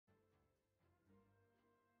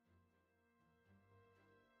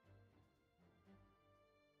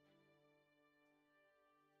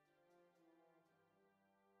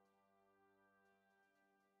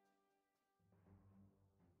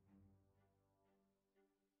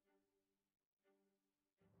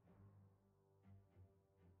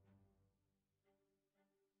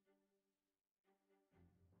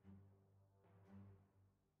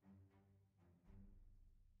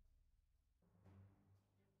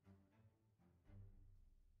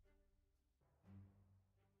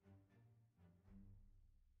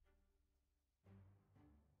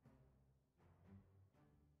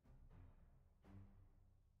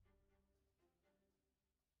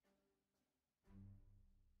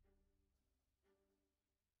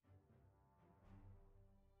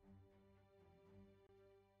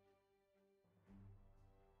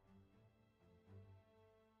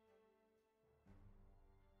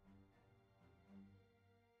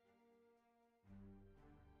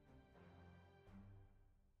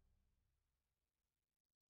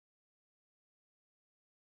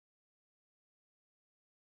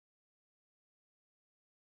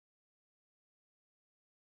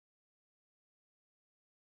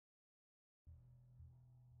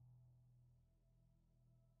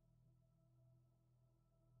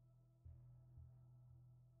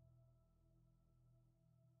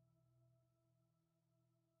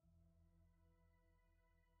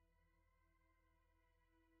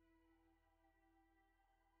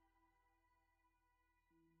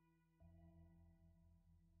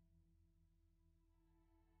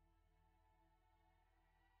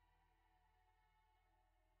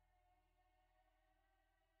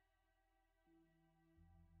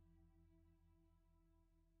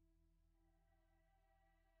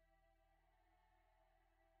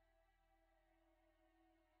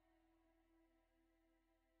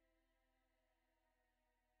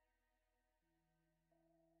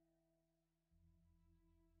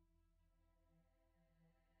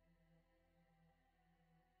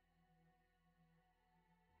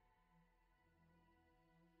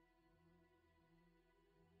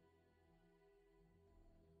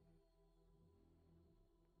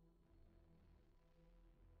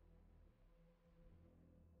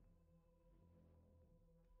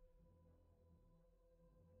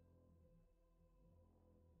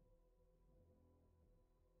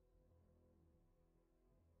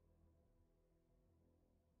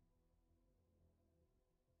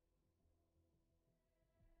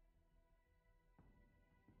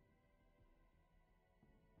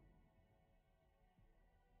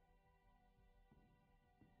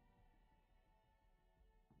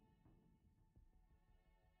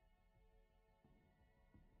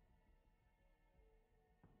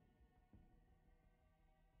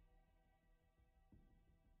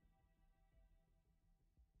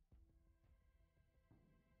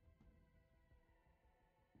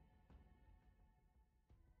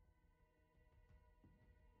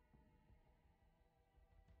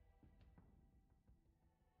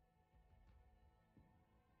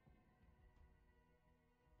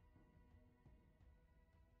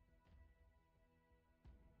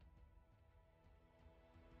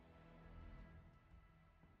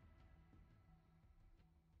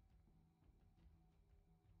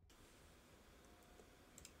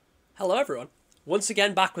Hello everyone, once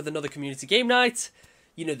again back with another community game night.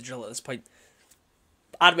 You know the drill at this point.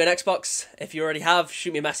 Add me on Xbox. If you already have,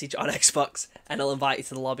 shoot me a message on Xbox and I'll invite you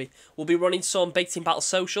to the lobby. We'll be running some Big Team Battle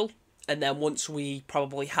Social, and then once we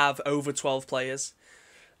probably have over 12 players,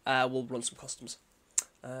 we'll run some customs.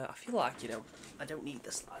 I feel like, I don't need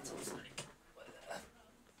this light on today.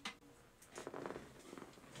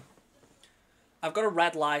 I've got a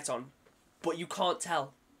red light on, but you can't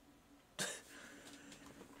tell.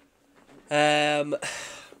 I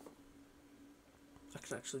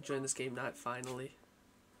can actually join this game night finally.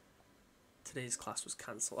 Today's class was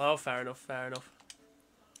cancelled. Oh, fair enough, fair enough.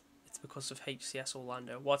 It's because of HCS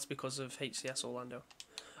Orlando. What's because of HCS Orlando?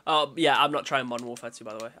 Oh, yeah, I'm not trying Modern Warfare 2,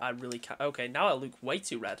 by the way. I really can't. Okay, now I look way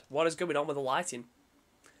too red. What is going on with the lighting?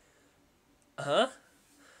 Yeah,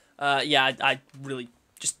 I really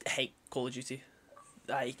just hate Call of Duty.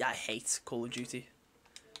 I hate Call of Duty.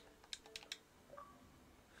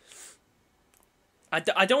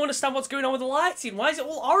 I don't understand what's going on with the lighting. Why is it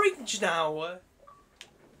all orange now?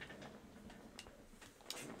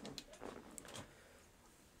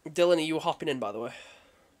 Dylan, are you hopping in, by the way?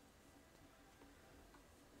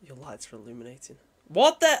 Your lights are illuminating.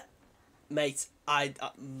 What the... Mate, okay.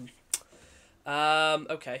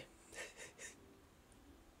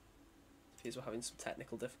 Appears we're having some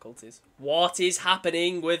technical difficulties. What is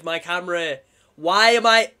happening with my camera? Why am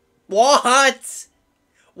I... What?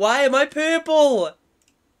 Why am I purple?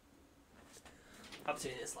 I'm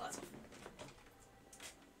turning this light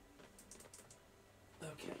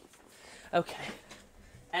off. Okay.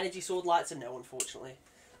 Energy sword lights are no, unfortunately.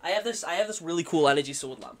 I have this really cool energy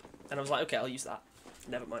sword lamp, and I was like, okay, I'll use that.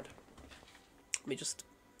 Never mind. Let me just...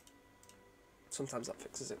 Sometimes that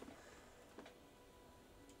fixes it.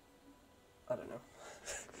 I don't know.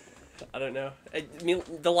 I don't know. I mean,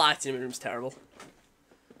 the lighting in my room's terrible.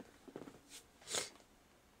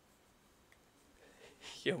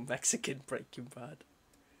 Yo, Mexican Breaking Bad.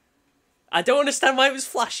 I don't understand why it was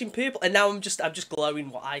flashing purple, and now I'm just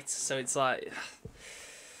glowing white. So it's like,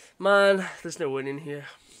 man, there's no winning here.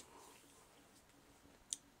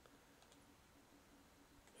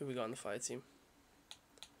 Who we got on the fire team?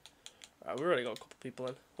 Alright, we've already got a couple people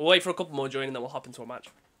in. We'll wait for a couple more joining, and then we'll hop into a match.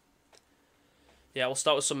 Yeah, we'll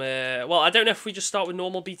start with some. Well, I don't know if we just start with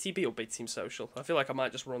normal BTB or Big Team Social. I feel like I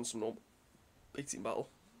might just run some normal Big Team Battle.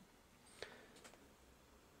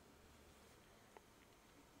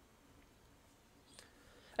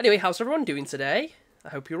 Anyway, how's everyone doing today? I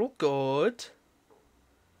hope you're all good.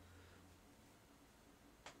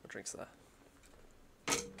 What drink's there?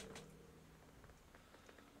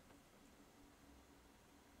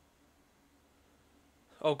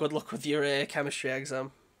 Oh, good luck with your chemistry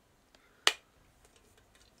exam.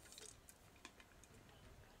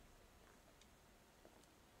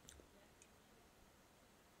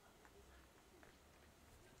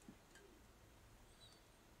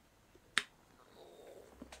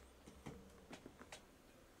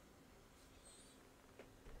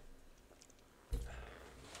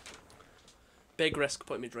 Big risk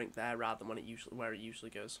putting my drink there rather than where it usually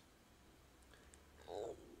goes.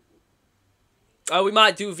 Oh, we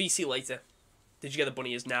might do a VC later. Did you get the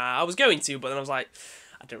bunny ears? Nah, I was going to, but then I was like,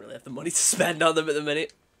 I don't really have the money to spend on them at the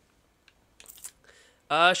minute.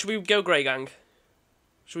 Should we go Grey Gang?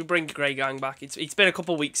 Should we bring Grey Gang back? It's been a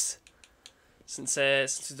couple of weeks since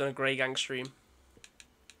we've done a Grey Gang stream.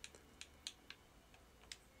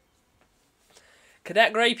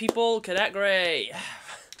 Cadet Grey, people, Cadet Grey.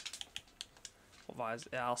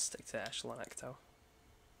 Yeah, I'll stick to Echelon Ecto.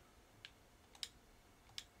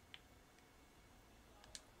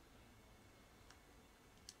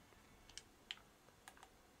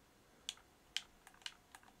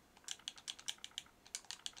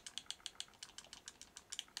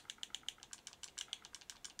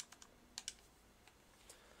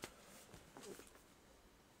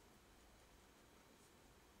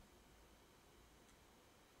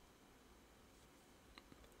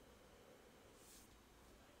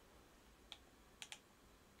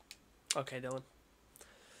 Okay, Dylan.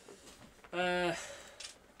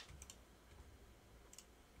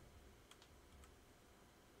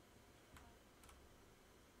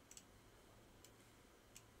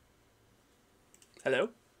 Hello?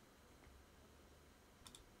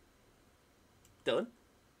 Dylan?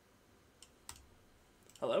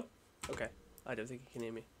 Hello? Okay. I don't think you can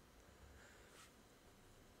hear me.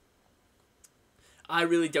 I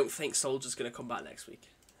really don't think Soldier's going to come back next week.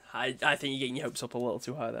 I think you're getting your hopes up a little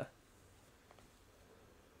too high there.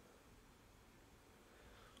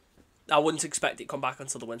 I wouldn't expect it to come back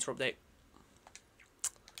until the winter update.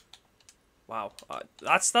 Wow,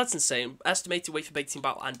 that's insane. Estimated wait for Big Team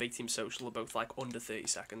Battle and Big Team Social are both like under 30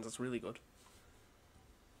 seconds. That's really good.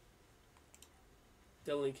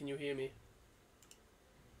 Dylan, can you hear me?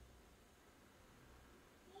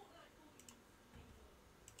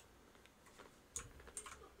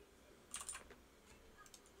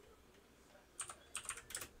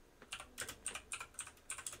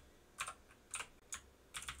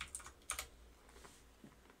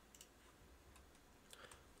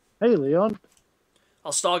 Hey, Leon.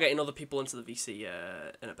 I'll start getting other people into the VC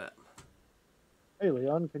in a bit. Hey,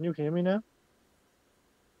 Leon. Can you hear me now?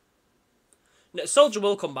 No, Soldier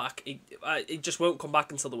will come back. It just won't come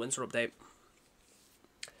back until the winter update.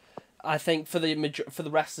 I think for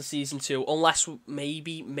the rest of season 2, unless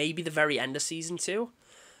maybe the very end of season 2.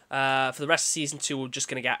 For the rest of season 2, we're just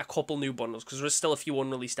gonna get a couple new bundles because there's still a few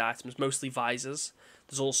unreleased items, mostly visors.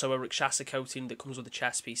 There's also a Rikshasa coating that comes with a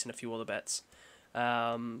chest piece and a few other bits.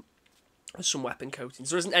 There's some weapon coatings.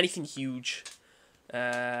 There isn't anything huge.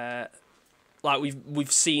 Like we've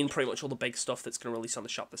seen pretty much all the big stuff that's gonna release on the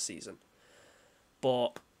shop this season.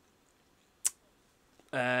 But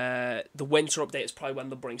the winter update is probably when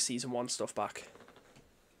they'll bring season 1 stuff back.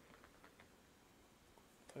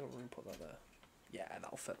 I don't really put that there. Yeah,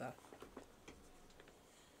 that'll fit there.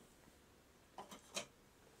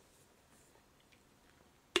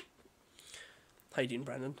 How you doing,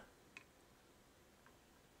 Brendan?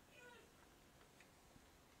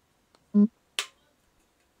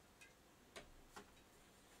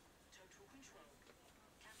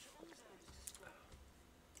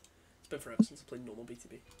 It's been forever since I played normal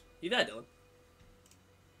BTB. You there, Dylan?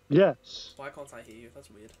 Yes. Why can't I hear you?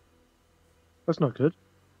 That's weird. That's not good.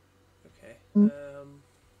 Okay.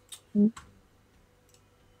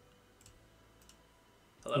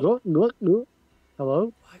 Hello?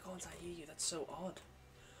 Hello? Why can't I hear you? That's so odd.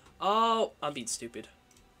 Oh, I'm being stupid.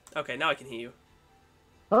 Okay, now I can hear you.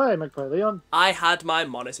 Hi, McFly Leon. I had my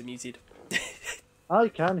monitor muted. I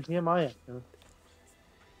can hear my echo.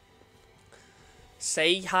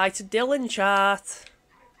 Say hi to Dylan, chat.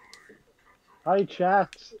 Hi,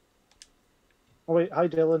 chat. Oh wait, hi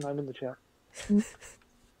Dylan. I'm in the chat.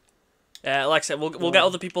 Like I said, we'll get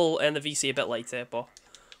other people in the VC a bit later, but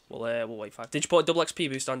we'll wait for it. Did you put a double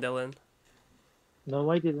XP boost on Dylan?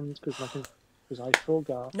 No, I didn't, because I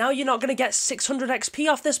forgot. Now you're not gonna get 600 XP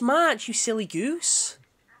off this match, you silly goose.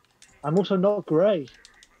 I'm also not grey.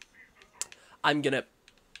 I'm gonna.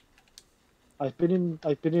 I've been in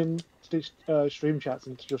stream chats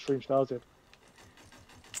since your stream started.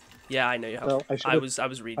 Yeah, I know you have. So I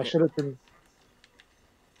was reading. I should have been.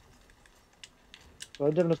 But I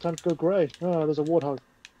didn't have time to go grey. Oh, there's a warthog.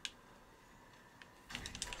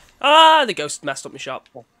 Ah, the ghost messed up my shop.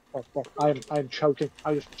 Oh, I am choking.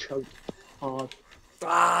 I just choked hard.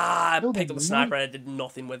 Ah, I picked up the sniper and I did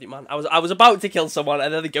nothing with it, man. I was about to kill someone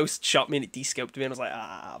and then the ghost shot me and it descoped me and I was like,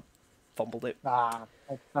 fumbled it.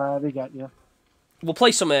 They get you. We'll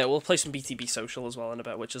play some BTB social as well in a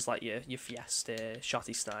bit, which is like your Fiesta,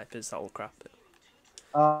 shotty snipers, that old crap.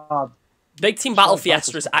 Big Team Battle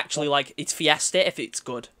Fiesta is actually like, it's Fiesta if it's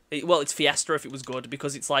good. It's Fiesta if it was good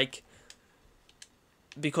because it's like,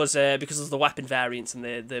 because there's the weapon variants and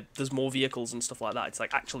there's more vehicles and stuff like that. It's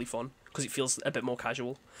like actually fun because it feels a bit more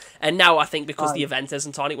casual. And now I think because the event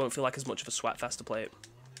isn't on, it won't feel like as much of a sweat fest to play it.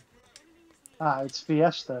 It's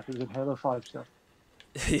Fiesta if it's in Halo 5 stuff.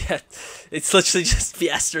 Yeah, it's literally just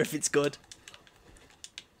Fiesta if it's good.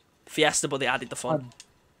 Fiesta, but they added the fun.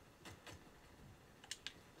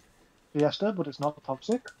 Fiesta, but it's not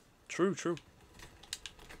toxic. True.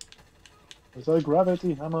 It's a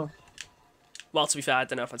gravity hammer. Well, to be fair, I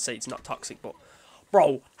don't know if I'd say it's not toxic, but...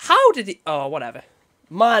 Bro, how did it... Oh, whatever.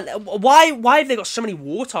 Man, why have they got so many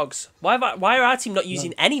warthogs? Why are our team not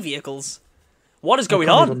using any vehicles? What is going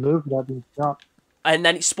on? And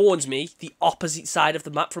then it spawns me the opposite side of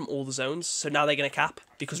the map from all the zones, so now they're going to cap,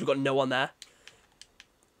 because we've got no one there.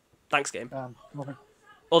 Thanks, game.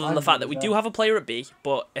 Other than the fact that we do have a player at B,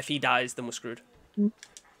 but if he dies, then we're screwed. He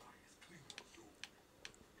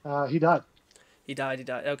died. He died.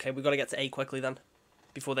 Okay, we've got to get to A quickly then,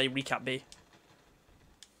 before they recap B.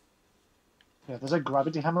 Yeah, there's a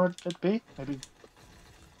gravity hammer at B, maybe.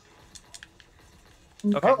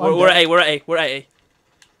 Okay, we're at A. We're at A.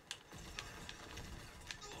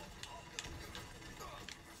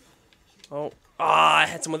 Oh, I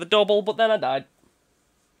hit him with a double, but then I died.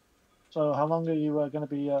 So how long are you going to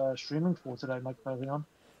be streaming for today, Mike Leon?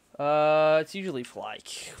 It's usually for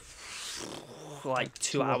like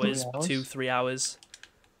 2 hours, 2-3 hours.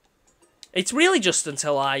 It's really just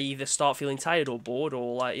until I either start feeling tired or bored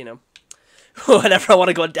or like, you know, whenever I want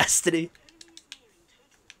to go on Destiny.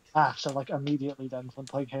 So like immediately then from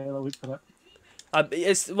playing Halo Infinite.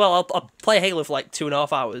 I'll play Halo for like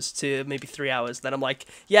 2.5 hours to maybe 3 hours. Then I'm like,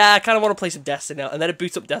 yeah, I kind of want to play some Destiny now. And then it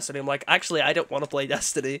boots up Destiny. I'm like, actually, I don't want to play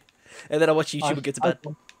Destiny. And then I watch YouTube and go to bed.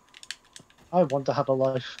 I want to have a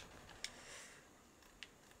life.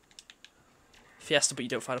 Fiesta, but you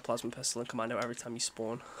don't find a plasma pistol in Commando every time you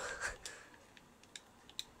spawn.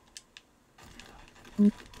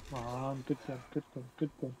 Good thing, good thing, good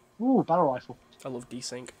thing. Ooh, battle rifle. I love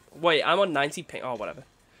desync. Wait, I'm on 90 ping. Oh, whatever.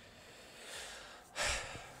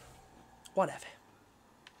 Whatever.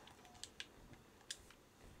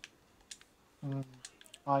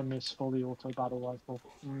 I miss fully auto battle rifle.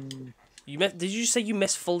 Did you say you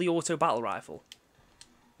miss fully auto battle rifle?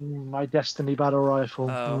 My Destiny battle rifle.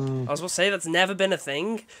 Oh, I was about to say that's never been a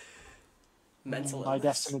thing. Mental My illness.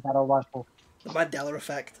 Destiny battle rifle. The Mandela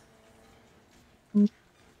effect.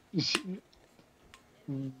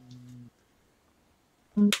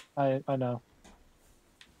 I know.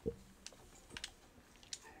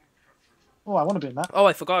 Oh, I want to be in that. Oh,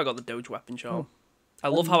 I forgot I got the Doge weapon charm. I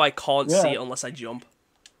love how I can't see it unless I jump.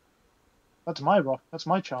 That's my rock. That's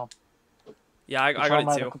my charm. Yeah, I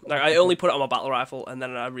got it too. Like, I only put it on my battle rifle, and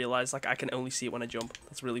then I realized like I can only see it when I jump.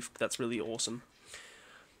 That's really awesome.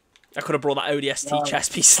 I could have brought that ODST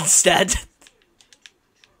chest piece instead.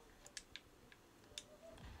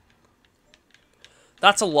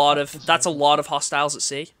 That's a lot of hostiles at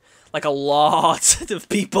sea. Like a lot of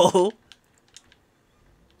people.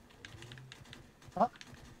 Huh?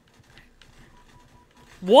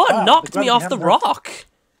 What knocked me off the rock?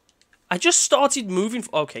 I just started moving.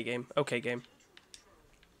 Okay, game. Okay, game.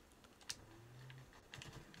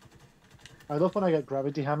 I love when I get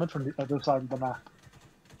gravity hammered from the other side of the map.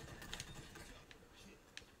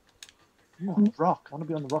 Ooh, rock. I want to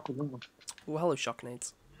be on the rock with England. Oh, hello,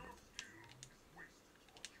 Shocknades.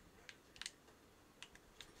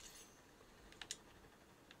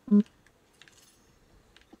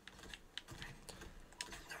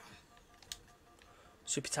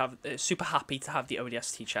 Super happy to have the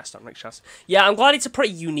ODST chest on Rick chest. Yeah, I'm glad it's a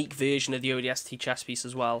pretty unique version of the ODST chest piece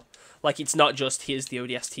as well. Like, it's not just here's the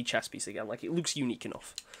ODST chest piece again. Like, it looks unique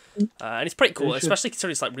enough, and it's pretty cool, especially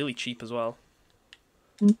considering it's like really cheap as well.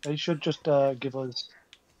 They should just give us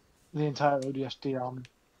the entire ODST army.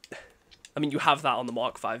 I mean, you have that on the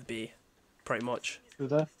Mark 5B, pretty much. Do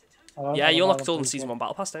they? Yeah, you unlock it all in the Season 1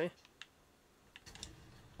 Battle Pass, don't you?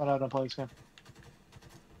 I don't play this game.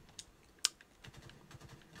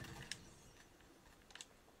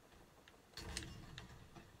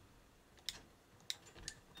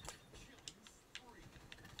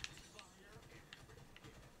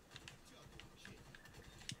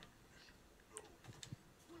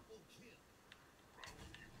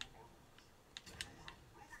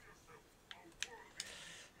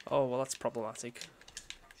 Oh, well, that's problematic.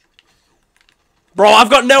 Bro, I've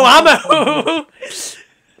got no ammo!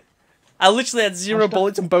 I literally had 0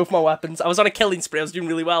 bullets in both my weapons. I was on a killing spree, I was doing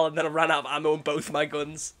really well, and then I ran out of ammo in both my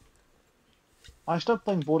guns. I stopped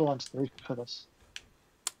playing Borderlands 3 for this.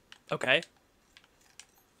 Okay.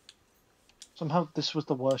 Somehow this was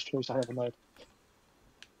the worst choice I ever made.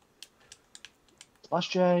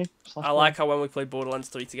 /J. I like how when we played Borderlands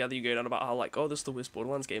 3 together, you go on about how, like, oh, this is the worst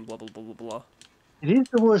Borderlands game, blah, blah, blah, blah, blah. It is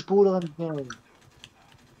the worst Borderlands game.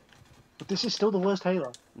 But this is still the worst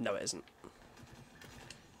Halo. No, it isn't.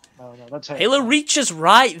 No, that's Halo Reach is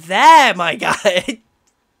right there, my guy.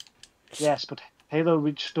 Yes, but Halo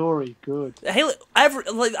Reach story, good.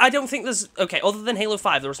 I don't think there's... Okay, other than Halo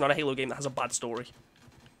 5, there's not a Halo game that has a bad story.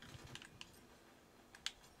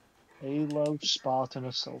 Halo Spartan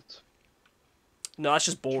Assault. No, that's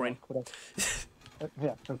just boring.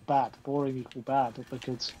 Yeah, bad. Boring equal bad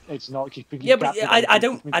because it's not keeping you. Yeah, but I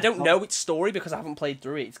don't know its story because I haven't played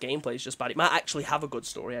through it. Its gameplay is just bad. It might actually have a good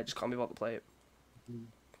story. I just can't be able to play it.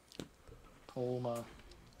 Palmer.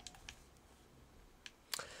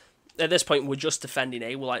 At this point, we're just defending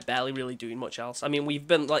A. We're like barely really doing much else. I mean, we've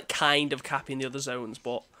been like kind of capping the other zones,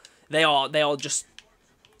 but they are just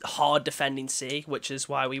hard defending C, which is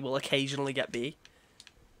why we will occasionally get B.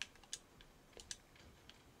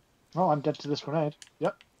 Oh, I'm dead to this grenade.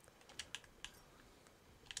 Yep.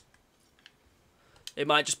 It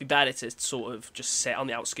might just be better to sort of just sit on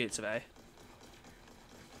the outskirts of A.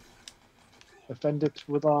 Defend it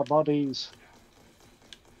with our bodies.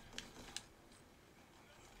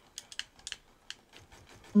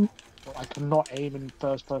 Well, I cannot aim in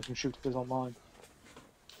first-person shooters online.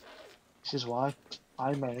 This is why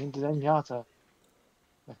I main Zenyatta.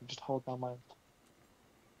 I can just hold down my...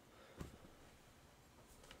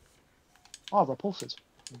 Oh, repulsors.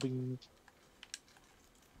 Bing.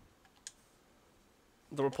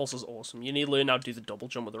 The repulsor's awesome. You need to learn how to do the double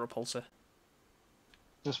jump with the repulsor.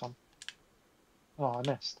 This one. Oh, I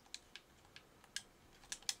missed.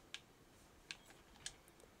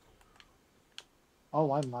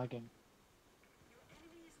 Oh, I'm lagging.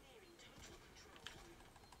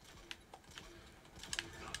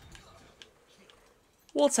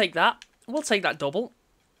 We'll take that. We'll take that double.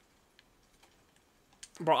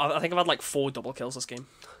 Bro, I think I've had like 4 double kills this game.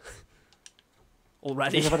 I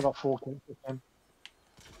Already. think I've had about 4 kills this game.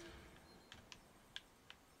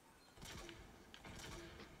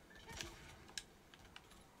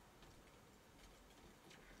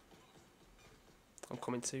 I'm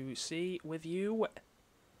coming to see with you.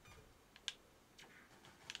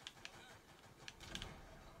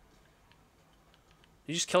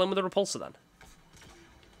 You just kill him with a repulsor then?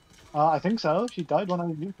 I think so. She died when I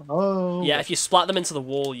used them. Oh. Yeah, if you splat them into the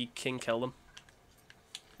wall, you can kill them.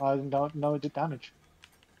 I don't know it did damage.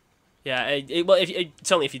 Yeah, well,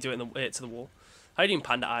 it's only if you do it to the wall. How are you doing,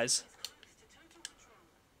 Panda Eyes?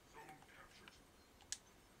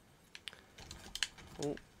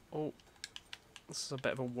 Oh. This is a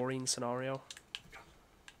bit of a worrying scenario.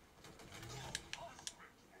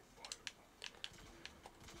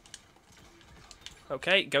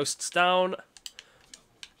 Okay, Ghost's down.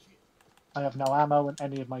 I have no ammo in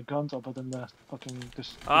any of my guns other than the fucking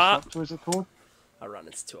Ah. disruptor, is it called? I ran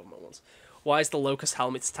into 2 of them at once. Why is the Locust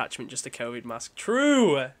Helmet's attachment just a COVID mask?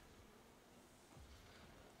 True!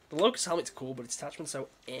 The Locust Helmet's cool, but its attachment's so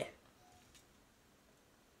eh.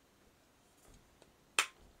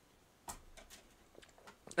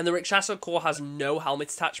 And the Rikshasa core has no helmet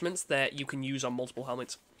attachments that you can use on multiple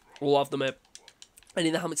helmets. All of them are... Any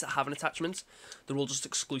of the helmets that have an attachment, they're all just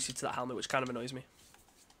exclusive to that helmet, which kind of annoys me.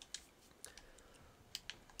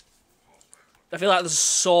 I feel like there's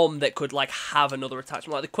some that could like have another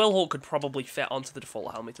attachment. Like the Quillhawk could probably fit onto the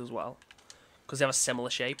default helmet as well, because they have a similar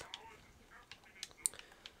shape.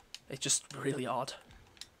 It's just really odd.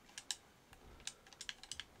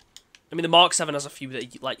 I mean, the Mark 7 has a few that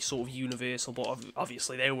are like sort of universal, but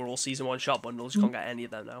obviously they were all Season 1 shot bundles. You can't get any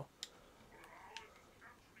of them now.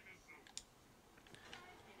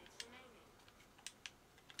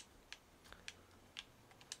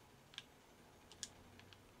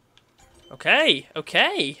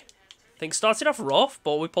 Okay. Things started off rough,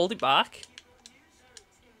 but we pulled it back.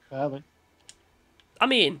 Barely. I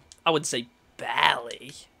mean, I would say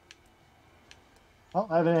barely. Oh,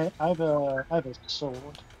 I have a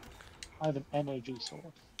sword. I have an energy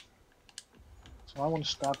sword. So I want to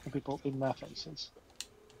stab the people in their faces.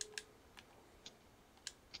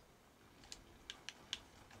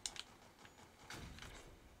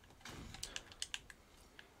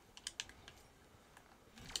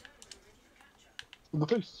 The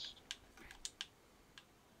face.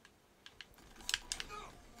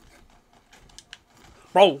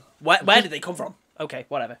 Bro, where did they come from? Okay,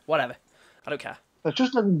 whatever. I don't care. There's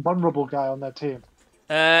just a vulnerable guy on their team.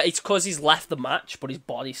 It's because he's left the match, but his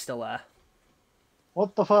body's still there.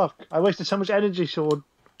 What the fuck? I wasted so much energy sword.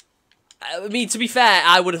 I mean, to be fair,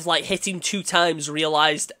 I would have like hit him 2 times,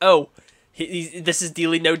 realised, oh, this is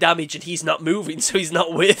dealing no damage and he's not moving, so he's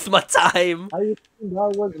not worth my time. I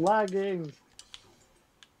was lagging.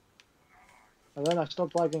 And then I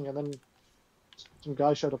stopped lagging, and then some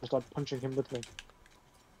guy showed up and started punching him with me.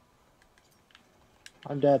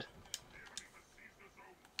 I'm dead.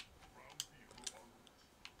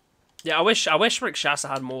 Yeah, I wish Rikshasa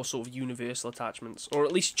had more sort of universal attachments, or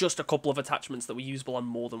at least just a couple of attachments that were usable on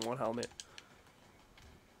more than one helmet.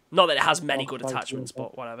 Not that it has many good attachments,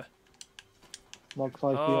 but whatever. Log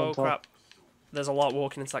 5 Oh crap! There's a lot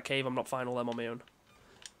walking into that cave. I'm not finding all them on my own.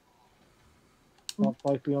 Log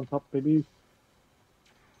 5 on top, baby.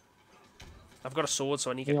 I've got a sword,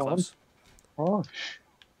 so I need to get close. Oh.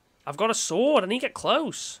 I've got a sword. I need to get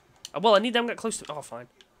close. Well, I need them to get close to... Oh, fine.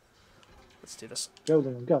 Let's do this. Go,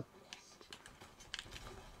 Liam, go.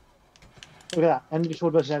 Look at that. Energy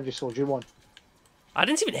sword versus energy sword. You won. I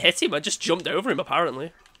didn't even hit him. I just jumped over him,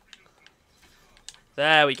 apparently.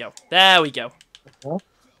 There we go. There we go. Huh?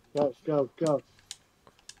 Go.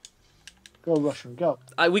 Go, Russian, go.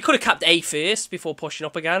 We could have capped A first before pushing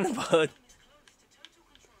up again, but...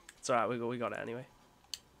 It's alright, we got it anyway.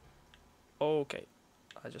 Okay.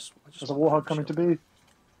 I just There's a warhog coming to be.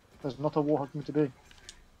 There's not a warhog coming to be.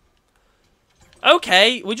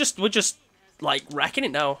 Okay, we're just like wrecking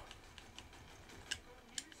it now.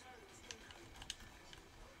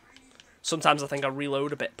 Sometimes I think I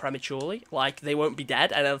reload a bit prematurely, like they won't be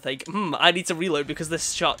dead, and I'll think, I need to reload because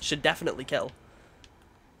this shot should definitely kill.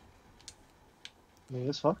 Me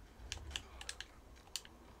as fuck.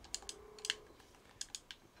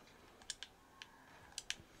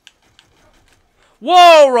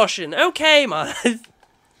 Whoa, Russian. Okay, man.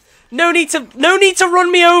 No need to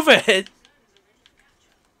run me over.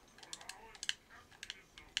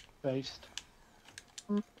 least.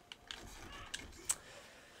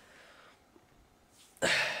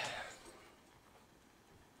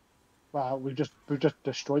 Wow, we've just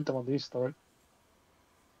destroyed them on these three.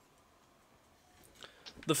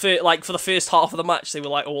 Like for the first half of the match, they were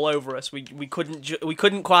like all over us. We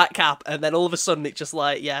couldn't quite cap, and then all of a sudden it just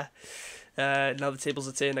like now the tables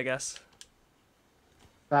are turned, I guess.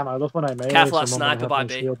 Damn, I love when I made Careful that sniper by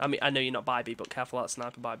B. I mean, I know you're not by B, but careful that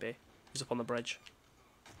sniper by B. He's up on the bridge.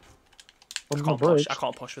 I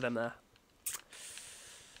can't push with him there.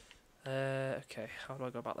 Okay, how do I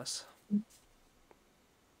go about this?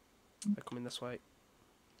 They're coming this way.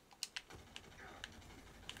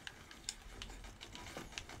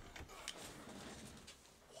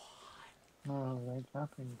 Oh, they're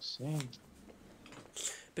yapping soon.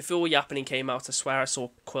 Before Yappening came out, I swear I saw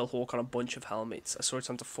Quillhawk on a bunch of helmets. I saw it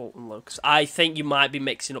on Default and Locust. I think you might be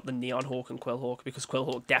mixing up the Neon Hawk and Quillhawk, because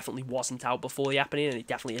Quillhawk definitely wasn't out before the Yappening, and it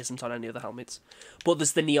definitely isn't on any other helmets. But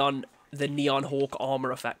there's the Neon Hawk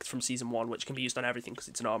armor effect from Season 1, which can be used on everything because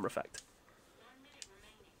it's an armor effect.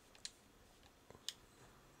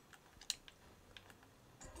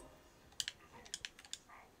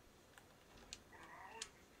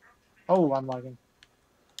 Oh, I'm lagging.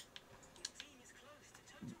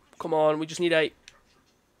 Come on, we just need 8.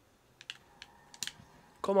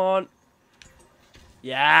 Come on.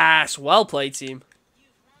 Yes, well played, team.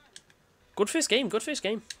 Good first game, good first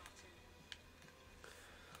game.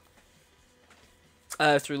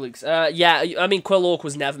 3 leagues. Yeah, I mean, Quillhawk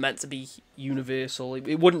was never meant to be universal.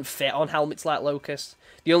 It wouldn't fit on helmets like Locust.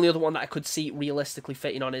 The only other one that I could see realistically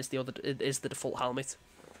fitting on is the default helmet.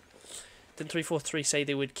 Didn't 343 say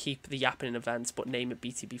they would keep the Yappening events but name it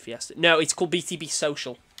BTB Fiesta? No, it's called BTB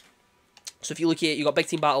Social. So if you look here, you got Big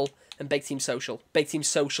Team Battle and Big Team Social. Big Team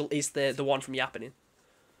Social is the one from Yappening.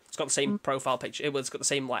 It's got the same profile picture. It's got the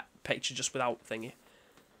same like picture just without thingy.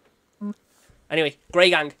 Anyway, Grey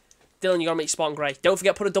Gang. Dylan, you gotta make Spartan Grey. Don't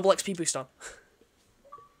forget put a double XP boost on.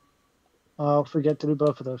 I'll forget to do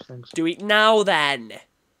both of those things. Do it now then.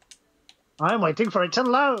 I'm waiting for it to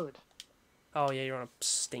load. Oh yeah, you're on a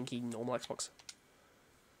stinky normal Xbox.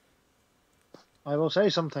 I will say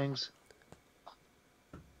some things.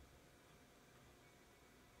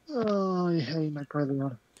 Oh, I hate my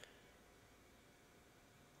Brilliant.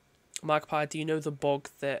 Magpie, do you know the bug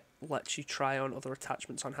that lets you try on other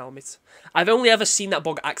attachments on helmets? I've only ever seen that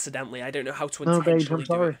bug accidentally. I don't know how to intentionally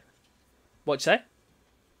do it. What'd you say?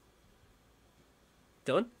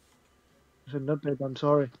 Dylan? I said, no, babe, I'm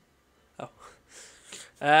sorry. Oh.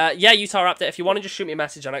 Yeah, Utah Raptor, if you want to just shoot me a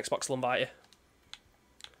message on Xbox, I'll invite you.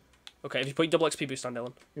 Okay, if you put your double XP boost on,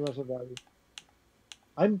 Dylan. You must invite you.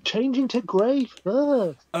 I'm changing to grey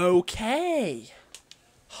first. Okay.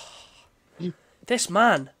 This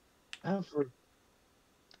man. Average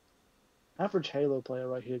Halo player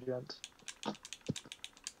right here, gents.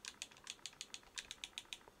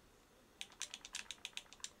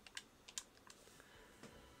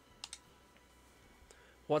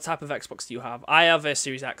 What type of Xbox do you have? I have a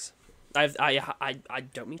Series X. I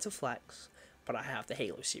don't mean to flex, but I have the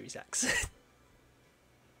Halo Series X.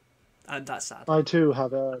 And that's sad. I too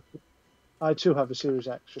have a Series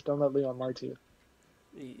X. Just don't let Leon lie to you.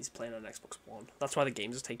 He's playing on Xbox One. That's why the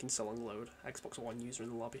games are taking so long to load. Xbox One user in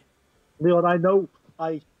the lobby. Leon, I know.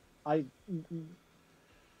 I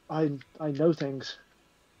know things.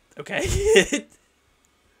 Okay.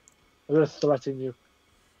 I'm gonna threaten you.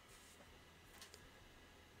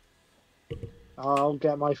 I'll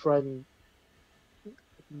get my friend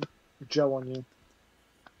Joe on you.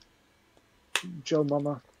 Joe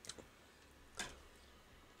Mama.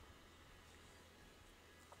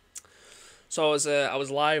 So I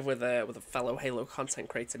was live with a fellow Halo content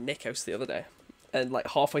creator, Nikos, the other day, and like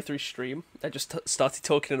halfway through stream, I just started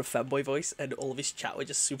talking in a fanboy voice, and all of his chat were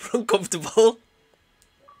just super uncomfortable.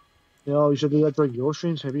 Yeah, you should do that during your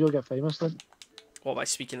streams. Maybe you'll get famous then. What, by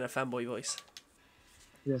speaking in a fanboy voice?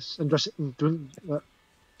 Yes, and just doing.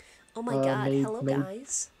 Oh my god! Hello,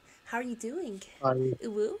 guys. How are you doing?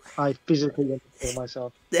 I physically want to kill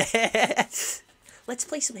myself. Let's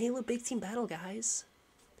play some Halo Big Team Battle, guys.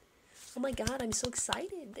 Oh my god, I'm so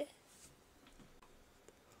excited.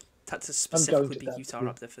 Had to specifically be Utah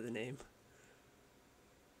Raptor for the name.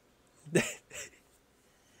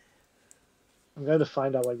 I'm going to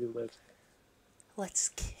find out where you live. Let's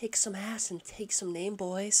kick some ass and take some name,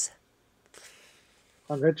 boys.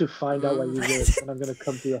 I'm going to find out where you live, and I'm going to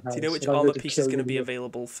come to your house. Do you know which armor piece is going to be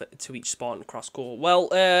available to each Spartan cross-core? Well,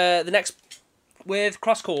 with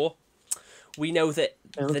cross-core, we know that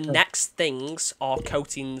the next things are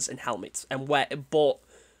coatings and helmets, but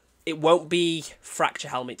it won't be fracture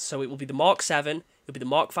helmets. So it will be the Mark 7, It'll be the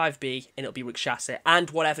Mark 5B, and it'll be Rikshasa, and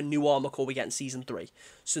whatever new armor core we get in Season 3.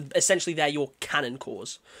 So essentially they're your cannon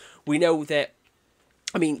cores. We know that,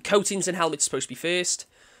 I mean, coatings and helmets are supposed to be first.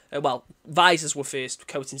 Well, visors were first,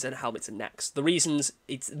 coatings and helmets are next. The reason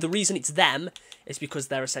it's them is because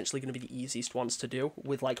they're essentially going to be the easiest ones to do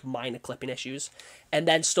with like minor clipping issues, and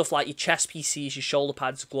then stuff like your chest PCs, your shoulder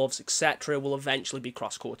pads, gloves, etc. will eventually be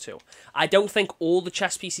cross-core too. I don't think all the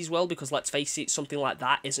chest PCs will, because let's face it, something like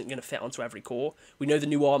that isn't going to fit onto every core. We know the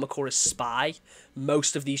new armor core is spy.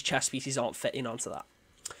 Most of these chest PCs aren't fitting onto that.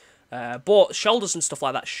 But shoulders and stuff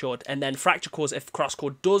like that should, and then fracture cores, if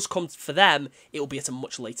cross-core does come for them, it will be at a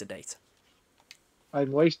much later date.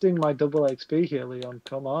 I'm wasting my double XP here, Leon.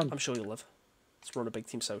 Come on. I'm sure you'll live. Let's run a big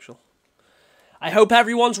team social. I hope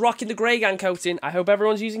everyone's rocking the Grey Gang coating. I hope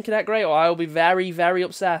everyone's using Cadet Grey, or I'll be very, very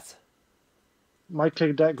upset. My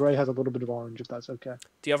Cadet Grey has a little bit of orange, if that's okay.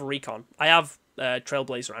 Do you have a Recon? I have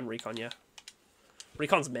Trailblazer and Recon, yeah.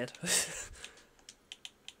 Recon's mid.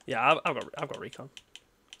 Yeah, I've got Recon.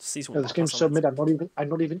 Season Yeah, this game's so mid. I'm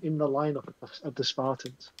not even in the lineup of the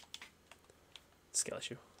Spartans. Skill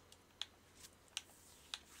issue.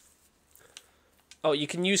 Oh, you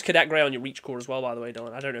can use Cadet Grey on your Reach core as well, by the way,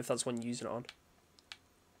 Dylan. I don't know if that's one you're using it on.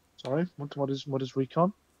 Sorry, what is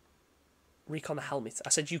Recon? Recon the helmet. I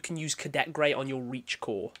said you can use Cadet Grey on your Reach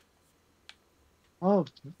core. Oh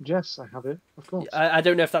yes, I have it. Of course. I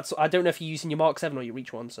don't know if that's. I don't know if you're using your Mark 7 or your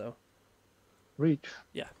Reach one. So. Reach.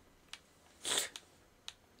 Yeah.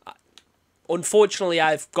 Unfortunately,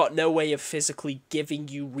 I've got no way of physically giving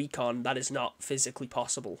you Recon. That is not physically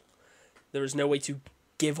possible. There is no way to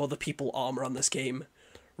give other people armor on this game.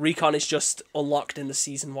 Recon is just unlocked in the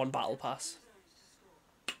Season 1 Battle Pass.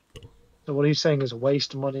 So what he's saying is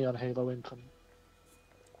waste money on Halo Infinite.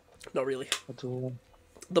 Not really. That's all.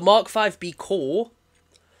 The Mark 5B core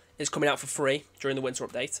is coming out for free during the winter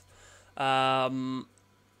update. We're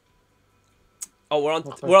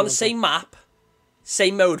on the same map,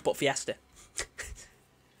 same mode, but Fiesta.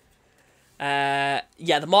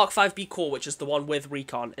 Yeah, the Mark 5B core, which is the one with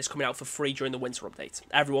Recon, is coming out for free during the winter update.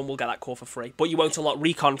 Everyone will get that core for free, but you won't unlock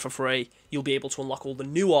Recon for free. You'll be able to unlock all the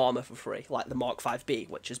new armor for free, like the Mark 5B,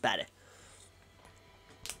 which is better.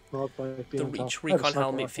 The Reach Recon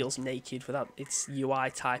helmet feels naked without its UI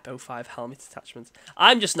Type 05 helmet attachment.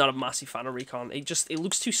 I'm just not a massive fan of Recon. It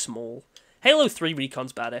looks too small. Halo 3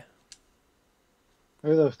 Recon's better.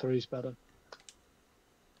 Halo 3 is better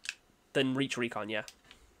Than Reach Recon, yeah.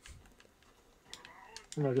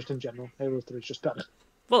 No, just in general. Halo 3 is just better.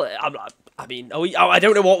 Well, I mean, I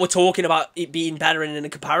don't know what we're talking about it being better in a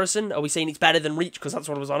comparison. Are we saying it's better than Reach? Because that's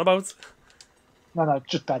what I was on about. No,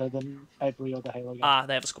 just better than every other Halo game. Ah,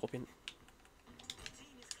 they have a Scorpion.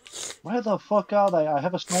 Where the fuck are they? I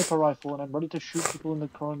have a sniper rifle and I'm ready to shoot people in the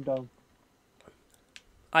Chrome Dome.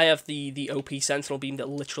 I have the OP Sentinel Beam that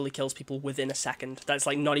literally kills people within a second. That's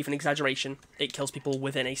like not even exaggeration. It kills people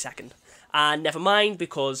within a second. And never mind,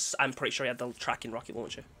 because I'm pretty sure I had the tracking rocket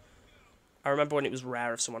launcher. I remember when it was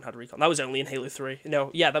rare if someone had Recon. That was only in Halo 3. No,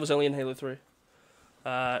 yeah, that was only in Halo 3.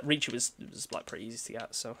 Reach was like pretty easy to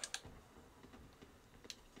get, so.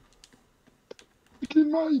 Back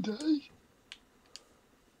in my day.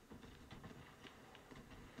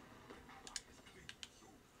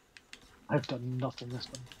 I've done nothing this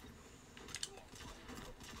time.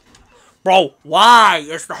 Bro, why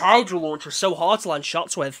is the Hydra launcher so hard to land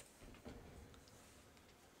shots with?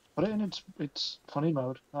 Put it in its funny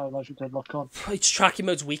mode. That allows you to lock on. Its tracking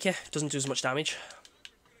mode's weaker. Doesn't do as much damage.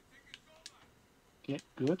 Yeah,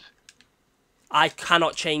 good. I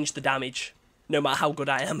cannot change the damage. No matter how good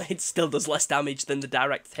I am, it still does less damage than the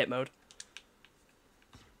direct hit mode.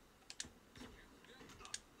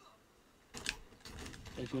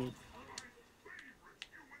 Okay, good.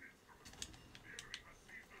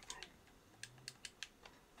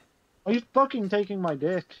 Are you fucking taking my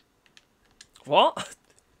dick? What?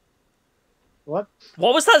 What?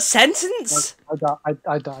 What was that sentence?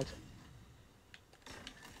 I died.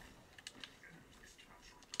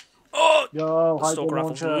 Oh! Yo, The Hydra Stalker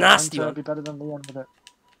Rifle's launcher. nasty, I'm man. be better than Leon with it.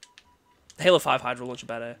 Halo 5 Hydra launcher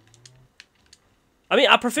better. I mean,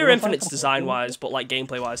 I prefer Halo 5 Infinite's Hydra design-wise, but like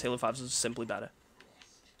gameplay-wise, Halo 5 is simply better.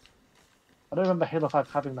 I don't remember Halo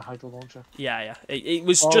 5 having the Hydra launcher. Yeah. It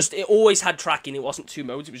was just, it always had tracking. It wasn't two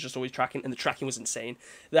modes, it was just always tracking, and the tracking was insane.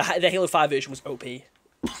 The Halo 5 version was OP. It's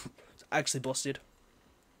actually busted.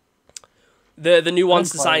 The new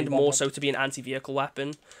one's designed more so to be an anti-vehicle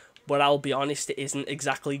weapon, but I'll be honest, it isn't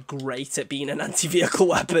exactly great at being an anti-vehicle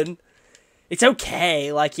weapon. It's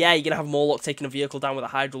okay, like, yeah, you're gonna have more luck taking a vehicle down with a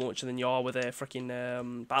Hydra launcher than you are with a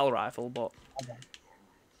freaking battle rifle, but...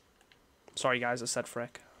 Sorry guys, I said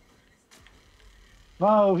frick.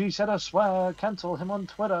 No, he said I swear. Cancel him on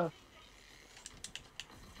Twitter.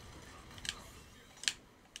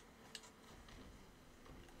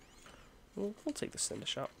 We'll take the Cinder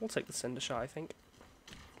Shot. We'll take the Cinder Shot, I think.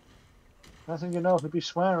 I think you know he'd be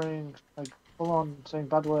swearing, like full on saying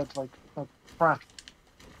bad words, like crack.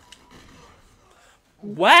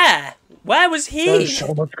 Where? Where was he? There was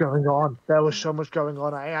so much going on. There was so much going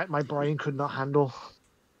on. My brain could not handle.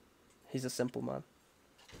 He's a simple man.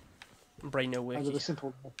 Brain no I was wiki. a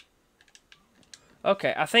simple.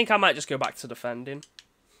 Okay, I think I might just go back to defending.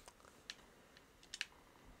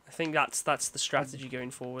 I think that's the strategy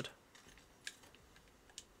going forward.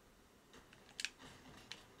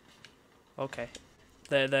 Okay,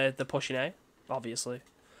 they're pushing A, obviously.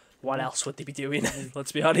 What else would they be doing?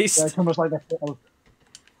 Let's be honest. Yeah, it's almost like that. Oh,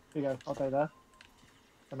 here you go. Are they there?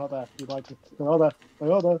 They're not there. You lied to. They're all there.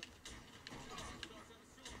 They're all there.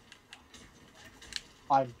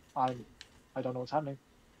 I don't know what's happening.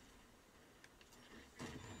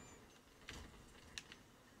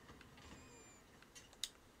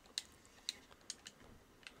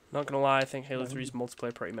 Not gonna lie, I think Halo 3's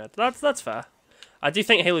multiplayer pretty mid. That's fair. I do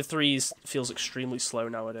think Halo 3's feels extremely slow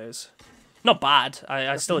nowadays. Not bad.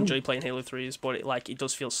 I still enjoy playing Halo 3's, but it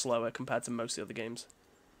does feel slower compared to most of the other games.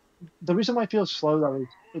 The reason why it feels slow though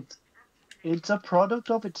is it's a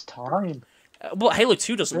product of its time. But Halo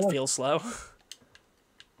 2 doesn't feel slow.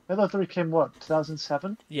 Halo 3 came what,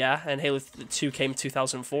 2007? Yeah, and Halo 2 came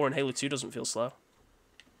 2004, and Halo 2 doesn't feel slow.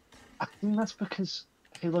 I think that's because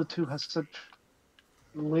Halo 2 has such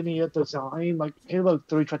linear design. Like Halo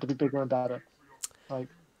 3 tried to be bigger and better. Like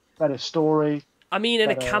better story. I mean, in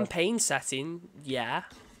better... a campaign setting, yeah.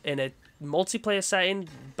 In a multiplayer setting,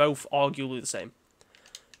 both arguably the same.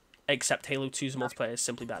 Except Halo 2's multiplayer is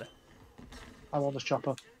simply better. I want this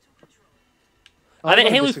chopper. I think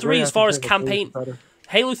Halo 3, as far as campaign...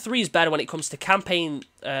 Halo 3 is better when it comes to campaign...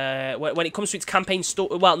 when it comes to its campaign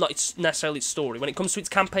story... Well, not necessarily its story. When it comes to its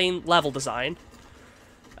campaign level design,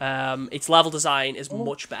 its level design is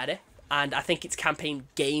much better. And I think its campaign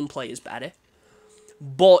gameplay is better.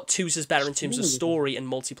 But 2's is better in terms of story and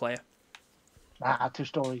multiplayer. Nah, two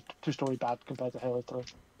story bad compared to Halo 3.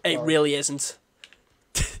 It really isn't.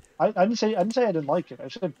 I didn't say I didn't like it. I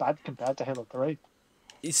said bad compared to Halo 3.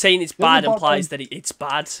 Saying it's bad implies that it's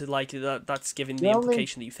bad. Like that's giving the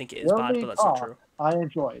implication that you think it is bad, but that's not true. I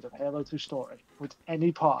enjoyed the Halo 2 story with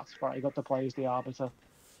any part where I got to play as the Arbiter.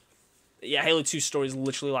 Yeah, Halo 2 story is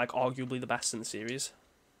literally like arguably the best in the series.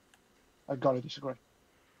 I gotta disagree.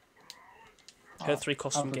 Halo 3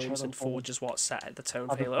 custom games and Forge is what set the tone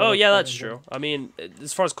for Halo. Oh yeah, that's true. I mean,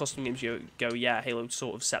 as far as custom games go, yeah, Halo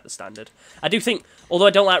sort of set the standard. I do think, although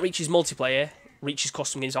I don't like Reach's multiplayer, Reach's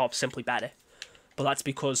custom games are simply better. But that's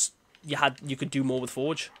because you could do more with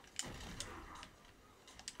Forge.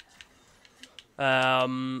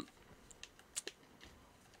 Halo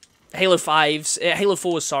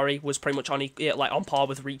 4, sorry, was pretty much on par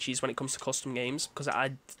with Reach's when it comes to custom games, because it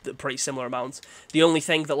had a pretty similar amount. The only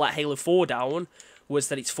thing that let Halo 4 down was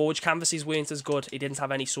that its Forge canvases weren't as good. It didn't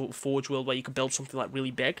have any sort of Forge world where you could build something like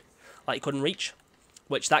really big, like you couldn't Reach,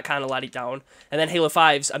 which that kind of let it down. And then Halo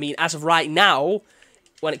 5's, I mean, as of right now,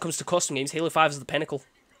 when it comes to custom games, Halo 5 is the pinnacle.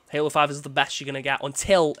 Halo 5 is the best you're going to get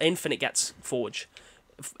until Infinite gets Forge.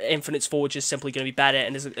 Infinite's Forge is simply going to be better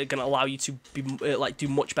and is going to allow you to be do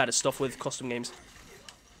much better stuff with custom games.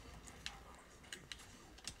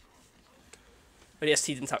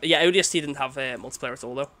 ODST didn't have ODST didn't have multiplayer at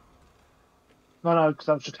all though. No, because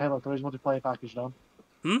that was just Halo 3's multiplayer package now.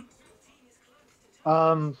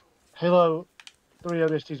 Halo 3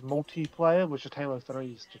 ODST's multiplayer was just Halo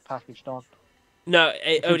 3's just packaged on. No,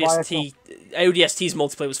 ODST's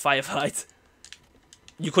multiplayer was Firefight.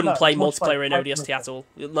 You couldn't play multiplayer in ODST at all.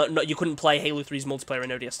 No, you couldn't play Halo 3's multiplayer in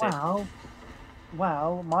ODST.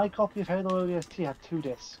 Well, my copy of Halo ODST had 2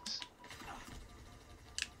 discs.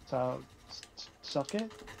 So, suck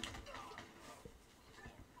it.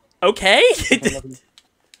 Okay.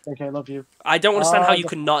 Okay, love you. I don't understand how you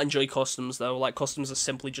could not enjoy customs though. Like customs are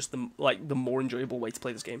simply just the more enjoyable way to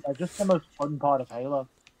play this game. They're just the most fun part of Halo.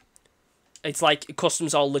 It's like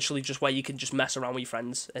customs are literally just where you can just mess around with your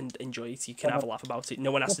friends and enjoy it. You can have a laugh about it.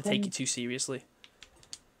 No one has to take it too seriously.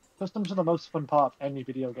 Customs are the most fun part of any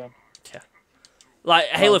video game. Yeah. Like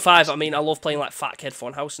Halo 5, I mean, I love playing like Fat Kid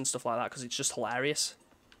Funhouse and stuff like that because it's just hilarious.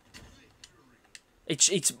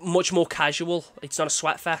 It's much more casual. It's not a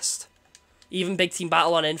sweat fest. Even Big Team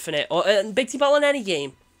Battle on Infinite, or Big Team Battle on any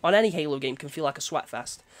game, on any Halo game, can feel like a sweat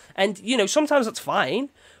fest. And you know, sometimes that's fine,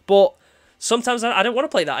 but sometimes I don't want to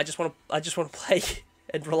play that. I just want to play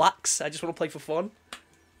and relax. I just want to play for fun.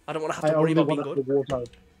 I don't want to have to worry about being good. Warzone.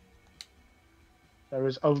 There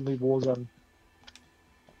is only Warzone.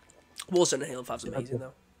 Warzone in Halo 5 is amazing,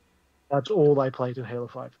 though. That's all I played in Halo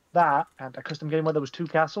 5. That, and a custom game where there was 2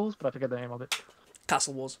 castles, but I forget the name of it.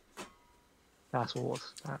 Castle Wars. Castle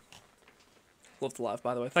Wars. Love the live,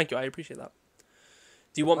 by the way. Thank you, I appreciate that.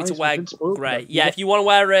 Do you want me to Nice, wear you've been spoiled, grey? though. Yeah, if you want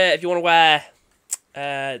to wear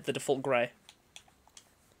the default grey.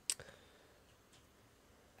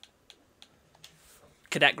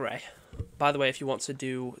 Cadet grey. By the way, if you want to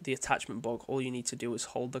do the attachment bug, all you need to do is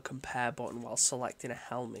hold the compare button while selecting a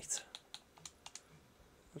helmet.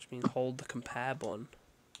 Which means hold the compare button.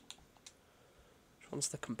 Which one's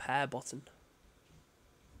the compare button?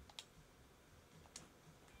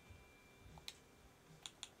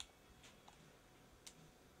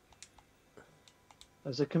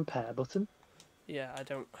 There's a compare button. Yeah,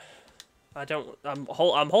 I'm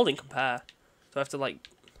holding compare. So I have to like.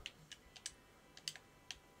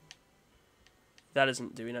 That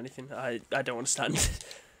isn't doing anything. I don't understand.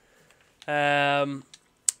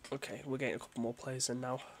 Okay, we're getting a couple more players in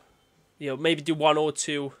now. You know, maybe do 1 or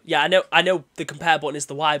 2. Yeah, I know the compare button is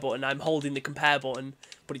the Y button. I'm holding the compare button,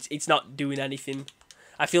 but it's not doing anything.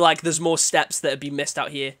 I feel like there's more steps that have been missed out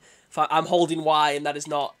here. If I'm holding Y and that is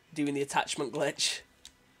not doing the attachment glitch.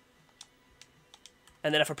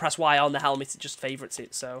 And then if I press Y on the helmet, it just favourites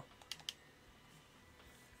it, so.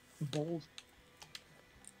 Bold.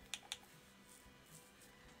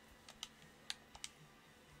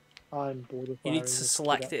 I'm bored of You need firing to this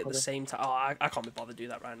select cadet it at the color. same time. Oh, I can't be bothered to do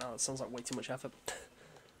that right now. That sounds like way too much effort.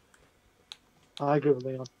 I agree with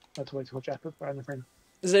Leon. That's way too much effort for anything.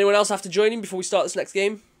 Does anyone else have to join in before we start this next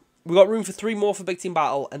game? We've got room for 3 more for Big Team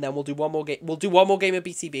Battle, and then we'll do one more game. We'll do one more game of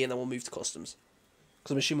BTB, and then we'll move to customs.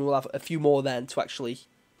 Because I'm assuming we'll have a few more then to actually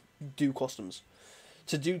do customs,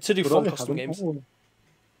 to do fun custom games.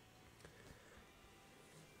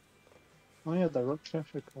 Oh yeah, the rock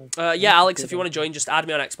traffic. Yeah, Alex, if you want to join, just add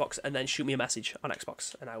me on Xbox and then shoot me a message on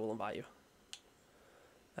Xbox, and I will invite you.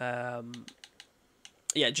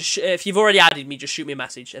 Yeah, just if you've already added me, just shoot me a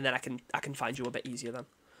message, and then I can find you a bit easier then.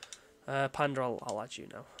 Panda, I'll add you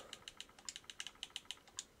now.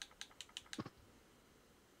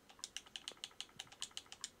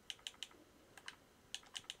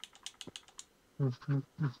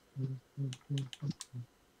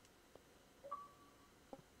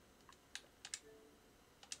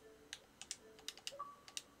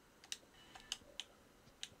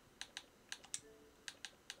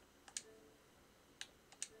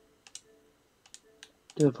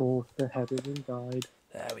 Divorced, beheaded, and died.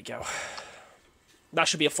 There we go. That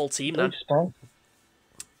should be a full team then.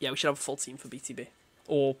 Yeah, we should have a full team for BTB.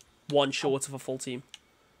 Or one short of a full team.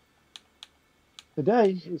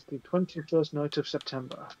 Today is the 21st night of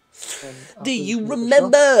September. Do you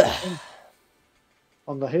remember?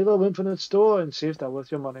 On the Halo Infinite store and see if they're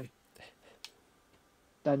worth your money.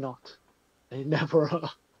 They're not. They never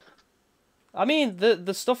are. I mean,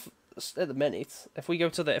 the stuff at the minute. If we go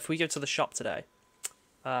to the shop today,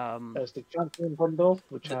 there's the Champion bundle,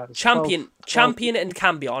 which has Champion and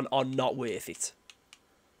Cambion are not worth it.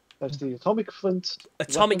 There's the Atomic Flint.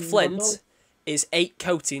 Atomic Flint bundle. is 8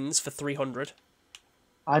 coatings for 300.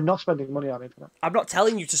 I'm not spending money on Infinite. I'm not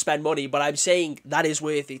telling you to spend money, but I'm saying that is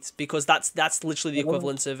worth it because that's literally the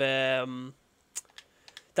equivalent of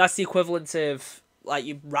that's the equivalent of like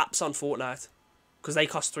your wraps on Fortnite because they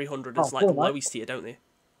cost 300 as like the lowest tier, don't they?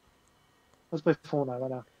 Let's play Fortnite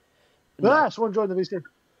right now. No. Ah, someone joined the VC.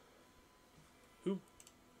 Who?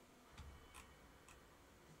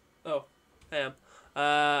 Oh, I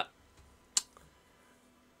am.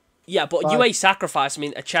 Yeah, but Bye. UA Sacrifice, I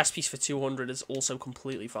mean, a chess piece for 200 is also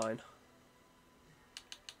completely fine.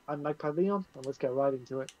 I'm Magpie Leon, and let's get right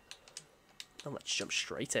into it. And let's jump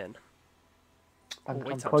straight in. I'm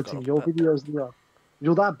time's quoting gone your up. videos, Leon.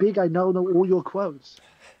 You're that big, I know all your quotes.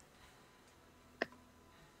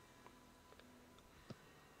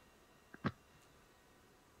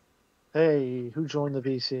 Hey, who joined the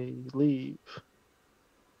VC? Leave.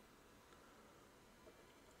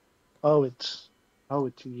 Oh, it's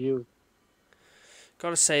you.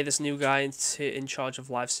 Gotta say, this new guy in charge of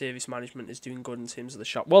live service management is doing good in terms of the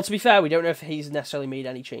shop. Well, to be fair, we don't know if he's necessarily made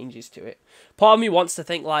any changes to it. Part of me wants to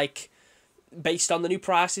think, like, based on the new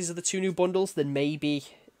prices of the 2 new bundles, then maybe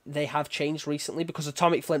they have changed recently, because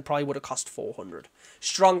Atomic Flint probably would have cost 400.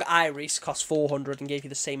 Strong Iris cost 400 and gave you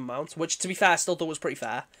the same amount, which, to be fair, I still thought was pretty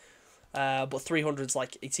fair. But 300's,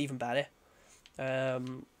 like, it's even better.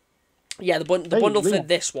 Yeah, the bundle for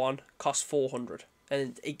this one cost 400.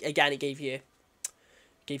 And, again, it gave you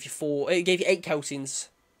 8 coatings.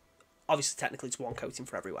 Obviously, technically, it's 1 coating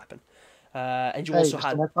for every weapon. And you also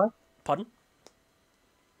had... Pardon?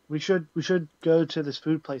 We should go to this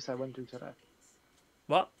food place I went to today.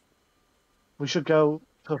 What? We should go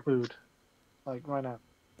for food. Like, right now.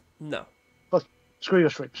 No. But screw your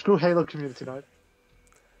stream. Screw Halo Community Night.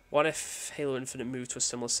 What if Halo Infinite moved to a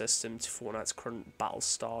similar system to Fortnite's current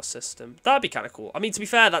Battlestar system? That'd be kind of cool. I mean, to be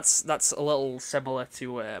fair, that's a little similar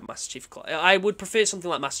to Master Chief Collection. I would prefer something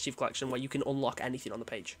like Master Chief Collection where you can unlock anything on the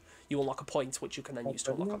page. You unlock a point, which you can then use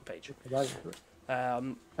to unlock on the page.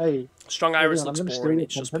 Hey, Strong Iris Dylan, looks I'm gonna boring, steal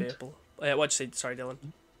it's just content. purple. What'd you say? Sorry, Dylan.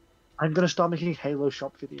 I'm gonna start making Halo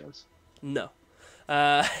shop videos. No.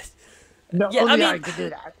 No, Yeah, only I mean, I can do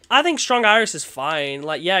that. I think Strong Iris is fine.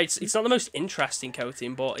 Like, yeah, it's not the most interesting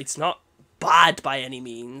coating, but it's not bad by any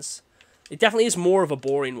means. It definitely is more of a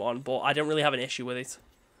boring one, but I don't really have an issue with it.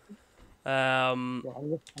 Yeah, I'm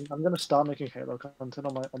gonna start making Halo content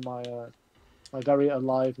on my very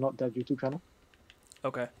alive, not dead YouTube channel.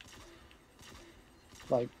 Okay.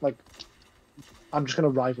 Like, I'm just gonna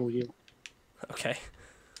rival you. Okay.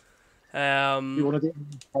 You're one of the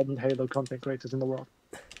modern Halo content creators in the world.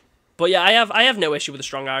 But yeah, I have no issue with the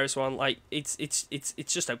Strong Iris one. Like, it's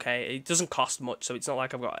just okay. It doesn't cost much, so it's not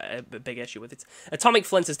like I've got a big issue with it. Atomic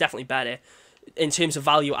Flint is definitely better in terms of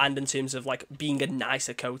value and in terms of like being a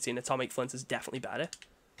nicer coating. Atomic Flint is definitely better.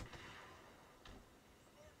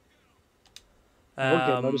 What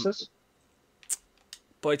game notices?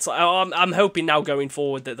 But it's like I'm hoping now going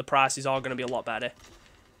forward that the prices are going to be a lot better.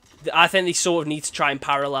 I think they sort of need to try and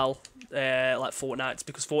parallel like Fortnite,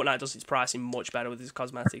 because Fortnite does its pricing much better with its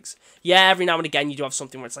cosmetics. Yeah, every now and again you do have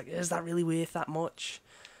something where it's like, is that really worth that much?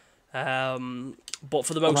 But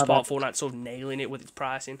for the most part, Fortnite's sort of nailing it with its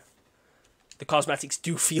pricing. The cosmetics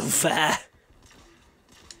do feel fair.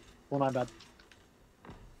 Well, not bad.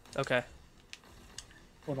 Okay.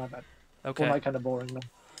 Well, not bad. Okay. Fortnite kind of boring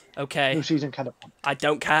though. Okay. New season kind of fun. I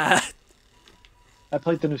don't care. I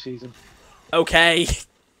played the new season. Okay.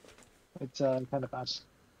 It's kind of bad.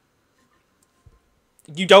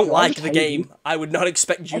 You don't Yeah, I like just the hate game. you. I would not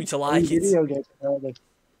expect you I to hate like it. video games, apparently.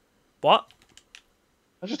 What?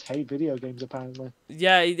 I just hate video games, apparently.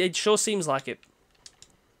 Yeah, it sure seems like it.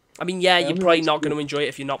 I mean, yeah, I you're only probably like not going to enjoy it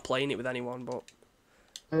if you're not playing it with anyone, but...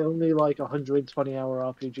 I only like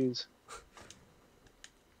 120-hour RPGs.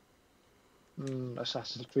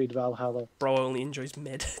 Assassin's Creed Valhalla. Bro only enjoys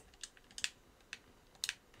mid.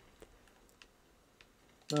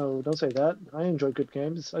 No, don't say that. I enjoy good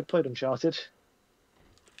games. I played Uncharted.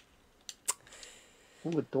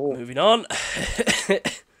 Ooh, a door. Moving on.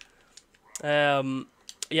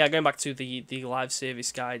 Yeah, going back to the live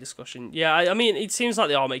service guy discussion. Yeah, I mean, it seems like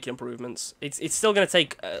they are making improvements. It's still going to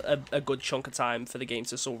take a good chunk of time for the game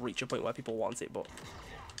to sort of reach a point where people want it, but...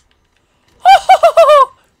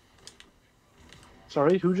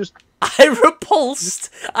 Sorry, who just... I repulsed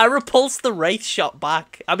the Wraith shot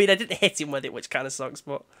back. I mean, I didn't hit him with it, which kind of sucks,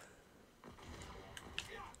 but...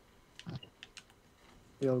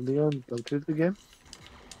 Yo, Leon, go to the game?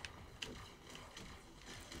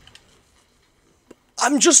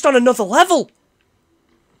 I'm just on another level!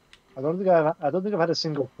 I don't think I've had a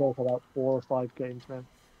single kill for about 4 or 5 games, man.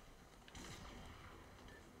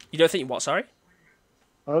 You don't think what, sorry?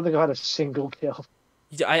 I don't think I've had a single kill.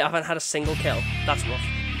 I haven't had a single kill. That's rough.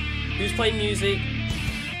 Who's playing music?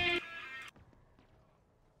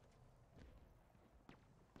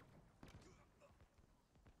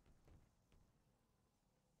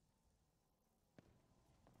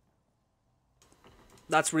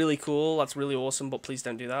 That's really cool. That's really awesome, but please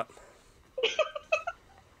don't do that.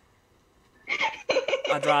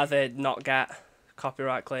 I'd rather not get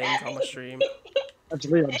copyright claims on my stream.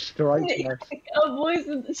 Actually, I'm straight now. A voice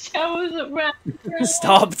in the showers around.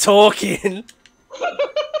 Stop talking!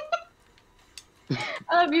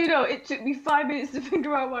 You know, it took me 5 minutes to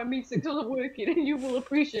figure out why music wasn't working, and you will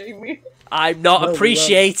appreciate me. I'm not No,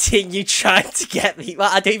 appreciating you trying to get me. Well,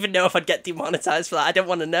 I don't even know if I'd get demonetized for that. I don't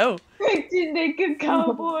want to know. Picture naked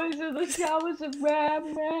cowboys in the showers of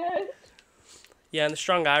ram, man. Yeah, and the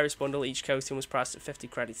Strong Iris bundle, each coating was priced at 50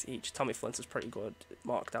 credits each. Tommy Flint is pretty good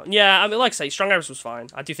marked down. Yeah, I mean, like I say, Strong Iris was fine.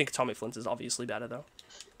 I do think Atomic Flint is obviously better, though.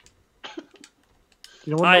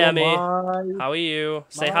 You know Hi, what Emmy. How are you?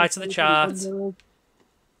 Say hi to the chat.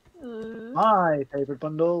 My favorite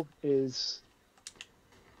bundle is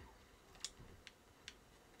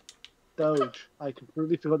Doge. I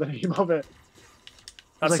completely forgot the name of it.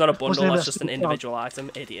 That's like, not a what's the bundle, name that's of just that an stupid individual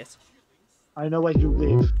item. Idiot. I know where you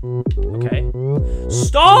live. Okay.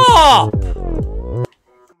 Stop!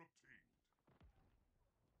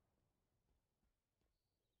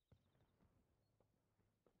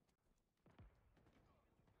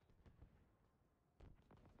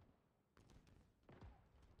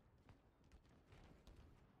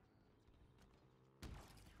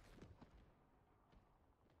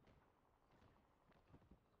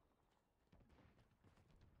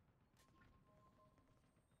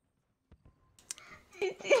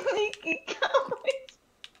 It's leaky cowards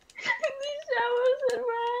in the showers and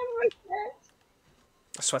wherever again.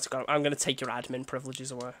 I swear to God, I'm gonna take your admin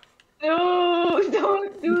privileges away. No,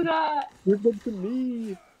 don't do that. Give them to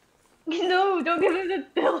me. No, don't give them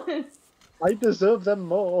to Dylan. I deserve them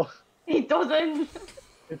more. He doesn't.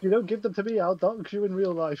 If you don't give them to me, I'll dox you in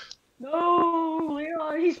real life. No,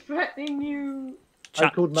 Leon, he's threatening you.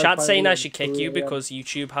 Chat saying I should kick you yeah. because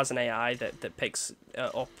YouTube has an AI that picks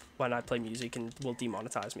up when I play music and will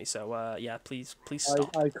demonetize me. So yeah, please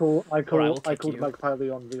stop. I called kick you. Magpie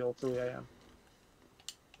Leon real 3 AM.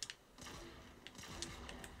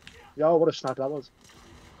 Yo, what a snap that was.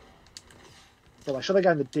 Well, I shot a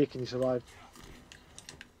guy in the dick and he survived.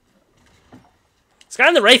 This guy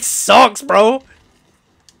in the race sucks, bro.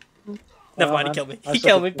 Never mind, he man. killed me. I He suck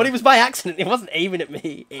killed at me, but he was by accident. He wasn't aiming at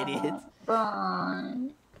me, idiot.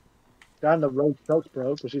 Fine. Guy in the road sucks,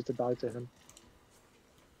 bro, because she used to die to him.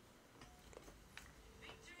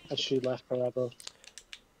 As she left forever.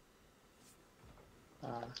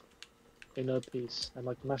 Inner peace. And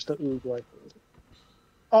like Master Uruguay.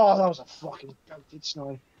 Oh, that was a fucking goated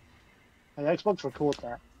snow. Hey, Xbox record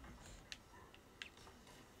that.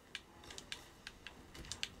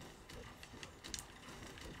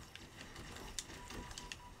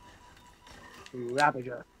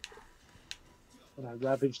 Ravager. When I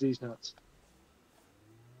ravage these nuts.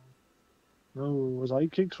 No, was I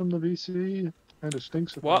kicked from the VC? Kinda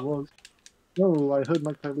stinks if I What? was. No, I heard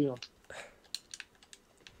Magpie Leon.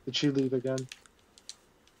 Did she leave again?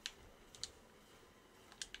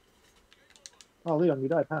 Oh, Leon, you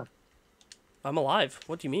died, huh? I'm alive.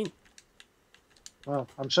 What do you mean? Well,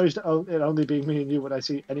 I'm so used to it only being me and you. When I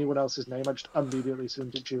see anyone else's name, I just immediately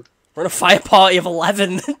assume it's you. We're in a fire party of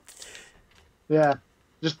 11. Yeah,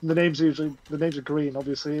 just the names are green,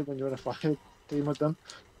 obviously, when you're in a fire team with them.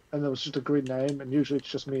 And there was just a green name, and usually it's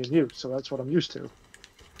just me and you, so that's what I'm used to.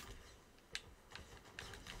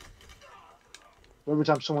 Every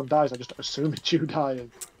time someone dies, I just assume it's you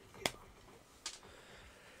dying.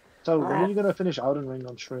 So, when are you going to finish Elden Ring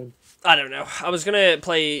on stream? I don't know. I was gonna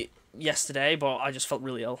play yesterday, but I just felt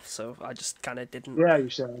really ill, so I just kind of didn't. Yeah, you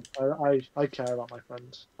said. I care about my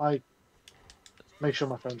friends. I make sure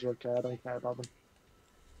my friends are okay. I don't care about them.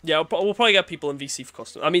 Yeah, we'll probably get people in VC for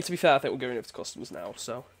custom. I mean, to be fair, I think we're going over to customs now,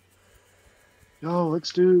 so. Yo,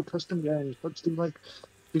 let's do custom games. Let's do, like,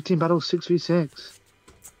 Big Team Battle 6v6.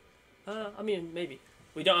 I mean, maybe.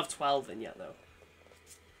 We don't have 12 in yet, though.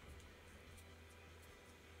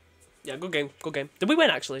 Yeah, good game, good game. Did we win,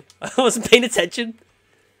 actually? I wasn't paying attention.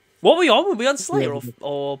 What were we on? Were we on Slayer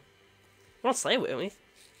or... We're on Slayer, weren't we?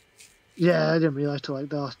 Yeah, I didn't realise till like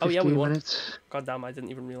the last 15 we won. minutes. God damn, I didn't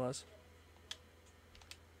even realise.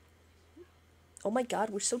 Oh my god,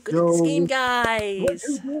 we're so good at this game,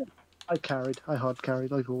 guys! I carried. I hard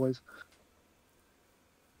carried, like always.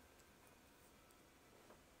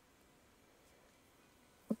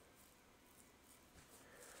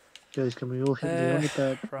 Guys, can we all hit me on the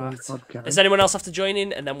bed? Right. Does anyone else have to join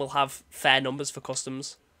in? And then we'll have fair numbers for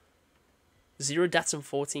customs. 0 deaths and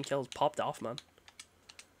 14 kills. Popped off, man.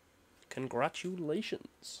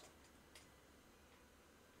 Congratulations.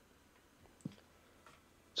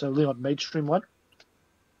 So, Leon, maid stream what?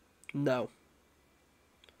 No.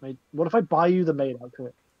 What if I buy you the maid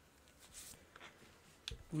outfit?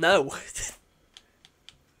 No.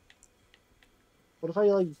 What if I,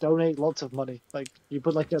 like, donate lots of money? Like, you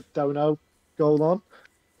put, like, a dono goal on.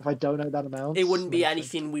 If I donate that amount... It wouldn't be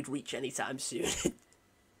anything we'd reach anytime soon.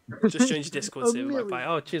 Just change Discord server. Bye.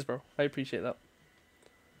 Oh, cheers, bro. I appreciate that.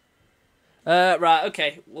 Right,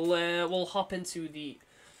 okay. We'll hop into the...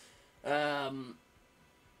 No,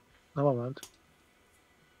 I won't.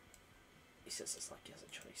 He says it's like he has a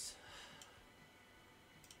choice.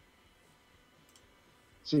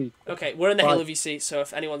 See. Okay, we're in the Halo VC, so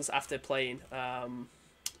if anyone's after playing, yeah,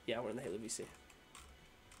 we're in the Halo VC.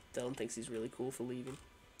 Dylan thinks he's really cool for leaving.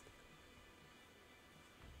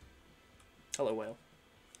 Hello, Whale.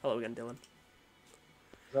 Hello again, Dylan.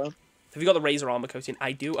 Hello? Have you got the Razor armor coating?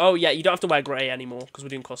 I do. Oh, yeah, you don't have to wear grey anymore, because we're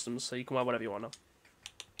doing customs, so you can wear whatever you want now.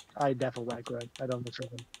 I definitely wear grey. I don't miss them.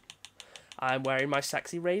 I'm wearing my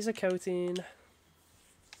sexy Razor coating.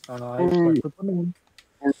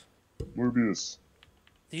 Morbius.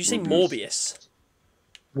 Did you say Morbius?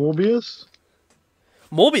 Morbius?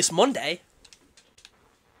 Morbius Monday?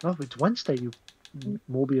 No, it's Wednesday, you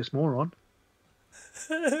Morbius moron.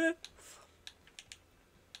 Who's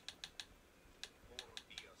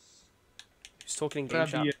talking in game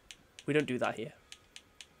chat? We don't do that here.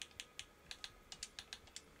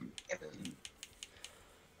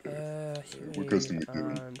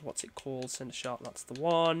 And what's it called? Send a shot. That's the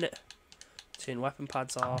one. Turn weapon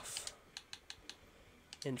pads off.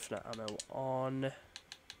 Infinite ammo on.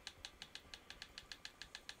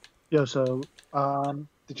 Yo, so,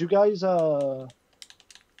 did you guys, ever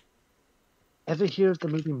hear of the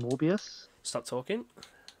movie Morbius? Stop talking.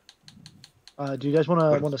 Do you guys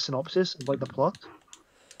want a synopsis of, like, the plot?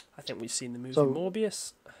 I think we've seen the movie So-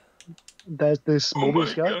 Morbius. There's this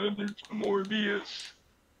Morbius guy, God, there's Morbius.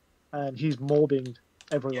 and he's morbing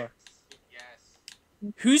everywhere.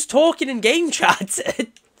 Who's talking in game chat?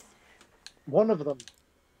 One of them.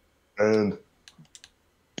 And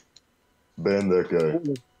ban that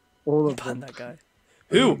guy. All of Ban them. that guy.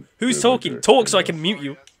 Who? Who's Yeah, talking? okay. Talk so I can mute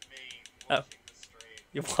you. Oh.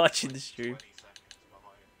 You're watching the stream.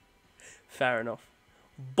 Fair enough.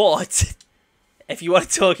 But if you want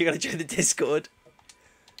to talk, you gotta join the Discord.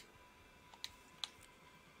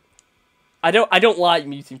 I don't like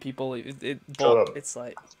muting people, Shut but up. it's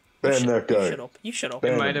like Ban that you guy. shut up. You shut up.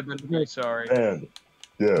 Ban It might him. have been. Sorry. Banned.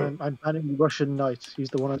 Yeah. I'm banning Russian Knight. He's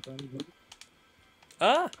the one I'm banning.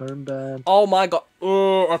 Ah. Turn ban. Oh my god.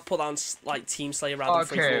 Oh, I put on like Team Slayer random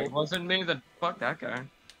free Okay, for all. wasn't me. Then fuck that guy.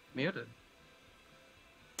 Muted.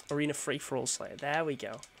 Arena free for all Slayer. There we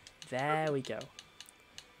go. There we go.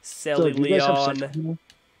 So, Silly do you guys have Leon. sex anymore?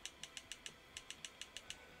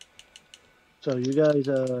 So, you guys,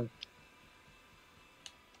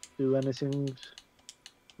 do anything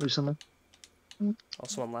recently? Oh,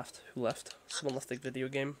 someone left. Who left? Someone left the video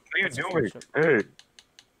game. What are you That's doing? unfortunate.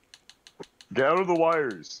 Hey. Get out of the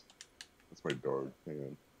wires. That's my dog. Hang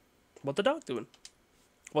on. What the dog doing?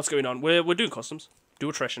 What's going on? We're doing customs. Do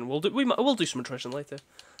attrition. We'll do some attrition later.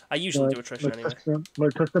 I usually do attrition anyway.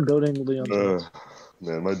 We're custom building Leon's.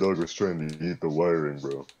 Man, my dog was trying to eat the wiring,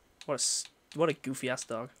 bro. What a goofy ass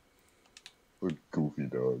dog. What a goofy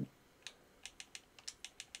dog.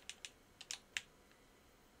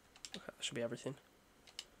 Okay, that should be everything.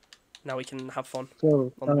 Now we can have fun.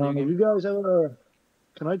 So, on the video game. you guys ever?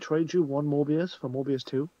 Can I trade you one Morbius for Morbius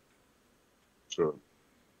 2? Sure.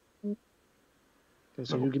 Okay,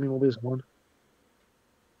 so No. you give me Morbius 1.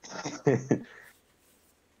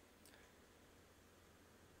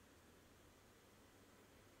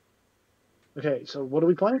 Okay, so what are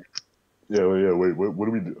we playing? Yeah, wait, what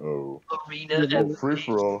do we do? Oh. Oh, free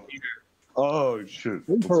for all. Oh, shit.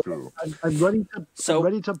 Let's go. I'm ready to. So, I'm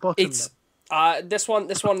ready to button It's them. this one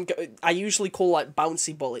I usually call like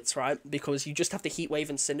bouncy bullets, right? Because you just have to heat wave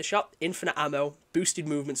and cinder shot, infinite ammo, boosted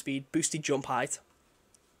movement speed, boosted jump height.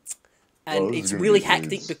 And this is it's gonna really be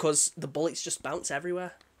hectic AIDS. because the bullets just bounce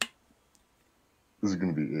everywhere. This is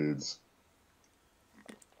gonna be AIDS.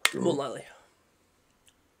 Go. More than likely.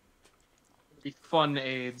 Be fun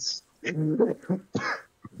AIDS. Yeah.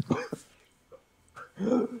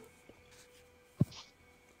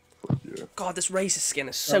 God, this razor skin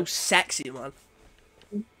is so sexy, man.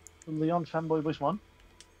 Leon fanboy which one?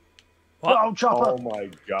 What? Oh, chopper! Oh my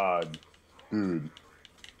god. Dude.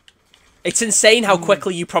 It's insane how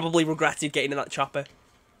quickly you probably regretted getting in that chopper.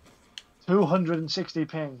 260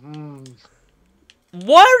 ping.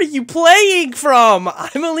 Where are you playing from?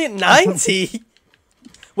 I'm only at 90.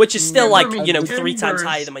 Which is still like, Never you know, mind. 3 times Timbers.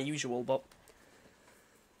 higher than my usual, but...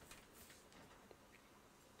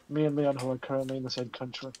 Me and Leon, who are currently in the same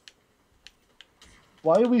country.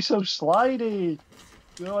 Why are we so slidey?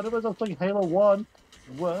 Yo, I never was playing Halo 1.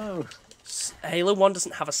 Whoa. Halo 1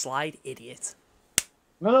 doesn't have a slide, idiot.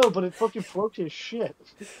 No, but it fucking floaty as shit.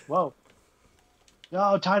 Whoa. Yo,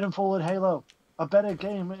 Titanfall and Halo. A better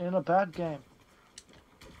game in a bad game.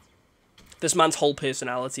 This man's whole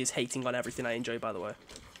personality is hating on everything I enjoy, by the way.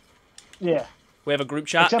 Yeah. We have a group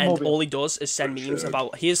chat, Except and Moby. all he does is send memes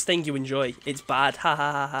about, here's thing you enjoy. It's bad, ha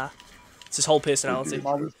ha ha ha. It's his whole personality.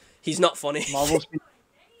 Marvel, He's not funny. Marvel,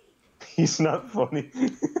 He's not funny.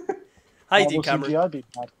 How you Marvel doing, Cameron? CGI be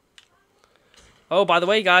bad. Oh, by the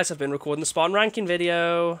way, guys, I've been recording the spawn ranking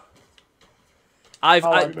video.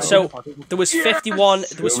 So there was 51.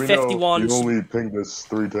 There was Yeah, we know. 51. You only pinged us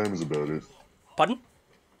 3 times about it. Pardon?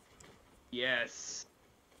 Yes.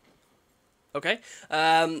 Okay.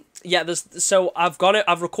 Yeah. So I've got it.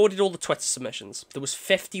 I've recorded all the Twitter submissions. There was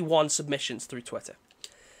 51 submissions through Twitter.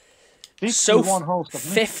 51 whole stuff.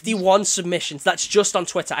 51 submissions. That's just on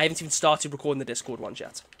Twitter. I haven't even started recording the Discord ones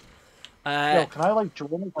yet. Yo, can I like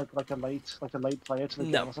join like a late player to the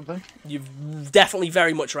No. game or something? You've definitely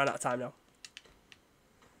very much run out of time now.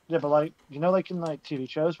 Yeah, but like you know, like in like TV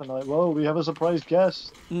shows when they're like, "Whoa, we have a surprise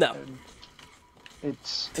guest." No. And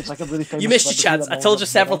it's like a really famous. You missed your celebrity chance. that I no told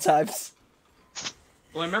one's you ever several met. times.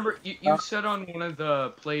 Well, I remember you said on one of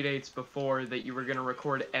the playdates before that you were gonna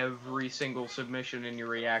record every single submission and your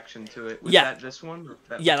reaction to it. Was Yeah. that this one? Or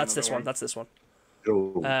that Yeah, was that's this another one. That's this one.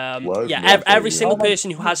 Yo, Yeah, live every motherfucker. single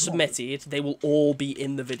person who has submitted, they will all be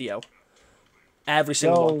in the video. Every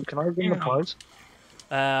single one. Yo, can I give him a prize?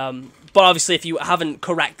 But obviously, if you haven't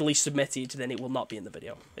correctly submitted, then it will not be in the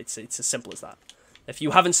video. It's as simple as that. If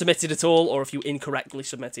you haven't submitted at all, or if you incorrectly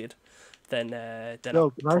submitted, then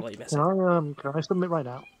I'll probably miss it. Can I submit right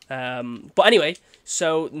now? But anyway,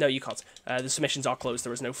 so no, you can't. The submissions are closed.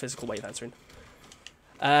 There is no physical way of entering.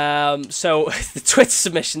 So the Twitter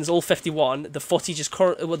submissions, all 51. The footage is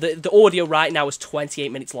the audio right now is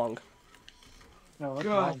 28 minutes long. No, that's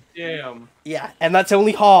God fine. damn. Yeah, and that's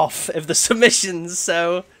only half of the submissions.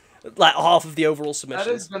 So, like half of the overall submissions.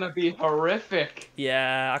 That is gonna be horrific.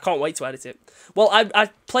 Yeah, I can't wait to edit it. Well,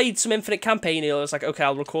 I played some Infinite Campaign and I was like, okay,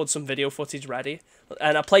 I'll record some video footage ready.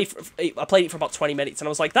 And I played it for about 20 minutes and I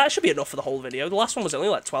was like, that should be enough for the whole video. The last one was only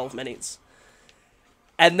like 12 minutes.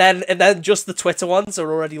 And then just the Twitter ones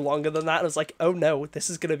are already longer than that. And I was like, oh no,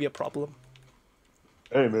 this is going to be a problem.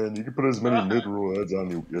 Hey man, you can put as many mid-roll ads on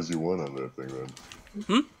you as you want on that thing,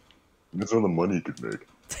 man. That's all the money you could make.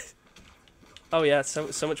 Oh yeah,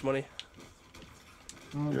 so much money.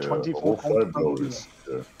 Yeah, a 24 whole pence. $5.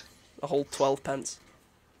 Yeah. A whole 12 pence.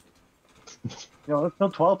 Yo, that's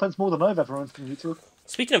not 12 pence more than I've ever earned from YouTube.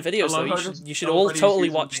 Speaking of videos, I though, love how you should all nobody's totally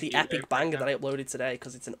using watch the the heat epic wave banger right that I uploaded today,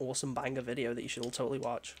 because it's an awesome banger video that you should all totally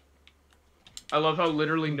watch. I love how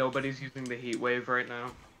literally nobody's using the heat wave right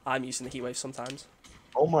now. I'm using the heatwave sometimes.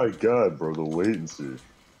 Oh my god, bro, the latency.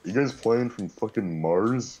 You guys playing from fucking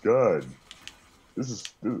Mars? God.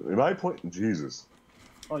 Am I playing? Jesus.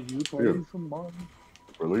 Are you playing from Mars?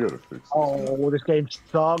 Bro, they gotta fix this. Oh, this game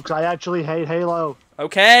sucks. I actually hate Halo.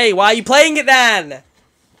 Okay, why are you playing it then?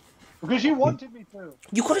 Because you wanted me to.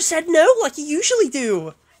 You could have said no, like you usually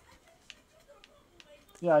do.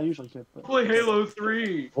 Yeah, I usually could. But... Play Halo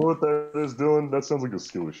 3. What that is doing, that sounds like a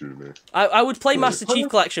skill issue to me. I would play Master Chief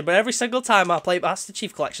Collection, but every single time I play Master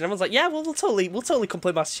Chief Collection, everyone's like, yeah, well, we'll totally come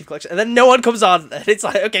play Master Chief Collection. And then no one comes on, and it's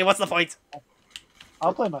like, okay, what's the point?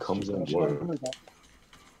 I'll play Master Comes Chief on Collection. what?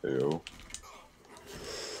 Heyo.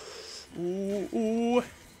 Ooh,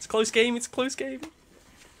 it's a close game, it's a close game.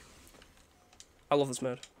 I love this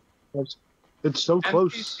mode. It's so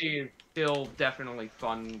close. MPC is still definitely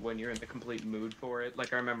fun when you're in the complete mood for it.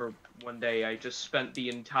 Like, I remember one day I just spent the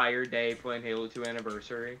entire day playing Halo 2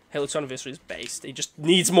 Anniversary. Halo 2 Anniversary is based. It just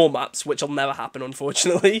needs more maps, which will never happen,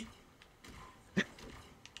 unfortunately.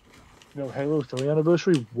 No, Halo 3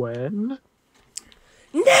 Anniversary, when?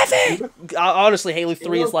 Never! Honestly, Halo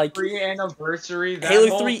 3 is like... 3 Anniversary, that Halo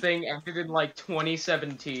whole 3 thing ended in, like,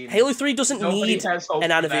 2017. Halo 3 doesn't Nobody need has hope an for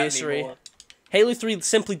that anniversary. anymore. Halo 3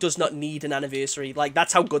 simply does not need an anniversary. Like,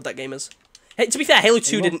 that's how good that game is. Hey, to be fair, Halo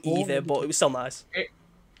 2 didn't either, but it was still nice.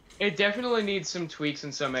 It definitely needs some tweaks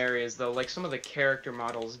in some areas, though. Like, some of the character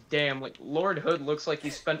models. Damn, like, Lord Hood looks like he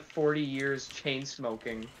spent 40 years chain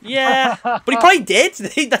smoking. Yeah, but he probably did.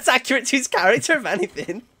 That's accurate to his character, if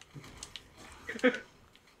anything.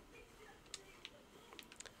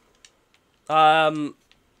 Well,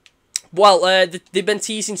 they've been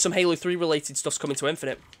teasing some Halo 3 related stuff's coming to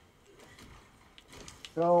Infinite.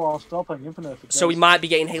 No, I'll stop playing Infinite. So we might be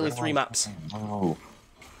getting Halo 3 maps. Oh.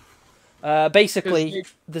 Basically,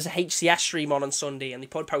 there's a HCS stream on Sunday, and they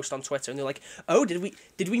put a post on Twitter, and they're like, "Oh, did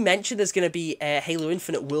we mention there's going to be a Halo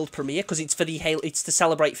Infinite world premiere because it's for it's to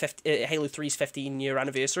celebrate Halo 3's 15-year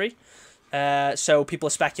anniversary." So people are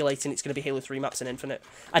speculating it's going to be Halo 3 maps in Infinite.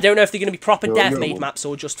 I don't know if they're going to be proper dev-made maps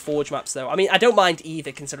or just Forge maps, though. I mean, I don't mind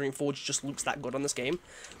either, considering Forge just looks that good on this game.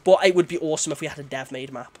 But it would be awesome if we had a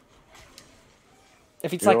dev-made map.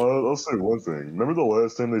 If it's I'll say one thing. Remember the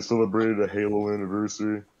last time they celebrated a Halo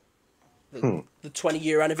anniversary? the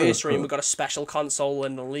 20-year anniversary, and we got a special console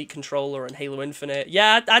and an Elite controller and Halo Infinite.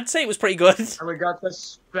 Yeah, I'd say it was pretty good. And we got the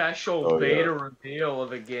special beta reveal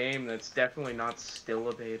of a game that's definitely not still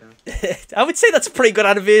a beta. I would say that's a pretty good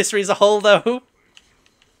anniversary as a whole, though.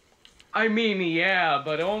 I mean, yeah,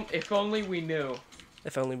 but if only we knew.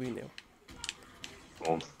 If only we knew.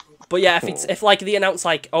 Oh. But yeah, if like they announce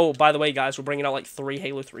like, oh, by the way, guys, we're bringing out like 3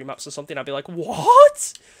 Halo 3 maps or something, I'd be like,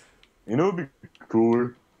 what? You know what'd be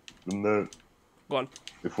cooler than that? Go on.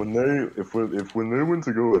 If when they went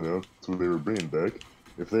to go announce what they were bringing back,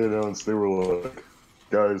 if they announced they were like,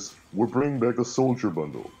 guys, we're bringing back a soldier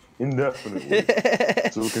bundle indefinitely,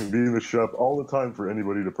 so it can be in the shop all the time for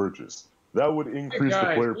anybody to purchase. That would increase the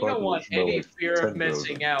player population. We don't want any like fear of 10,000.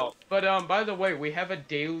 missing out. But by the way, we have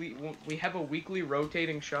a weekly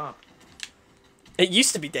rotating shop. It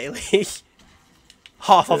used to be daily.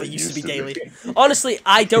 Half of it used to be daily. Honestly,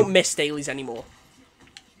 I don't miss dailies anymore.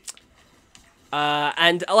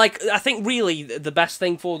 And like, I think really the best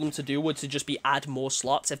thing for them to do would to just be add more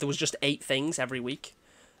slots. If there was just 8 things every week,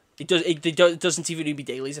 it doesn't even need to be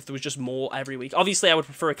dailies. If there was just more every week, obviously I would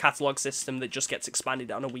prefer a catalog system that just gets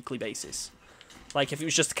expanded on a weekly basis. Like, if it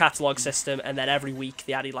was just a catalogue system, and then every week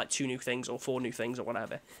they added, like, 2 new things, or 4 new things, or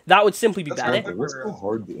whatever. That would simply be better. What's so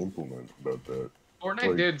hard to implement about that? Fortnite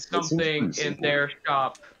Like, did it seems pretty something in simple. their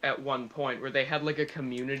shop at one point where they had like a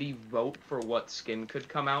community vote for what skin could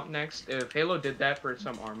come out next. If Halo did that for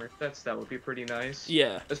some armor sets, that would be pretty nice.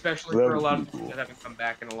 Yeah. Especially That for a would lot be of things cool. that haven't come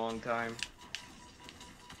back in a long time.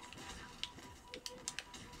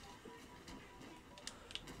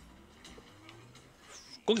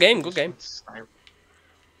 Good game, good game.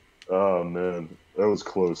 Oh man, that was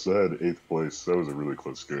close. I had 8th place. That was a really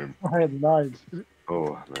close game. I had 9.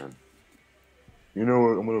 Oh man. You know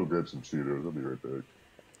what? I'm gonna go grab some Cheetos. I'll be right back.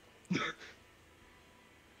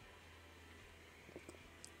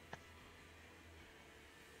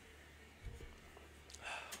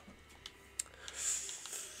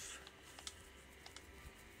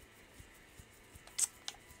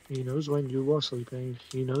 He knows when you are sleeping.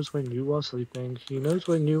 He knows when you are sleeping. He knows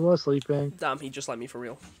when you are sleeping. Damn, he just let me for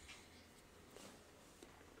real.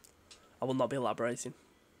 I will not be elaborating.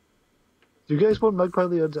 Do you guys want Magpie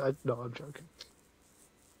Leon's? No, I'm joking.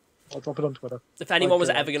 I'll drop it on Twitter. If anyone was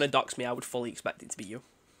 5K ever likes. going to dox me, I would fully expect it to be you.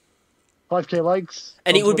 5k likes.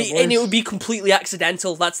 And it on would Twitter, be, and it boys. would be completely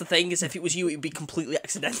accidental. That's the thing, is if it was you, it would be completely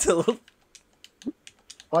accidental.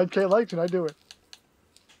 5k likes and I do it.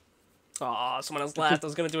 Aw, someone else left. I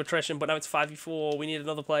was going to do attrition, but now it's 5v4. We need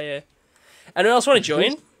another player. Anyone else want to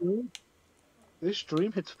join? This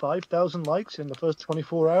stream hits 5,000 likes in the first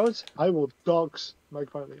 24 hours. I will dox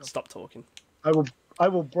Magpie Leon. Stop talking. I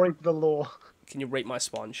will break the law. Can you rate my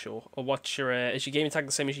spawn? Sure. Or what's your, is your gaming tag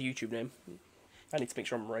the same as your YouTube name? I need to make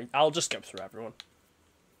sure I'm right. I'll just go through everyone.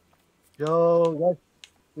 Yo, guys,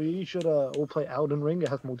 we should all play Elden Ring. It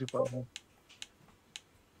has multiplayer now.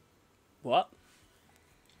 What?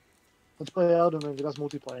 Let's play Elden Ring. It has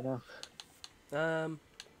multiplayer now.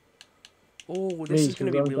 Oh, this Me is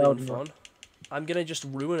going to too, be I'm really Elden fun. I'm going to just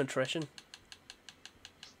ruin attrition.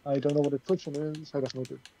 I don't know what attrition is. I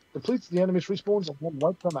definitely do. Depletes the enemy's respawns and then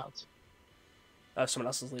wipe them out. Someone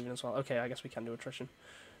else is leaving as well. Okay, I guess we can do attrition.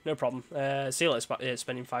 No problem. Seal is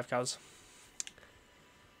spending 5 cows.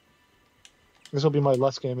 This will be my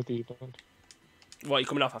last game at the evening. What, are you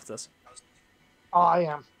coming off after this? Oh, I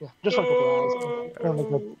am. Yeah, just for a couple of hours. I'm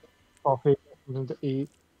gonna make coffee, something to eat.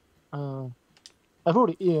 I've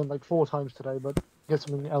already eaten like 4 times today, but get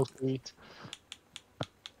something else to eat.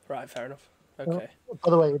 Right, fair enough. Okay.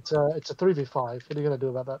 By the way, it's a 3v5. What are you gonna do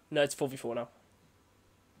about that? No, it's 4v4 now.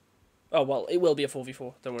 Oh, well, it will be a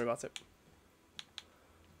 4v4. Don't worry about it.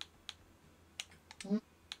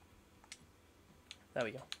 There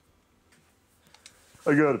we go.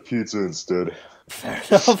 I got a pizza instead. Fair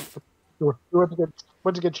enough. We went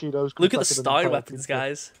to get Cheetos. Look at the collected an style entire weapons, pizza.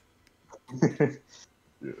 guys.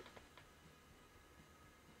 Yeah.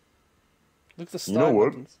 Look at the You style know what?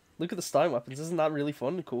 weapons. Look at the style weapons. Isn't that really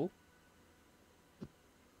fun and cool?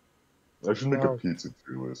 I should make a Wow. pizza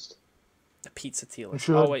tier list. A pizza tier list.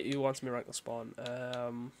 should. Oh, wait, who wants me to rank the spawn?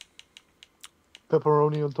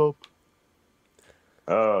 Pepperoni on top.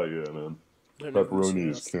 Oh yeah, man. I don't know who's Pepperoni who,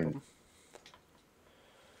 is that's the king. problem.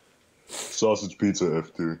 Sausage pizza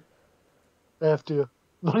F tier. F tier.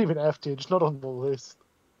 Not even F tier. Just not on the list.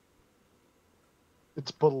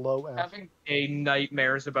 It's below F. Having a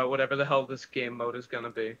nightmares about whatever the hell this game mode is gonna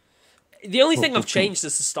be. The only thing I've changed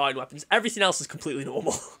is the style weapons. Everything else is completely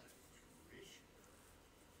normal.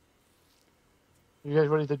 You guys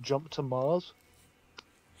ready to jump to Mars?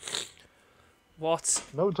 What?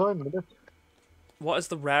 No time limit. What is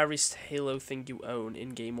the rarest Halo thing you own in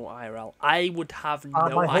game or IRL? I would have no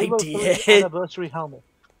My Halo 3 idea. anniversary helmet.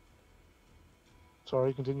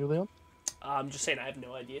 Sorry, continue, Leon. I'm just saying I have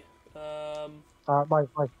no idea.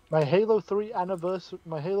 My Halo 3 anniversary,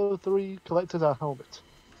 my Halo 3 collector's helmet.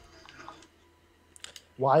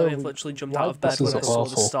 Why? I are have we- literally jumped why out of bed this when I is saw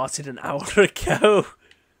this awful. started an hour ago.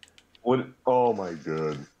 What? Oh my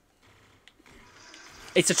god.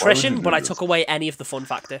 It's Why would attrition, you but do I this? took away any of the fun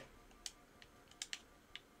factor.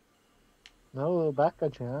 No, back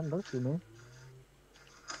at you, man. Don't you, man?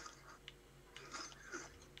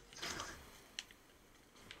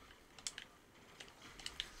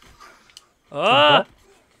 Ah!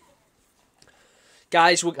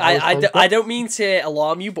 Guys, I don't mean to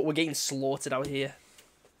alarm you, but we're getting slaughtered out here.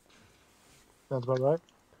 Sounds about right.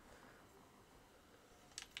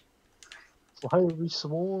 Why are we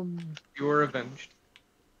swarm? You were avenged.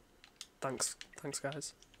 Thanks,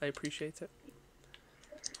 guys. I appreciate it.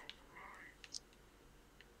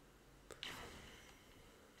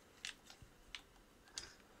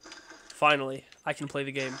 Finally, I can play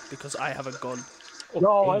the game because I have a gun.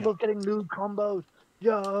 Yo, I love getting new combos.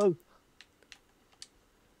 Yo.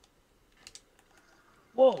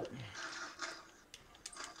 Whoa.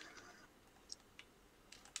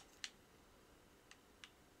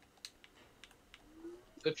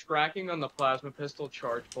 The tracking on the plasma pistol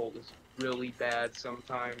charge bolt is really bad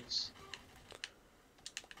sometimes.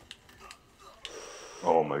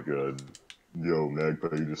 Oh my god. Yo,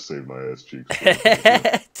 Magpie, you just saved my ass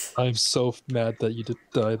cheeks. I'm so mad that you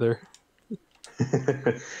didn't die there.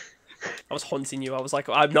 I was hunting you. I was like,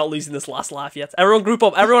 I'm not losing this last life yet. Everyone group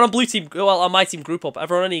up. Everyone on blue team. Well, on my team, group up.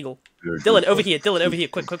 Everyone on Eagle. Yeah, Dylan, over here. Dylan, over here.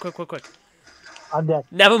 Quick, quick, quick, quick, quick. I'm dead.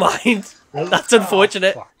 Never mind. That's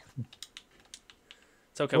unfortunate. fuck.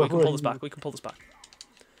 It's okay. We can pull this back. We can pull this back.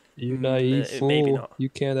 You naive fool. maybe not. You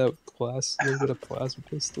can't outclass me with a plasma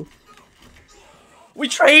pistol. We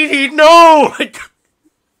traded. No.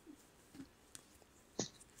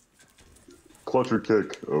 Clutch or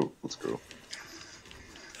kick. Oh, let's go.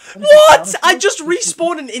 What? I just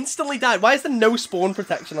respawned and instantly died. Why is there no spawn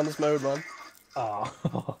protection on this mode, man?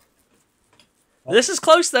 Oh. This is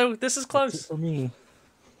close, though. This is close. For me.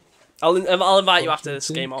 I'll invite you after this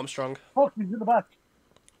game, Armstrong. Fuck, he's in the back.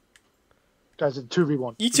 Guys, it's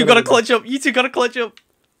 2v1. You two gotta clutch up. You two gotta clutch up.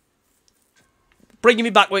 Bringing me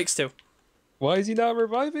back Wicks too. Why is he not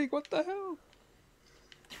reviving? What the hell?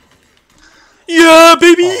 Yeah,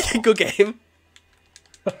 baby. Good game.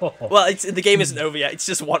 Well, the game isn't over yet. It's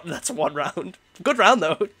just one. That's one round. Good round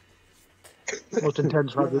though. Most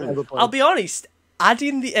intense round we've ever played. I'll be honest.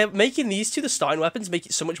 Adding making these two the starting weapons make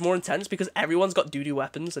it so much more intense because everyone's got doo-doo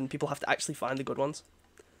weapons and people have to actually find the good ones.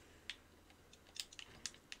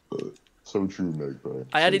 So true, Magpie.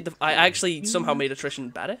 I actually somehow made attrition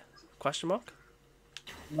better? Question mark.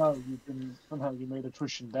 No, somehow you made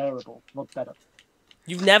attrition bearable, not better.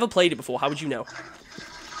 You've never played it before. How would you know?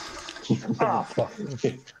 Ah, fuck.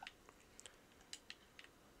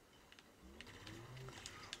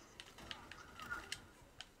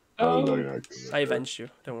 Oh, no, you're not doing that. I avenged you.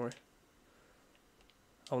 Don't worry.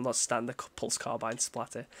 I will not stand the pulse carbine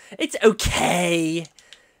splatter. It's okay.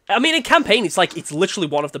 I mean, in campaign, it's literally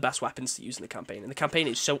one of the best weapons to use in the campaign. And the campaign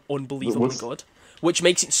is so unbelievably good, which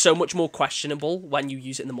makes it so much more questionable when you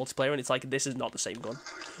use it in the multiplayer. And it's like, this is not the same gun.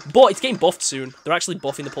 But it's getting buffed soon. They're actually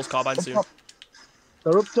buffing the pulse carbine soon.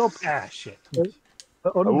 They're up top. Ah, shit. I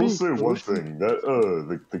will say one thing.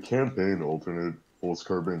 That the campaign alternate pulse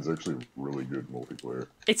carbine is actually really good multiplayer.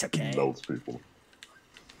 It's okay. It melts people.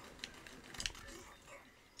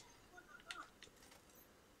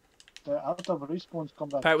 They're out of respawns come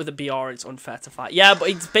back. Pair it with a BR, it's unfair to fight. Yeah, but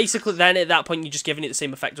it's basically then at that point you're just giving it the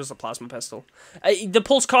same effect as the plasma pistol. The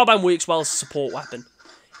pulse carbine works well as a support weapon.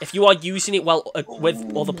 If you are using it well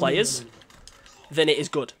with other players, then it is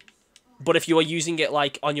good. But if you are using it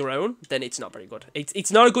like on your own, then it's not very good.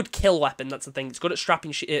 It's not a good kill weapon. That's the thing. It's good at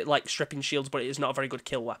stripping shields, but it is not a very good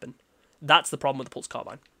kill weapon. That's the problem with the pulse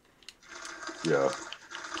carbine. Yeah.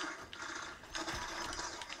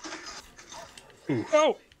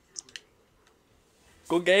 Oh!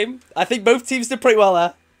 Good game. I think both teams did pretty well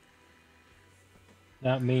there.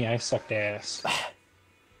 Not me, I sucked ass.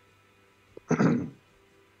 Are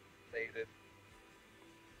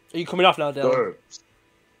you coming off now, Dylan?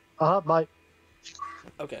 Mate.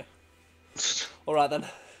 Okay. Alright then.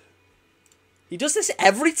 He does this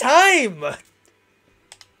every time!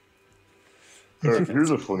 Alright,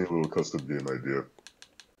 here's a funny little custom game idea.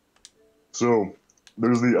 So,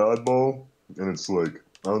 there's the oddball, and it's like,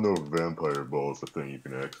 I don't know if Vampire Ball is the thing you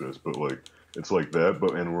can access, but like, it's like that,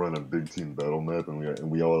 and we're on a big team battle map, and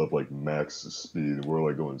we all have like max speed, and we're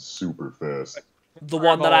like going super fast. The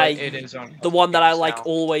one that I like now.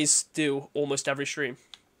 always do almost every stream.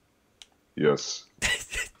 Yes.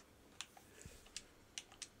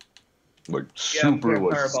 Like super,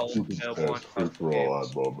 Vampire like Ball is super available fast, on free for all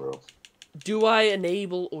oddball, bro. Do I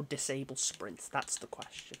enable or disable sprints? That's the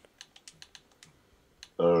question.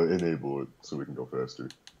 Enable it so we can go faster.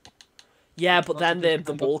 Yeah, but then the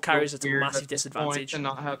Becomes ball so carries at a weird massive at this point disadvantage. to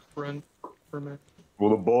not have sprint for me.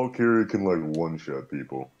 Well, the ball carrier can like one-shot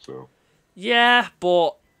people, so. Yeah,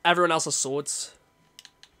 but everyone else has swords.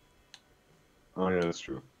 Oh yeah, that's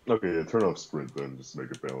true. Okay, yeah, turn off sprint then, just to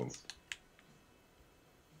make it balanced.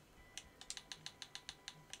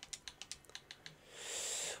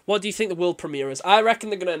 What do you think the world premiere is? I reckon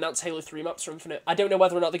they're going to announce Halo 3 maps for Infinite. I don't know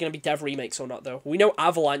whether or not they're going to be dev remakes or not, though. We know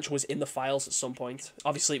Avalanche was in the files at some point.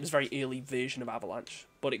 Obviously, it was a very early version of Avalanche,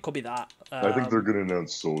 but it could be that. I think they're going to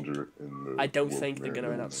announce Soldier in the. I don't world think they're premiere.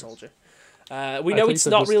 going to announce Soldier. We know it's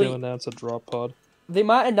not They're really... going to announce a drop pod. They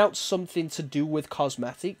might announce something to do with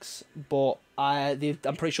cosmetics, but I'm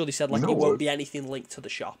pretty sure they said like You know it won't what? be anything linked to the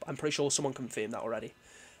shop. I'm pretty sure someone confirmed that already.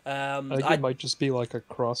 I think it might just be like a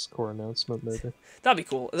cross-core announcement, maybe. That'd be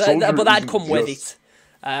cool, Soldier but that'd isn't come with just-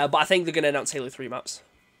 it. But I think they're gonna announce Halo 3 maps.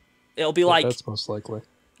 It'll be Yeah, like that's most likely.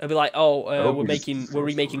 It'll be like, oh, hope we're we just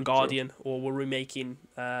remaking so. Guardian, or we're remaking.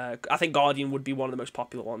 I think Guardian would be one of the most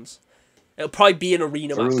popular ones. It'll probably be an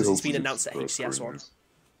arena map because it's been announced at HCS one.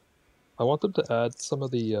 I want them to add some of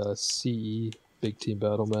the CE big team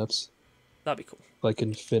battle maps, That'd be cool. like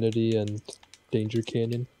Infinity and Danger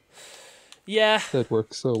Canyon. Yeah. That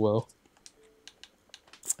works so well.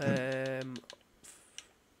 Let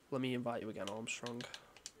me invite you again, Armstrong.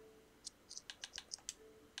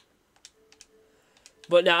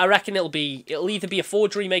 But no, I reckon it'll either be a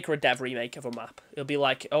Forge remake or a Dev remake of a map. It'll be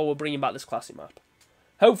like, oh, we're bringing back this classic map.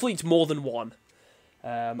 Hopefully it's more than one.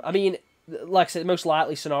 I mean, like I said, the most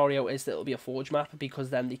likely scenario is that it'll be a Forge map, because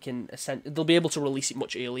then they'll be able to release it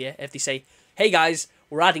much earlier if they say, hey guys,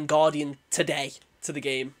 we're adding Guardian today to the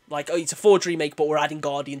game. Like, oh, it's a Forge remake, but we're adding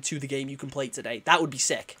Guardian to the game, you can play it today. That would be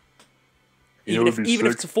sick. Even if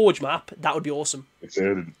it's a Forge map, that would be awesome. It's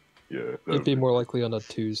added. Yeah. It'd be more likely on a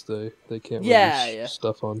Tuesday. They can't release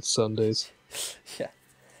stuff on Sundays. Yeah.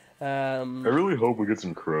 I really hope we get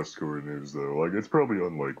some cross-core news, though. Like, it's probably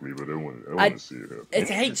unlikely, but I want to see it happen. At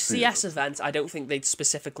a HCS event, I don't think they'd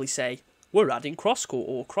specifically say, we're adding cross-core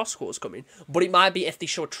or cross-core's coming. But it might be if they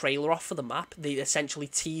show a trailer off for the map, they essentially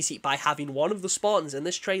tease it by having one of the Spartans in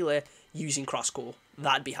this trailer using cross-core.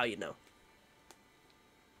 That'd be how you know.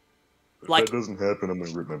 If like, that doesn't happen, I'm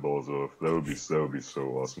gonna rip my balls off. That would be so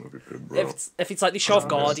awesome if it could, bro. If it's like they show off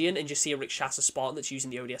Guardian and just see a Rikshasa Spartan that's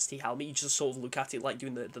using the ODST helmet, you just sort of look at it like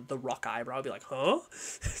doing the rock eyebrow, and be like, huh?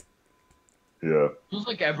 Yeah. It feels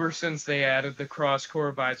like ever since they added the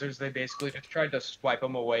cross-core visors, they basically just tried to swipe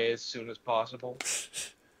them away as soon as possible.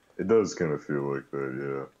 It does kind of feel like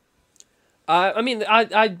that, yeah. I mean,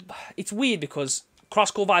 it's weird because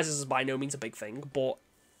cross-core visors is by no means a big thing, but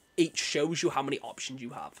it shows you how many options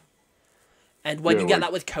you have. And when you get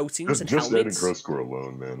that with coatings and just helmets... adding cross-core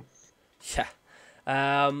alone, man. Yeah.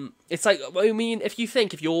 It's like, I mean, if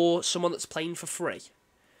you're someone that's playing for free,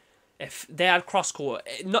 if they add cross-core,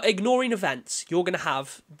 not ignoring events, you're going to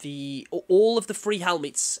have all of the free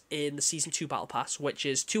helmets in the Season 2 Battle Pass, which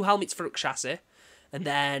is 2 helmets for Chassis, and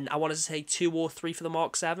then I want to say 2 or 3 for the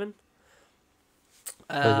Mark 7.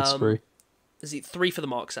 I think it's 3. Is it 3 for the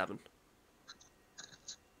Mark 7?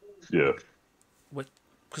 Yeah.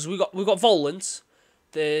 Because we've got Volans.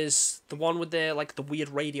 There's the one with the weird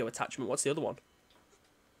radio attachment. What's the other one?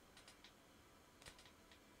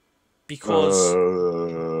 Because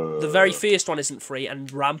the very first one isn't free, and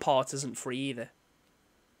Rampart isn't free either.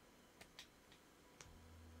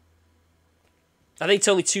 I think it's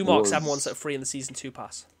only 2 Mark 7 ones that are free in the Season 2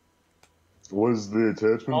 pass. Was the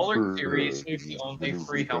attachment Brawler Series is the only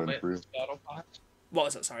free helmet in Battle Pass? What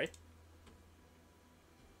was that, sorry?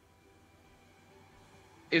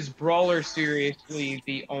 Is Brawler seriously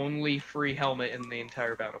the only free helmet in the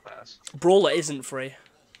entire Battle Pass? Brawler isn't free.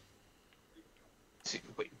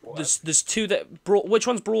 Wait, what? There's 2 that... Which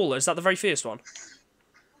one's Brawler? Is that the very first one?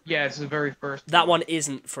 Yeah, it's the very first That one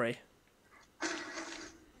isn't free.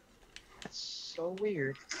 That's so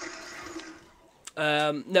weird.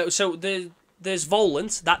 No, so there's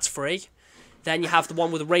Volant, that's free. Then you have the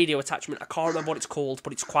one with a radio attachment. I can't remember what it's called,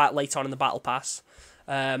 but it's quite late on in the Battle Pass.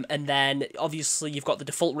 And then, obviously, you've got the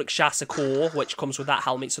default Rikshasa core, which comes with that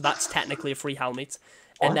helmet, so that's technically a free helmet.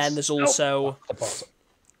 And then there's also...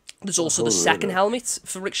 There's also the second helmet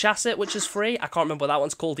for Rikshasa, which is free. I can't remember what that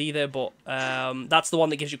one's called either, but that's the one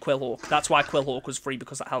that gives you Quillhawk. That's why Quillhawk was free,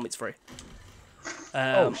 because that helmet's free.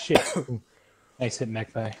 Oh, shit. Nice hit,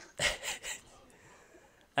 McVay.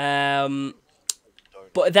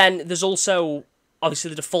 But then there's also... Obviously,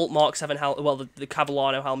 the default Mark 7 helmet, well, the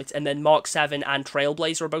Cavallano helmet, and then Mark 7 and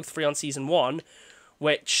Trailblazer are both free on Season 1,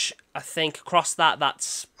 which I think across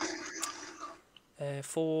that's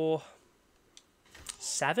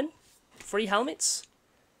 7 free helmets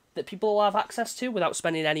that people will have access to without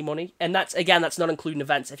spending any money. And that's not including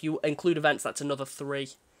events. If you include events, that's another 3.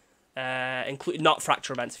 Not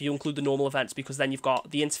fracture events, if you include the normal events, because then you've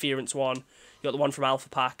got the Interference one, you've got the one from Alpha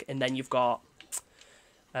Pack, and then you've got...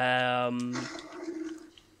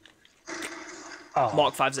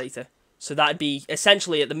 Mark 5 Zeta. So that'd be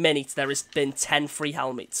essentially at the minute there has been 10 free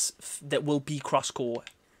helmets that will be cross-core.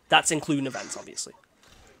 That's including events, obviously.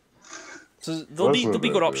 So there'll be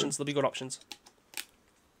good options. There'll be good options.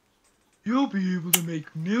 You'll be able to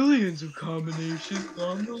make millions of combinations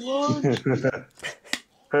on the launch.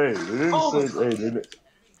 Hey, they didn't say. Hey,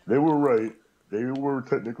 they were right. They were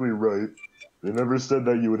technically right. They never said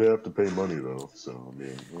that you would have to pay money, though. So, I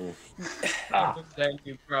mean... Then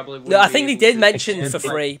you probably No, I think they did mention for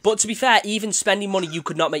free. But to be fair, even spending money, you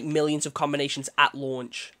could not make millions of combinations at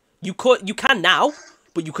launch. You can now,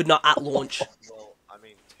 but you could not at launch. Well, I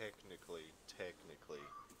mean, technically,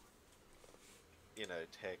 you know,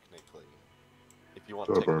 You want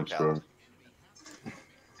Shut up, technicality? Armstrong.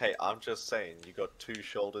 Hey, I'm just saying. You got 2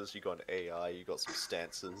 shoulders. You got an AI. You got some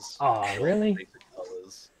stances. Oh, you got really? basic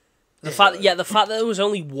colors. The fact that there was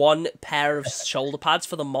only one pair of shoulder pads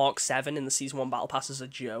for the Mark 7 in the Season 1 Battle Pass is a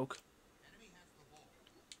joke.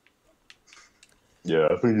 Yeah,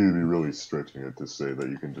 I think you'd be really stretching it to say that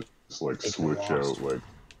you can just like Take switch the lost. out like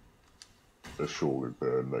a shoulder pad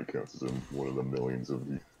and that counts as in one of the millions of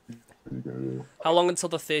you can do. How long until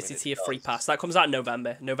the 30 tier free pass? That comes out in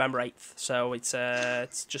November 8th. So it's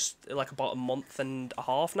just like about a month and a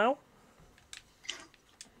half now.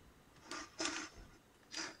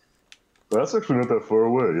 That's actually not that far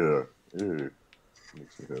away, yeah. Yeah.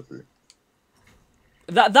 Makes me happy.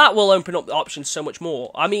 That will open up the options so much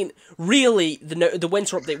more. I mean, really, the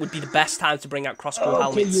winter update would be the best time to bring out cross-core Okay,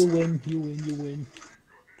 helmets. you win.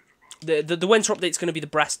 The winter update's going to be the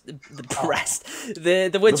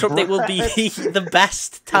winter update will be the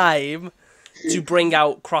best time to bring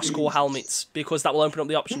out cross-core helmets because that will open up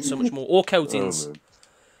the options so much more. Or coatings.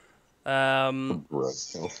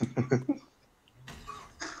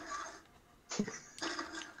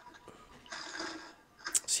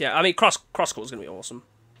 So yeah, I mean, cross-core is going to be awesome.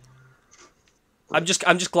 I'm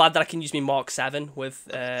just glad that I can use my Mark 7 with.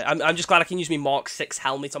 I'm just glad I can use my Mark 6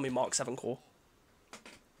 helmet on my Mark 7 core.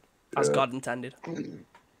 As God intended.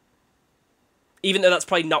 Even though that's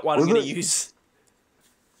probably not what I'm going to use.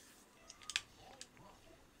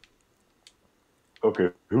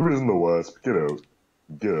 Okay, who is in the West? Get out.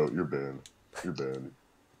 Get out, you're banned. You're banned.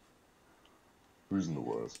 Who's in the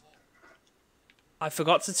West? I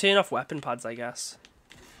forgot to turn off weapon pads, I guess.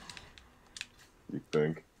 You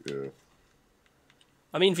think? Yeah.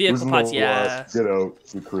 I mean, vehicle pads, yeah. West? Get out.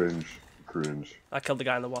 You cringe. Cringe. I killed the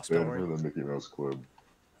guy in the Wasp, Banned don't worry. from the Mickey Mouse Club.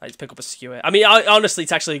 I just pick up a skewer. I mean, honestly,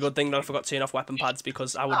 it's actually a good thing that I forgot to turn off weapon pads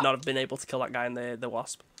because I would not have been able to kill that guy in the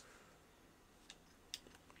Wasp.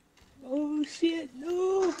 Oh shit,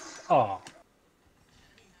 no! Oh.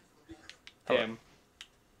 Damn.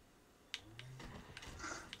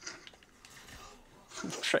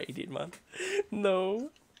 Trading, man. No.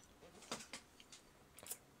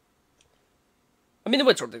 I mean, the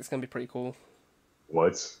winter update's gonna be pretty cool.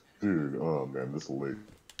 What? Dude, oh man, this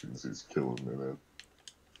latency's killing me, man.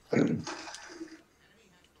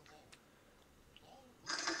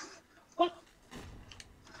 What?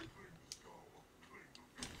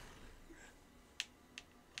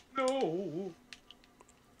 No.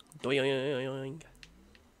 Doing.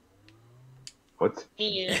 What?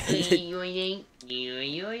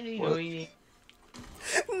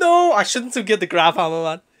 No, I shouldn't have given the grab hammer,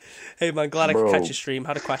 man. Hey man, glad I could Bro, catch your stream.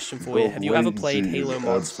 Had a question for you. Have you ever played latency is Halo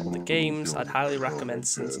mods from the absolutely games? I'd killing highly me. Oh my recommend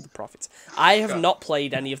Sins of God. the Prophets. I have not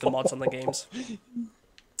played any of the mods on the games.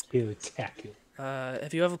 Spectacular.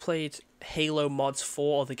 Have you ever played Halo mods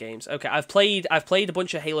for other games? Okay, I've played a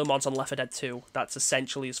bunch of Halo mods on Left 4 Dead 2. That's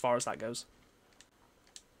essentially as far as that goes.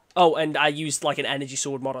 Oh, and I used like an energy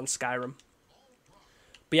sword mod on Skyrim.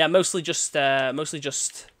 But yeah, mostly just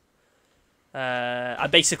I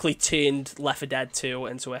basically turned Left 4 Dead 2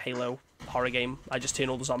 into a Halo horror game. I just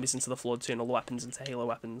turned all the zombies into the Flood, turned all the weapons into Halo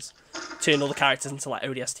weapons, turned all the characters into like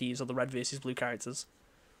ODSTs or the red versus blue characters.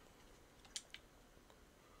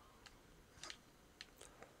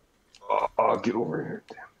 Oh, get over here.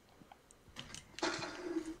 Damn.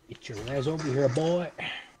 Get your ass over here, boy.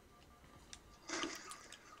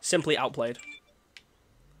 Simply outplayed.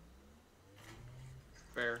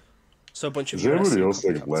 Fair. So a bunch of Is everybody UNSC else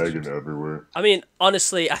like competitions. lagging everywhere? I mean,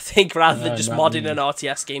 honestly, I think rather than just not modding me. an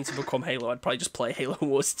RTS game to become Halo, I'd probably just play Halo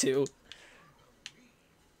Wars 2.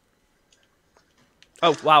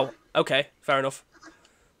 Oh, wow. Okay, fair enough.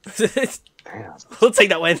 Damn. We'll take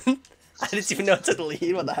that win. I didn't even know to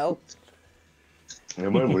delete. What the hell? Yeah,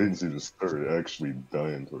 my latency just started actually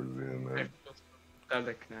dying towards the end, I man. feel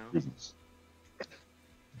pathetic now. Goodness.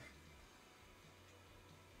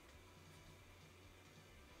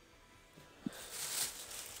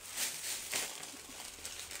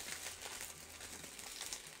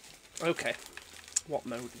 Okay. What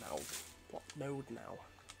mode now? What mode now?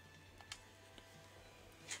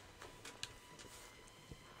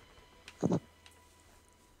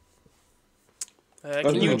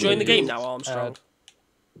 Can do you hope join they the game do now, Armstrong?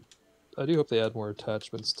 I do hope they add more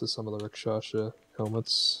attachments to some of the Rikshasha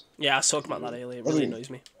helmets. Yeah, I was talking about that earlier. It really annoys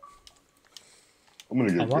me. I'm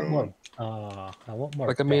gonna I get want going. more. I want more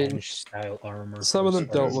Like, I mean, bench style armor. Some of for them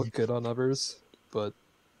don't Spartan. look good on others, but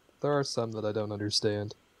there are some that I don't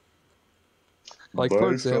understand. Like, Bye,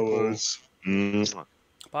 for example, fellas. Mwah.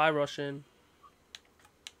 Bye, Russian.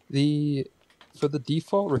 for the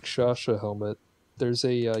default Rikshasha helmet, there's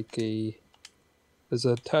an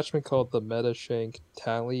attachment called the Meta Shank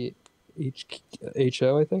Tally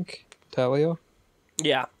HO, I think, Talio,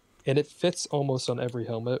 Yeah. and it fits almost on every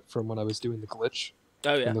helmet from when I was doing the glitch.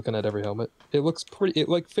 Oh yeah. And looking at every helmet, it looks pretty. It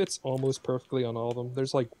like fits almost perfectly on all of them.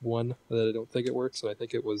 There's like one that I don't think it works, and I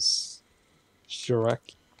think it was Shikari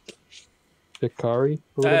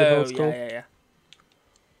or whatever the hell Oh it's yeah, called. yeah.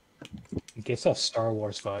 It gives off Star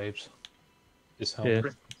Wars vibes. This helmet.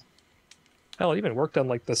 Yeah. Hell, it even worked on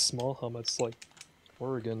like the small helmets like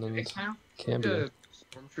Oregon and It's kind of like Cambia. a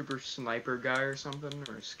stormtrooper sniper guy or something,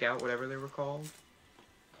 or a scout, whatever they were called.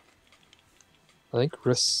 I think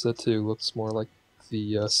Risetu looks more like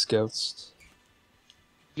the scouts.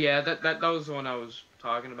 Yeah, that was the one I was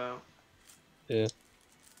talking about. Yeah.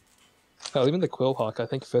 Hell, even the Quillhawk I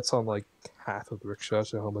think fits on like half of the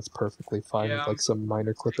Rikshasha helmets perfectly fine Yeah, with like some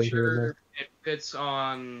minor clipping here and there. Sure, it fits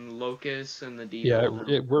on Locust and the Yeah, default.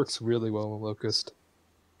 it works really well on Locust.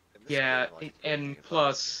 In this Yeah, game, like, and thinking about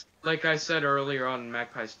plus, like I said earlier on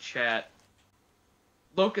Magpie's chat,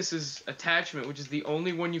 Locust's attachment, which is the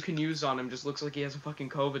only one you can use on him, just looks like he has a fucking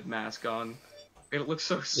COVID mask on. It looks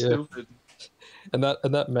so stupid. And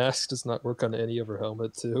that mask does not work on any other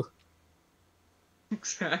helmet too.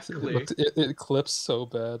 Exactly. It clips so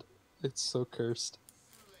bad. It's so cursed.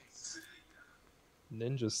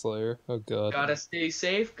 Ninja Slayer. Oh god. Gotta stay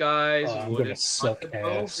safe, guys. Oh, I'm Wouldn't gonna want suck to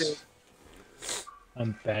ass.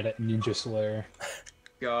 I'm bad at Ninja Slayer.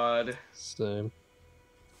 God. Same.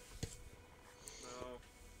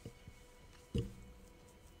 No.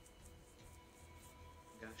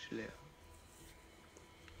 Gosh, Leo.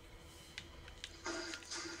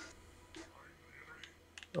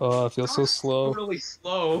 Oh, I feel so slow. Really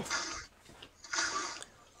slow.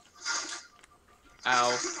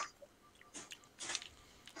 Ow.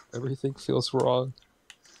 Everything feels wrong.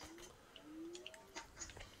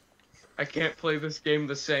 I can't play this game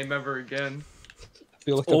the same ever again. I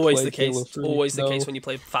feel like I'm Always playing the case. Halo 3. Always the No. case when you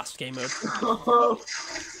play fast game mode.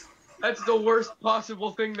 That's the worst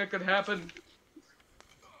possible thing that could happen.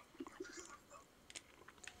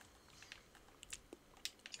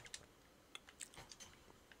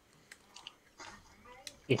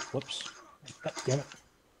 Hey, whoops. God damn it.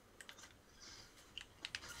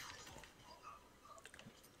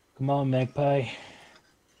 Come on, Magpie.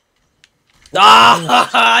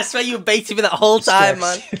 Ah! I swear you were baiting me that whole time,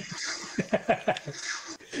 man.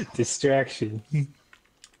 Distraction. Oh,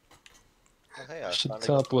 hey, I Mission finally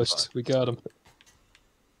got accomplished. We got him.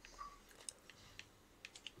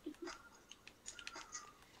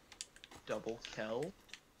 Double kill.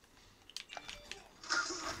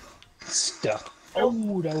 Stuff.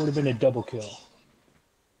 Oh, that would have been a double kill.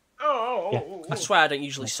 Oh. Yeah. I swear I don't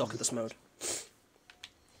usually suck at this mode.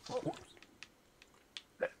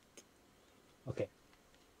 Okay.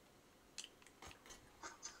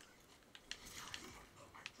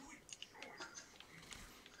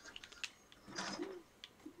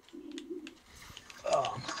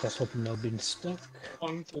 Oh, that's hoping no being stuck.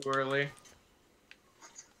 One too early.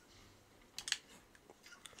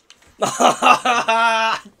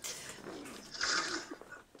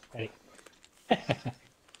 Ready.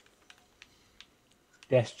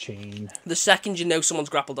 Death chain. The second you know someone's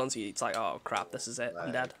grappled onto you, it's like, oh crap, this is it.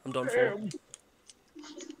 I'm dead. I'm done for.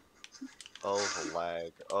 Oh, the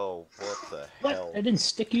lag. Oh, what the What? hell? I didn't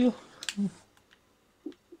stick you?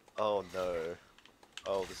 Oh no.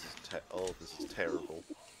 Oh, this is terrible.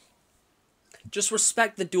 Just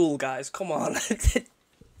respect the duel, guys. Come on.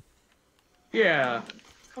 Yeah.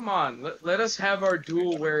 Come on, let us have our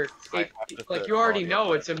duel where, like you already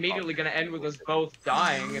know, it's immediately gonna end with us both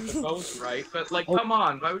dying if it goes right, but like, come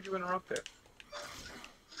on, why would you interrupt it?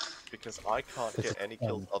 Because I can't get any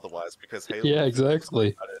kills otherwise because Halo Yeah,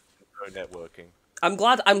 exactly. no networking. I'm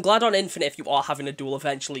glad on Infinite if you are having a duel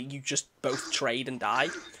eventually, you just both trade and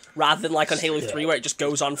die. Rather than like on Halo 3 where it just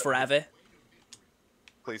goes on forever.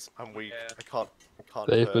 Please, I'm weak. I can't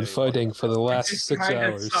They've hurt been anyone. fighting for the last It 6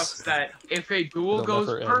 kinda hours. sucks that if a duel They'll goes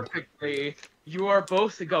never end. perfectly, you are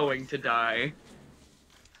both going to die.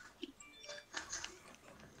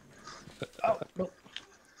 Oh, no.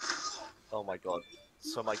 Oh my god.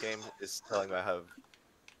 So my game is telling me I have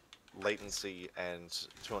latency and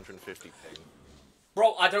 250 ping.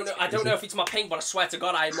 Bro, I don't know if it's my ping, but I swear to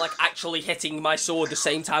God, I'm like actually hitting my sword the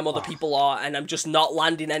same time other people are, and I'm just not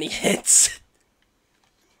landing any hits.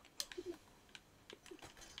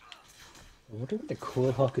 I wonder what the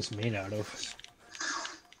Quillhawk is made out of.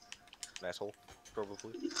 Metal,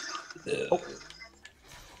 probably. Oh,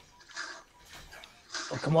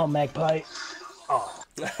 come on, Magpie. Oh,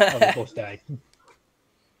 we both died.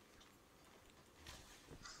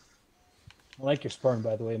 I like your spawn,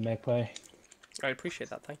 by the way, Magpie. I appreciate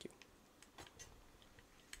that, thank you.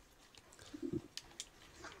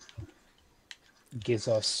 Gives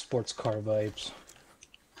off sports car vibes.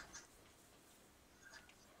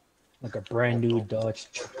 Like a brand new Dodge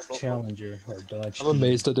Challenger or Dodge. I'm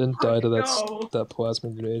amazed I didn't die to No. that plasma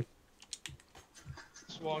grenade.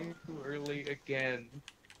 Swung too early again.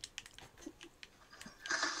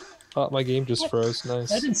 Oh, my game just froze. Nice.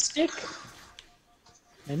 That didn't stick.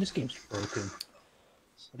 Man, this game's broken.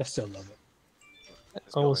 But I still love it.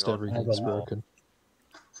 Almost going on? every I have game's a lot. broken.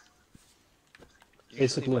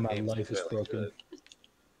 Basically, Usually my games are life is fairly broken. good.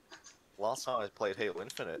 Last time I played Halo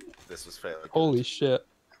Infinite, this was fairly good. Holy shit.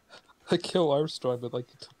 I kill Armstrong, but like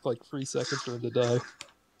it took like 3 seconds for him to die.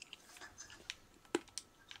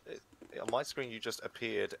 On my screen, you just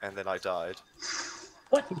appeared and then I died.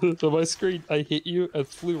 On my screen, I hit you and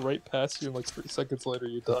flew right past you, and like 3 seconds later,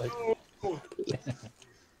 you died. I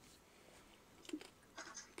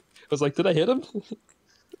was like, did I hit him?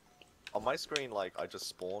 On my screen, like, I just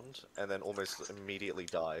spawned and then almost immediately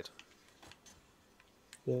died.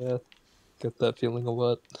 Yeah, get that feeling a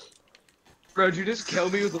lot. Bro, you just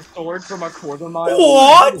killed me with a sword from a quarter mile.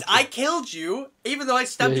 What? I killed you, even though I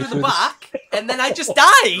stabbed you in the back, and then I just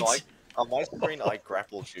died! No, on my screen, I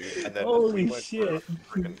grappled you and then Holy we went through shit.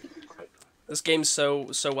 a friggin- This game's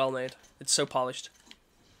so well made. It's so polished.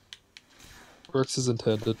 Works as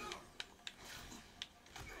intended.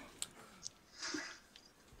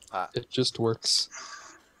 It just works.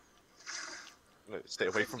 No, stay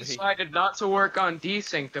away from me. Decided not to work on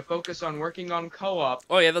desync to focus on working on co-op.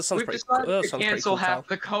 Oh yeah, that sounds We've pretty decided cool. That to sounds pretty cancel cool, half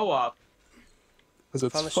the co-op.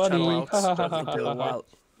 Because Found it's this channel funny. out of the blue a while.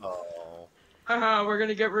 Oh. Haha, we're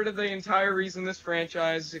gonna get rid of the entire reason this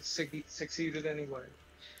franchise succeeded anyway.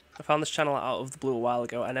 I found this channel out of the blue a while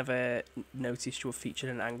ago. I never noticed you were featured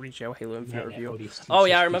in an Angry Joe Halo Infinite review. Oh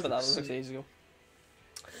yeah, I remember that. That was 6 days ago.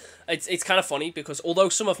 It's kind of funny because although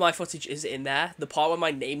some of my footage is in there, the part where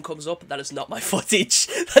my name comes up, that is not my footage.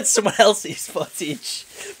 That's someone else's footage.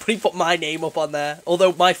 But he put my name up on there,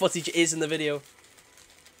 although my footage is in the video.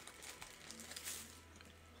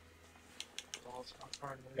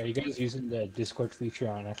 Are you guys using the Discord feature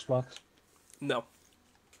on Xbox? No.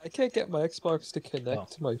 I can't get my Xbox to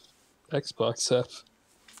connect to my Xbox app.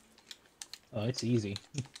 Oh, it's easy.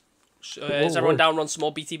 Is everyone down on some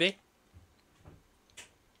more BTB?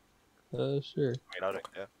 Sure. I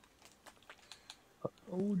don't care.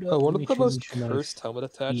 One of the most cursed helmet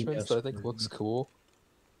attachments that I think looks cool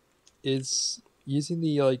is using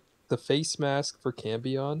the face mask for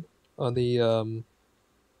Cambion on the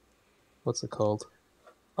what's it called?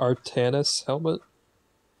 Artanis helmet.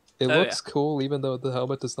 It looks cool even though the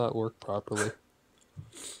helmet does not work properly.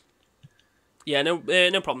 Yeah, no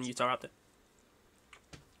problem, Utah out there.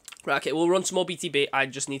 Right, okay, we'll run some more BTB. I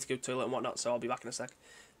just need to go to the toilet and whatnot, so I'll be back in a sec.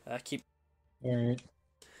 Keep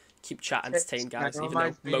chat entertained, guys, even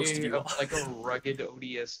though most of you are. Like a rugged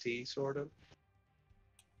ODST, sort of.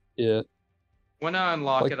 Yeah. When I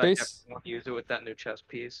unlock Like it, I definitely want to use it with that new chest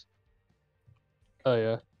piece. Oh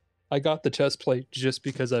yeah. I got the chest plate just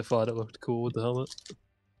because I thought it looked cool with the helmet.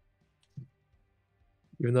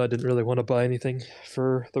 Even though I didn't really want to buy anything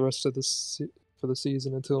for the rest of for the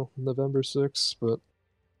season until November 6th, but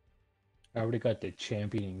I already got the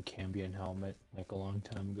Champion and Cambion helmet like a long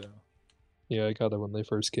time ago. yeah, I got it when they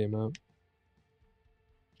first came out.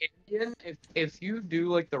 If you do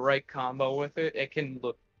like the right combo with it, it can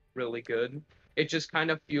look really good. It just kind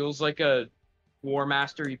of feels like a War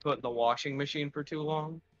Master you put in the washing machine for too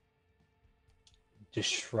long. Just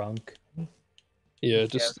shrunk. Yeah,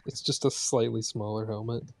 it's just a slightly smaller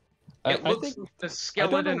helmet. I think the I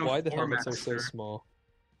skeleton don't know why of the War helmets are so Master. small.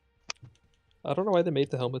 I don't know why they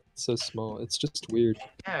made the helmet so small. It's just weird.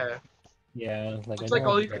 Yeah. Yeah, like It's I like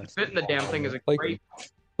know all I you can got fit in the damn thing is a Like- crate.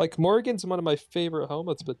 Like Morgan's one of my favorite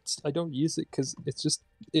helmets, but I don't use it because it's just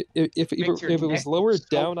if Makes your it was neck lower so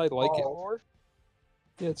down, I'd like it small. more.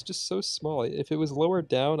 Yeah, it's just so small. If it was lower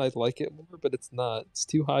down, I'd like it more, but it's not. It's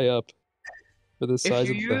too high up for the If size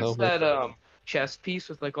you of the use helmet. that chest piece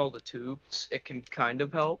with like all the tubes, it can kind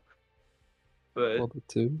of help. But All the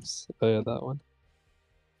tubes. Oh yeah, that one.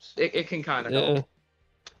 it can kind of Yeah. help.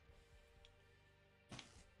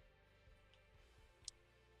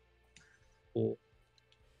 Yeah.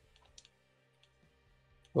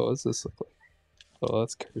 What does this look like? Oh,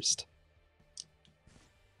 that's cursed.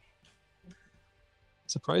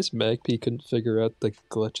 Surprised Magpie couldn't figure out the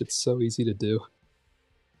glitch. It's so easy to do.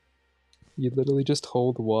 You literally just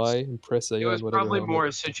hold Y and press A It on was whatever probably helmet. more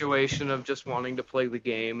a situation of just wanting to play the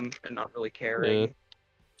game and not really caring.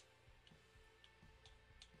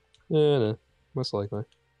 Yeah, no, most likely.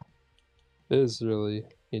 It is really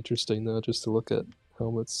interesting though, just to look at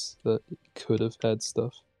helmets that could have had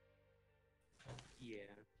stuff. Yeah.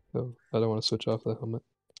 Oh, I don't want to switch off the helmet.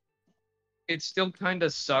 it still kind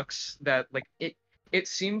of sucks that like it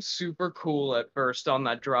seemed super cool at first on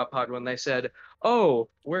that drop pod when they said, "Oh,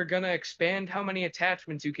 we're gonna expand how many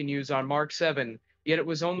attachments you can use on Mark 7." Yet it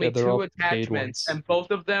was only they're 2 all paid attachments, ones. and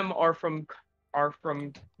both of them are from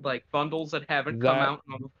like bundles that haven't come That- out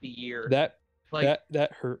in almost a year. That Like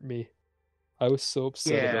that hurt me. I was so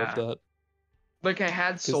upset about that. like I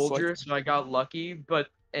had like- Soldier, so I got lucky, but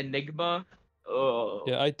Enigma, oh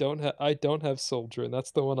Yeah, I don't have Soldier, and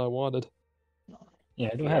that's the one I wanted. Yeah,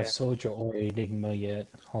 I don't have Soldier or Enigma yet.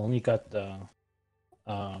 I only got the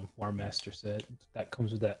War Master set that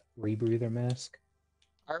comes with that rebreather mask.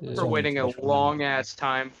 I Yeah. remember waiting a long ass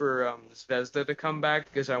time for Zvezda to come back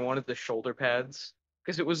because I wanted the shoulder pads.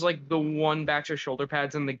 Because it was like the one batch of shoulder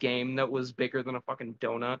pads in the game that was bigger than a fucking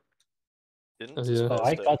donut. Didn't Yeah. Oh,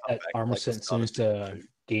 I Zvezda got come that back at, armor like, set the as soon as start of the season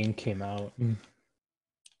game came out.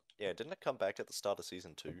 Yeah, didn't it come back at the start of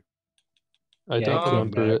season 2? I Yeah, don't it came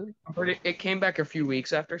remember back. it. It came back a few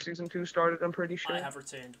weeks after season 2 started, I'm pretty I sure. have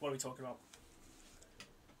returned. What are we talking about?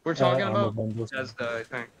 We're talking armor about bundles. Zvezda, I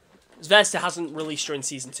think. Zvezda hasn't released during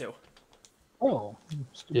season 2. Oh.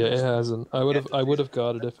 Yeah, it hasn't. I would have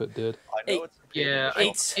got it if it did. I know It- it's appeared in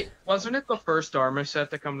the shop. Wasn't it the first armor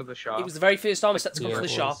set to come to the shop? It was the very first armor set to come Yeah, to the it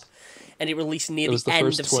shop, was. and it released near It was the the end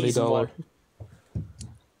first of season $20. 1.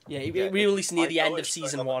 Yeah, it Yeah, re-released near I the know end of it's showing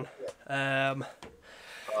season up on 1.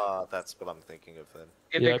 That's what I'm thinking of then.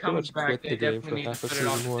 If Yeah, I it pretty comes much back, quit they the game definitely for need to half of put it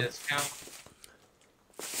on season 1. discount.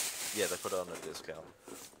 Yeah, they put it on a discount.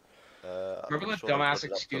 Remember I'm the sure they dumbass put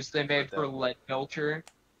it up excuse to they made for $5. Lead Belcher?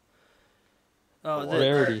 Oh,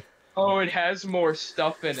 Rarity. Oh, it has more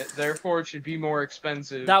stuff in it, therefore it should be more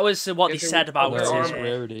expensive. that was what they If it said was about other No, it's armor-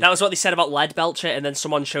 rarity. that was what they said about Lead Belcher, and then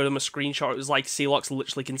someone showed them a screenshot. It was like Celox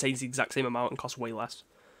literally contains the exact same amount and costs way less.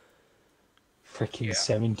 Freaking Yeah.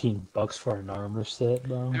 $17 for an armor set,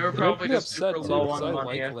 bro. They were It probably made me just super upset too, low because on I money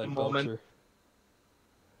like at the Lead moment. Belcher.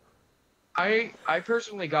 I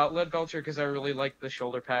personally got Lead Belcher because I really liked the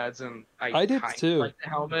shoulder pads and I did kinda too. liked the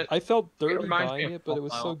helmet. I felt dirty reminds me buying of it, but it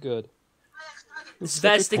was so Football. good. It's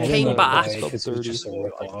Zvezda I came didn't back. buy it It felt 'cause it was dirty. just a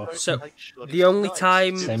rip-off. So, Like Shoddy the only Knives.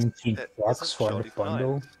 time- $17 for the Shoddy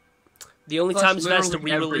bundle. Knives. The only Plus, time Zvezda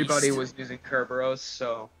literally everybody re-released, was using Kerberos,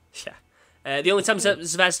 so the only time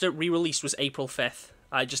Zvezda re-released was April 5th.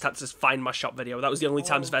 I just had to find my shop video. That was the only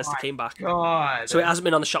time Zvezda my came back. God. So it hasn't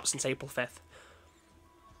been on the shop since April 5th.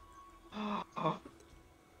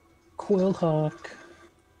 Quillhawk.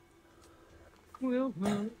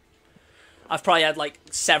 I've probably had like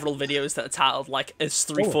several videos that are titled like "Is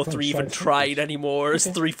 343 even thanks, tried anymore? Is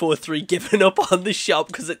 343 given up on the shop?"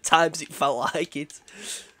 Because at times it felt like it.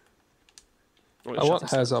 I want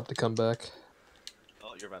Hazop to come back.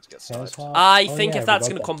 Oh, you're about to get sniped. I Oh, think yeah, if I that's forgot going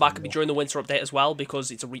to that come back, it'll be bundle. during the winter update as well because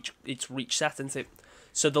it's reach set, isn't it?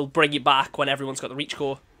 So they'll bring it back when everyone's got the reach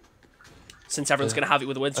core. Since everyone's Yeah. going to have it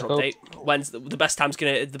with the winter I hope- update, when's the best time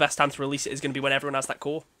to release it is going to be when everyone has that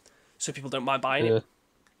core, so people don't mind buying Yeah. it.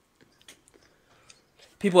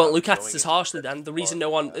 People won't look at Going it as into harshly. the Then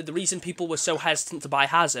the reason people were so hesitant to buy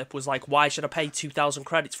Hazip was like, why should I pay 2,000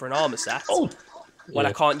 credits for an armor set when I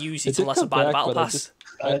Yeah. can't use it did unless I come buy the back, battle but pass?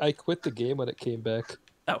 I quit the game when it came back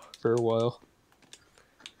Oh, for a while.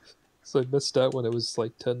 So I missed out when it was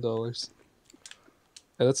like $10.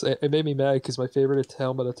 And it made me mad because my favorite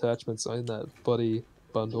helmet attachment's in that buddy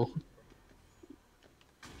bundle.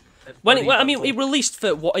 it re-released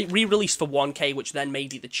for 1K, which then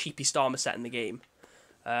made it the cheapest armor set in the game.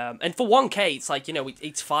 And for 1K, it's like,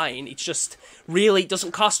 it's fine. It's just really it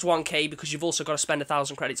doesn't cost 1K because you've also got to spend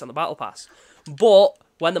 1,000 credits on the battle pass. But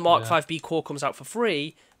when the Mark 5B core comes out for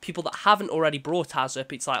free, people that haven't already brought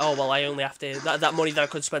Hazip, it's like, oh well, I only have to that money that I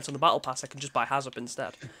could spend on the battle pass, I can just buy Hazip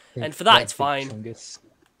instead. And for that, it's fine.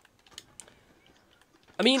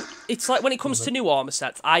 I mean, it's like when it comes to new armor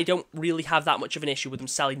sets, I don't really have that much of an issue with them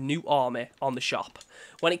selling new armor on the shop.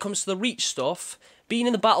 When it comes to the Reach stuff, being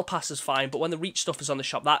in the Battle Pass is fine, but when the Reach stuff is on the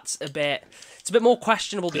shop, it's a bit more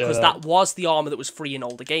questionable because that was the armor that was free in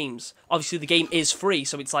older games. Obviously, the game is free,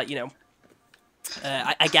 so it's like,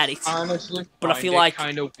 I get it. Honestly, But I feel like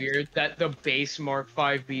kind of weird that the base Mark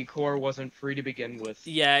 5B core wasn't free to begin with.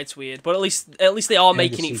 yeah, it's weird, but at least they are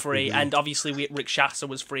making the it free, CPU. and obviously Rick Shasta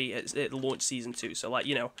was free at the launch season 2, so like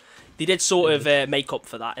they did sort of make up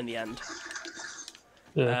for that in the end.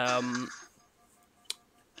 Yeah.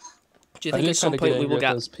 Do you think at some point we will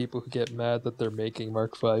get those people who get mad that they're making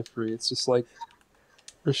Mark 5 free? It's just like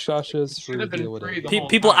Rashasha's free. Should've been Deal with free it. the whole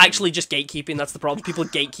people are time. actually just gatekeeping? That's the problem. People are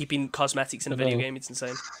gatekeeping cosmetics in a video know. game. It's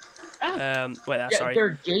insane. Ah. Yeah, Sorry.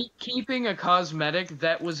 they're gatekeeping a cosmetic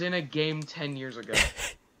that was in a game 10 years ago.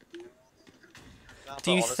 Nah,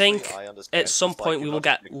 Do you but honestly, think I understand. at some It's like point you're we will not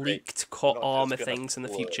get just gonna leaked you're not just armor gonna things in the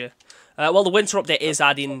pull a- future? Well, the winter update is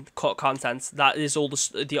adding cut content. That is all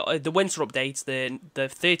the winter update. The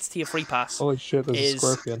 30 tier free pass. Holy shit! There's a is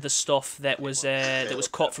scorpion. the stuff that was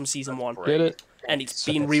cut from season 1, Get it? and it's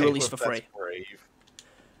being re-released for free.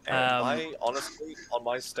 And I honestly, on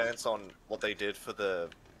my stance on what they did for the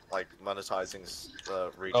monetizing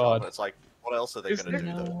the recharge, it's like, what else are they going to do?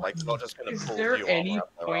 Though? Like, they're not just going to pull you Is there any out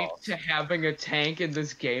their point arse. to having a tank in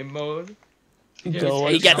this game mode? No,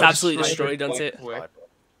 He gets I absolutely destroyed, doesn't it?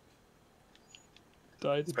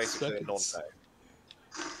 died It's in basically a seconds.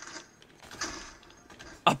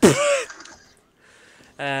 non-tank.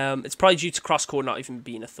 It's probably due to crosscore not even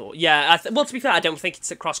being a thought. Yeah, well, to be fair, I don't think it's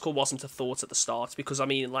that crosscore wasn't a thought at the start, because, I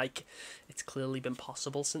mean, like, it's clearly been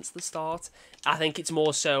possible since the start. I think it's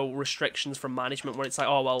more so restrictions from management, where it's like,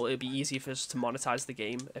 oh, well, it'd be easier for us to monetize the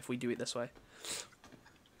game if we do it this way.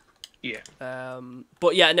 Yeah.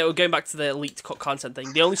 But yeah, no, going back to the leaked cut content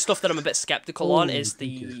thing, the only stuff that I'm a bit skeptical on is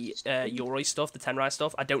the Yoroi stuff, the Tenrai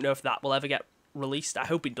stuff. I don't know if that will ever get released. I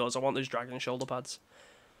hope it does. I want those dragon shoulder pads.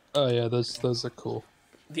 Oh yeah, those are cool.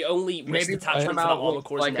 The only Maybe attachment for that come out armor with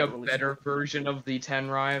core is like a never released. better version of the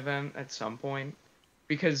Tenrai event at some point,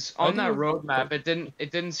 because on that roadmap, it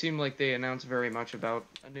didn't seem like they announced very much about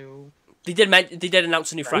a new. They did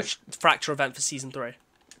announce a new fracture event for season 3.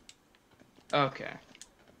 Okay.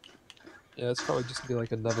 Yeah, it's probably just gonna be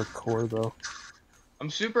like another core though. I'm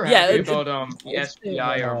super happy about the SPI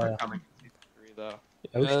Yeah. armor coming in season 3 though.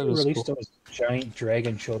 I wish Yeah, they that was released cool. those giant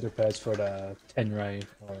dragon shoulder pads for the Tenrai.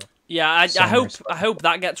 Or Yeah, I Summer hope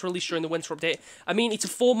that gets released during the winter update. I mean, it's a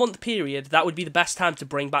 4-month period. That would be the best time to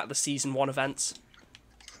bring back the season 1 events.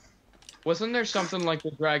 Wasn't there something like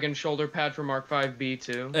the dragon shoulder pad for Mark 5B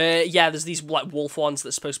too? Yeah, there's these like wolf ones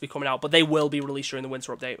that's supposed to be coming out, but they will be released during the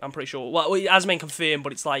winter update. I'm pretty sure. Well, it hasn't been confirmed,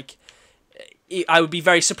 but it's like I would be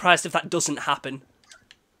very surprised if that doesn't happen,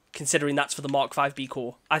 considering that's for the Mark 5B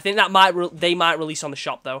core. I think that they might release on the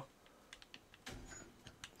shop though.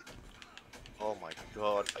 Oh my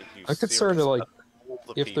god. I'm concerned serious? like All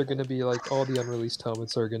the if they're people. gonna be like all the unreleased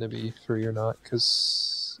helmets are gonna be free or not,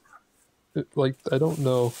 because like I don't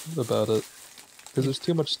know about it, because there's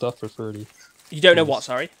too much stuff for 30. You don't know what?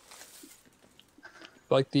 Sorry.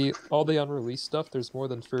 Like all the unreleased stuff, there's more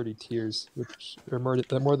than 30 tiers, which are more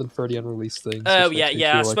than 30 unreleased things. Oh which yeah, makes me yeah.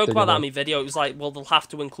 I feel like spoke they're about that gonna- in my video. It was like, well, they'll have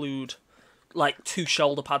to include like 2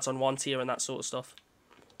 shoulder pads on 1 tier and that sort of stuff.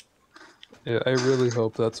 Yeah, I really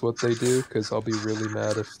hope that's what they do, because I'll be really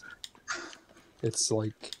mad if it's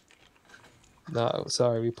like, no,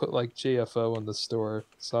 sorry, we put like JFO in the store.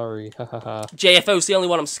 Sorry, hahaha. JFO's the only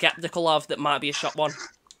one I'm skeptical of that might be a shop one.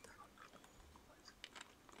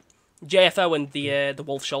 JFO and the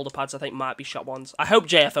wolf shoulder pads, I think, might be shop ones. I hope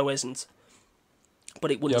JFO isn't, but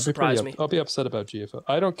it wouldn't surprise me. I'll be upset about GFO.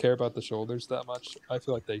 I don't care about the shoulders that much. I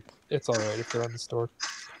feel like it's alright if they're on the store.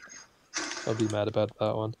 I'll be mad about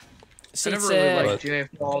that one. I never really liked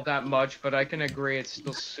JFO all that much, but I can agree it's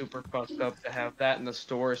still super fucked up to have that in the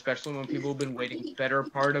store, especially when people have been waiting better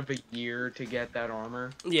part of a year to get that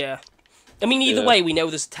armor. Yeah. I mean, either way, we know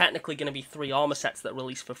there's technically going to be 3 armor sets that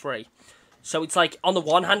release for free. So it's like, on the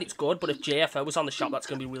one hand, it's good, but if JFO was on the shop, that's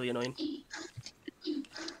going to be really annoying.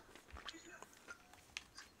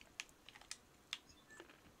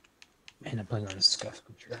 Man, I'm playing on a scuff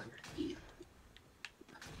controller.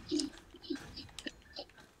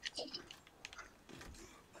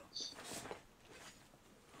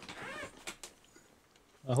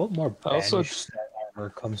 I hope more banished armor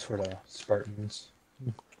comes for the Spartans,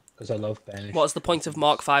 because I love banished. What's the point of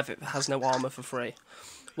Mark 5 if it has no armor for free?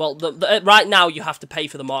 Well, right now you have to pay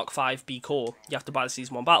for the Mark 5B core. You have to buy the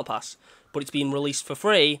Season 1 Battle Pass. But it's being released for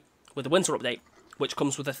free with the Winter Update, which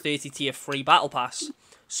comes with a 30 tier free Battle Pass.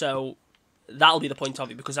 So that'll be the point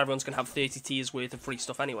of it, because everyone's going to have 30 tiers worth of free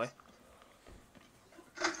stuff anyway.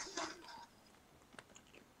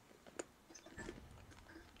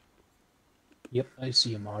 Yep, I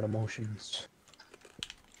see him out of motions.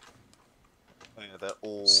 Yeah, they're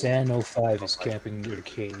all... San 05 is camping near the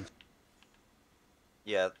cave.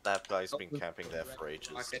 Yeah, that guy's been camping there for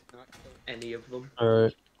ages. Any of them.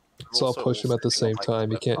 Alright. So I'll Also push him at the sitting same on,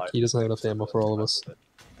 like, time. He doesn't have enough ammo for all of us.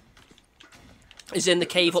 Is in the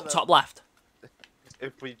cave up top left.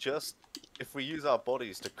 If we use our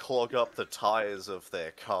bodies to clog up the tires of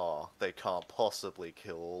their car, they can't possibly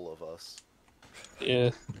kill all of us. Yeah.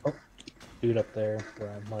 Oh, dude up there where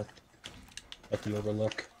I'm marked at the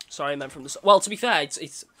overlook. Sorry, I meant from the... Well, to be fair,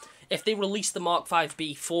 it's if they released the Mark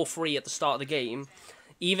 5B for free at the start of the game,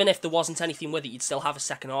 even if there wasn't anything with it, you'd still have a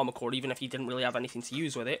second armor core, even if you didn't really have anything to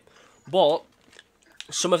use with it. But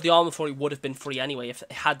some of the armor for it would have been free anyway.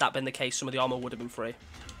 Had that been the case, some of the armor would have been free.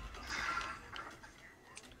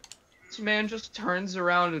 This man just turns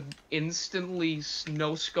around and instantly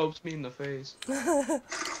no scopes me in the face.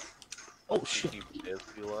 Oh shit.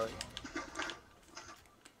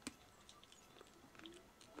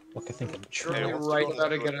 Look, I think I'm Surely right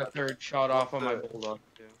gotta get a third shot off on my bulldog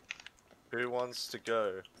too. Who wants to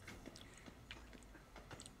go?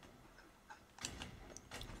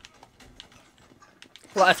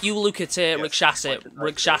 Well, if you look at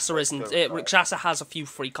Rikshasa isn't. Rikshasa has a few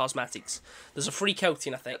free cosmetics. There's a free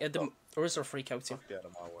coating, I think. Or is there a free coating?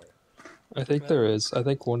 I think there is. I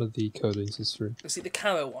think one of the coatings is free. Is it the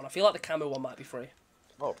camo one? I feel like the camo one might be free.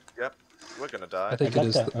 Oh, yep. We're gonna die. I think it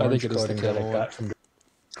is. I think it is the camo one. From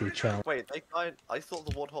the Wait, they died. I thought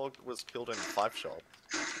the Warthog was killed in 5 shot.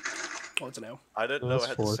 Oh, I don't know. I didn't know it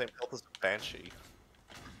had the same health as the Banshee.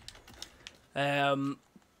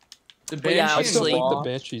 The But yeah, Banshee obviously- and the Wasp,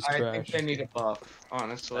 Banshee's I trash. think they need a buff,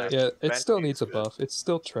 honestly. Yeah, it still Banshee's needs a good. buff. It's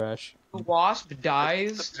still trash. The Wasp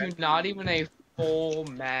dies to not even a full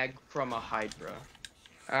mag from a Hydra.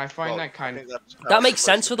 And I find that kind of... That makes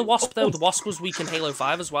sense for the Wasp, though. The Wasp was weak in Halo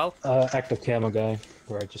 5 as well. active camo guy,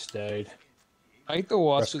 where I just died. I think the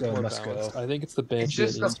Wasp is Let's go, more let's go. balanced. I think it's the It's Banshee that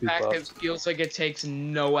just needs the to be fact that it buffed. feels like it takes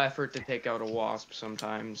no effort to take out a Wasp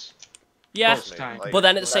sometimes. Yeah, Most time. but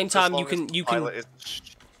then at the same That's as time, long you as can the you can pilot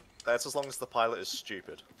that's as long as the pilot is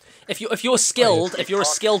stupid. if you're skilled, if you're a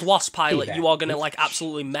skilled Wasp pilot, that you are gonna like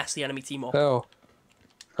absolutely mess the enemy team up. Hell,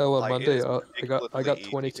 on Like, it Monday, is I got ridiculously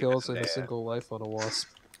 20 easy to kills get in in a there. single life on a Wasp.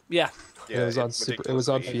 Yeah, And it was on it's It was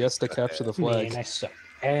on ridiculously easy Fiesta to get capture the there. flag. Man, I suck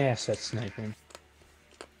ass at sniping.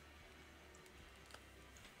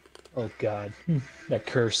 Oh god, that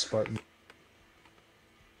cursed Spartan.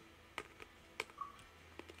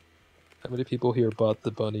 How many people here bought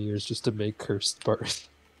the bunny ears just to make cursed Spartan?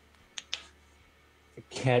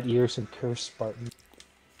 Cat ears and cursed Spartan.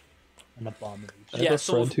 An abomination. I have Yeah, a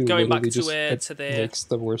so friend who going back literally to, just to the- makes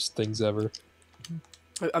the worst things ever.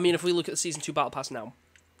 I mean, if we look at the Season 2 Battle Pass now,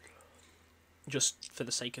 just for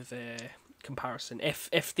the sake of comparison,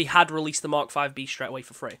 if they had released the Mark 5B straight away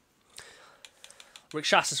for free,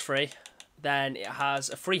 Rikshasa's free, then it has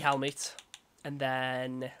a free helmet, and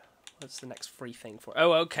then what's the next free thing for?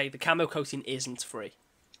 Oh, okay, the camo coating isn't free.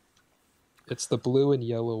 It's the blue and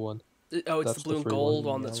yellow one. Oh, it's That's the blue the and free gold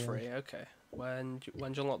one, one the that's yellow free. Okay, when do you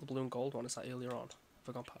unlock the blue and gold one? Is that earlier on? Have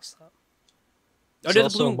I gone past that? Oh, There's no,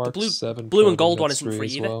 also a the Mark blue 7 blue and coating gold one that's isn't free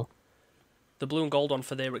as either. well. The blue and gold one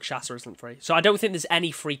for the Rikshasa isn't free. So I don't think there's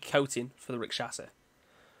any free coating for the Rikshasa,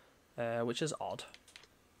 which is odd.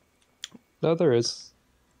 No, there is.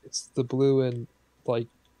 It's the blue and like,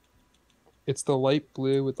 it's the light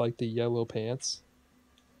blue with like the yellow pants,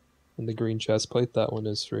 and the green chest plate. That one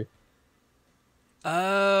is free.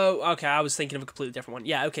 Oh, okay. I was thinking of a completely different one.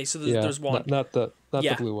 Yeah. Okay. So there's one. Not the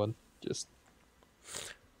Yeah. blue one. Just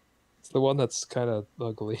it's the one that's kind of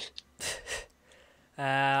ugly.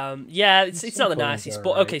 Yeah, it's not the Some nicest, are but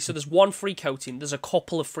alright. okay. So there's one free coating. There's a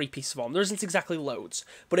couple of free pieces of armor. There isn't exactly loads,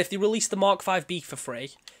 but if they release the Mark 5B for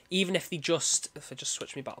free, even if I just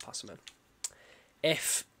switch me battle pass, man.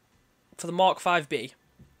 If for the Mark 5B,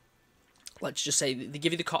 let's just say they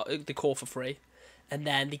give you the core for free, and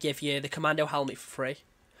then they give you the commando helmet for free,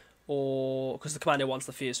 or because the commando one's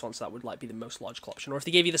the first one, so that would like be the most logical option. Or if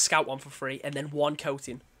they gave you the scout one for free, and then one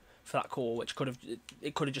coating for that core, which could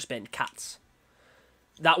have just been cats.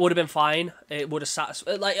 That would have been fine. It would have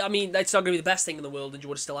satisfied. Like, I mean, it's not going to be the best thing in the world, and you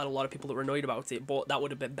would have still had a lot of people that were annoyed about it. But that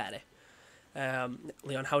would have been better.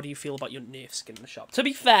 Leon, how do you feel about your Nerf skin in the shop? To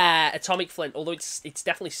be fair, Atomic Flint, although it's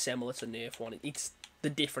definitely similar to Nerf one, it's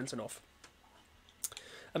the difference enough.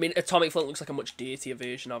 I mean, Atomic Flint looks like a much dirtier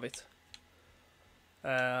version of it,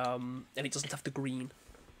 and it doesn't have the green,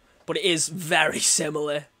 but it is very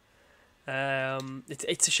similar.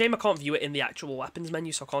 It's a shame I can't view it in the actual weapons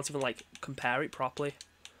menu, so I can't even like compare it properly.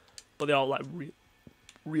 But they are like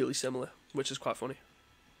really similar, which is quite funny.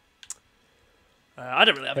 I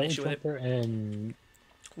don't really have an issue with it. And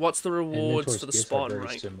What's the rewards Mentor's for the gifts are spawn very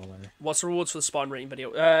rank? similar. What's the rewards for the spawn rating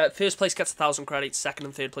video? First place gets 1,000 credits. Second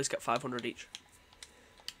and third place get 500 each.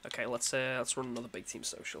 Okay, let's run another big team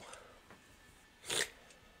social.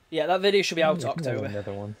 Yeah, that video should be out October.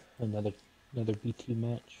 Another one, another BT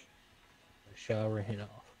match. Showering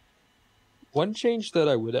off. One change that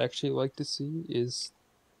I would actually like to see is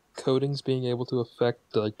coatings being able to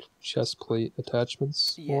affect like chest plate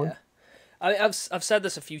attachments more. Yeah, I've said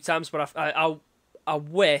this a few times, but I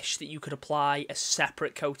wish that you could apply a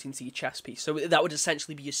separate coating to your chest piece. So that would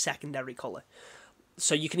essentially be your secondary colour.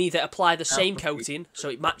 So you can either apply the same coating, so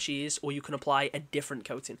it matches, or you can apply a different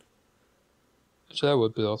coating. Which that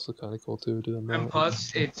would be also kind of cool too, doing that. And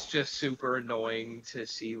plus, it's just super annoying to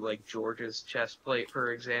see like George's chest plate,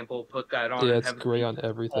 for example. Put that on. Yeah, and it's have it grey be on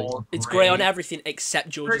everything. all It's grey on gray. everything except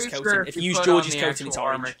George's Pretty coating. sure If you you use put George's on the coating, it's actual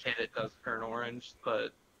armor orange. kit, it does turn orange, but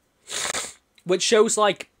Which shows,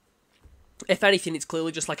 like, if anything, it's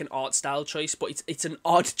clearly just like an art style choice, but it's an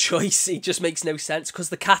odd choice. It just makes no sense, because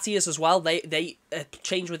the Catias as well, they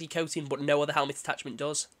change with your coating, but no other helmet attachment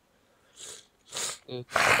does. and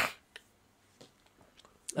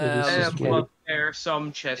plus there are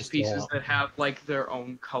some chest Just, pieces that have like their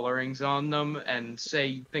own colorings on them, and say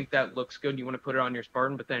you think that looks good, you want to put it on your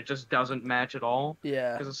Spartan, but then it just doesn't match at all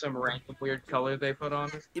Yeah. because of some random weird color they put on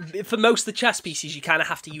it. For most of the chest pieces, you kind of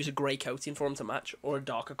have to use a grey coating for them to match, or a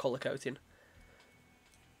darker colour coating.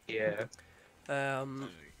 Yeah.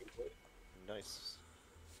 Nice.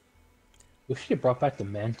 We should have brought back the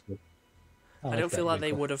mantle. I don't feel like they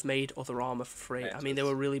mantle. would have made other armor for free. I mean, they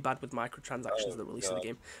were really bad with microtransactions at the release of the God.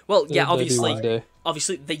 game. Well, yeah, Maybe one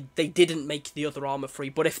obviously, day. they didn't make the other armor free.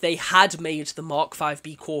 But if they had made the Mark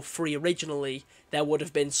 5B core free originally, there would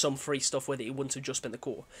have been some free stuff with it. It wouldn't have just been the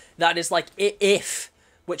core. That is like if,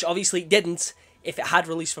 which obviously it didn't. If it had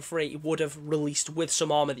released for free, it would have released with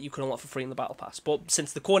some armor that you could unlock for free in the battle pass. But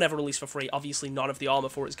since the core never released for free, obviously none of the armor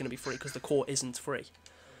for it is going to be free because the core isn't free.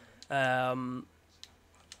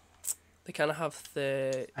 They kind of have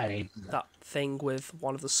that thing with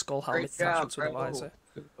one of the skull helmet attachments with the visor.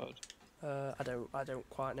 I don't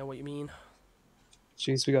quite know what you mean.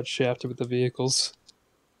 Jeez, we got shafted with the vehicles.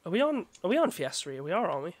 Are we on Fiesta? We are,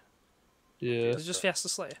 aren't we? Yeah. Is it just Fiesta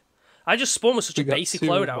Slayer? I just spawned with such a We got basic 2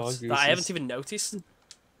 loadout that I haven't mongooses. even noticed.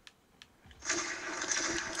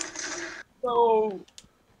 No,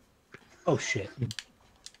 Oh shit.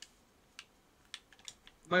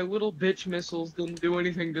 my little bitch missiles didn't do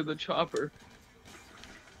anything to the chopper.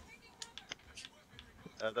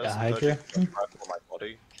 There's The a Hydra? Pershing rifle on my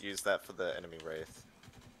body. Use that for the enemy wraith.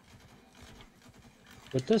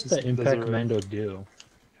 What does Does the it Impact really- Commando do?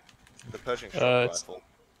 The Pershing shot it's- rifle.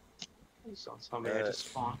 So somebody had to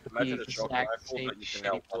spawn the Imagine a exact shot rifle, same but you can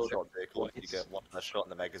now shitty one-shot loadout vehicle. You twice. get one less shot in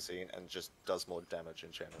the magazine and just does more damage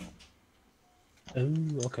in general.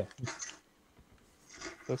 Oh, okay.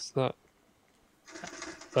 That's not...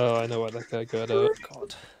 Oh, I know why that guy got out.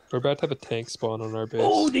 God. We're about to have a tank spawn on our base.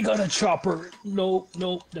 Oh, they got a chopper. No,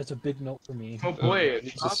 that's a big note for me. Oh boy, a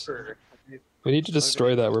Jesus. chopper. We need to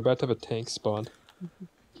destroy that. We're about to have a tank spawn.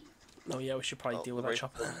 Oh yeah, we should probably deal with that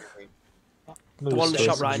chopper. I'm The gonna one in the destroy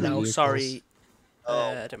shop some right now. vehicles. Sorry. Oh,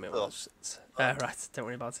 I don't know what else it's. Right, don't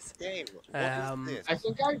worry about it. Game. What is this? I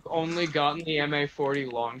think I've only gotten the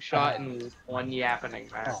MA40 long shot in one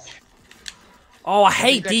yappening match. Oh, I I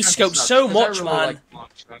hate think that kinda D-scope sucks, so 'cause I much, really man. like long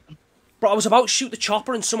shot. Bro, I was about to shoot the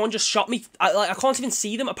chopper and someone just shot me. I can't even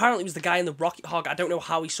see them. Apparently, it was the guy in the rocket hog. I don't know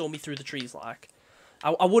how he saw me through the trees. Like,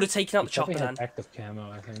 I would have taken out the chopper Probably then. had active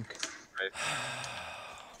camo, I think. Right.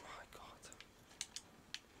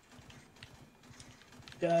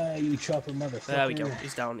 Die, you chopper motherfucker. There we go.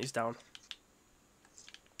 He's down. He's down.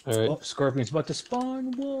 Alright. Oh, Scorpion's about to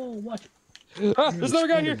spawn. Whoa, watch it. Ah, there's another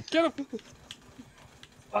guy here! Get him!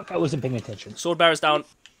 Fuck, I wasn't paying attention. Sword bearer's down.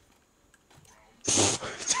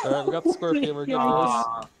 Alright, we got the scorpion. We're good for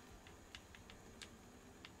Aw, this.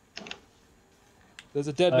 There's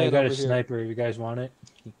a dead I man got over a here. sniper if you guys want it.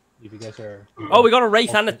 If you guys are... Oh, we got a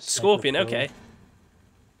wraith and a Sniper scorpion. pro. Okay.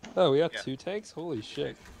 Oh, we got Yeah. 2 tanks? Holy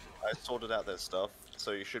shit. I sorted out their stuff,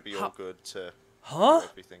 so you should be all How- good to Huh? do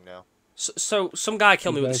everything now. So some guy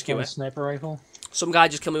killed me You with a guys want skewer. sniper rifle? Some guy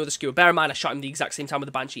just killed me with a skewer. Bear in mind, I shot him the exact same time with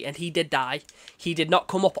the Banshee, and he did die. He did not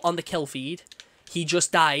come up on the kill feed. He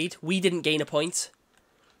just died. We didn't gain a point.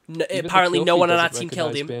 No, Even the apparently, kill no feed one on our doesn't team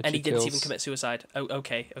killed him, recognize and he Banshee didn't even kills. commit suicide. Oh,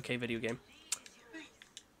 okay, video game.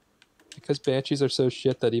 Because banshees are so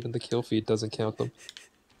shit that even the kill feed doesn't count them.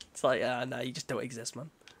 It's like, nah, you just don't exist,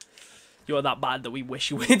 man. You are that bad that we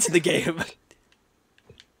wish you went into the game.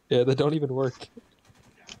 Yeah, they don't even work.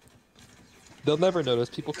 They'll never notice.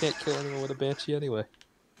 People can't kill anyone with a banshee anyway.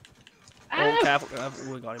 Oh, careful.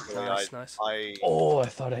 We got him. Really, Nice. Oh, I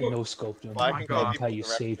thought I no-scoped him. I my can God. That's how people you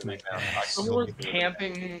direct saved to my me now. I ass. can someone people direct.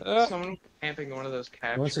 camping. Ah. Someone camping one of those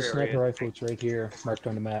capture Once the sniper areas. rifle, it's right here, marked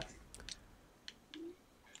on the map.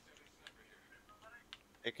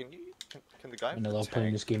 Hey, can the guy And I with the love playing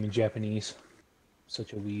tank- this game in Japanese.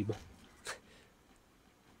 Such a weeb.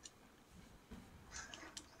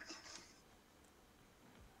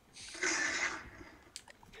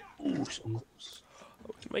 Ooh, so close.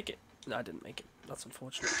 Oh, did you make it? No, I didn't make it. That's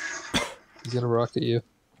unfortunate. He's gonna rocket you.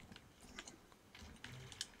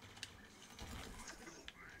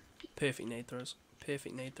 Perfect nade throws.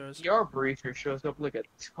 Perfect nade throws. Your breacher shows up like a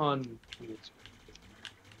ton.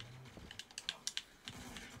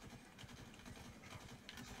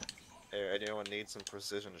 Hey, anyone need some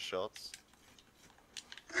precision shots?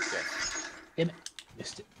 Yes. Damn it.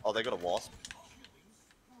 Missed it. Oh, they got a wasp.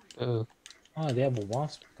 Oh, they have a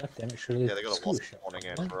wasp. God damn it, surely. Yeah, they got a wasp spawning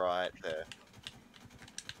in right there.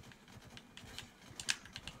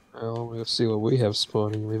 Well, we'll see what we have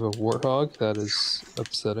spawning. We have a warthog. That is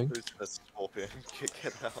upsetting. Who's the scorpion?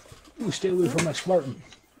 Get out. Ooh, stay away from my Spartan.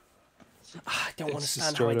 I don't It's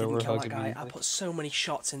understand how I destroyed our didn't kill warthog that guy. I immediately. put so many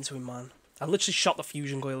shots into him, man. I literally shot the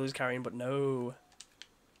fusion coil he was carrying, but no.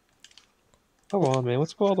 Come on, man.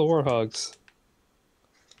 What's with all the warthogs?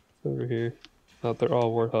 Over here. Oh, they're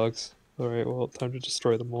all warthogs. Alright, well, time to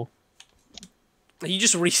destroy them all. Are you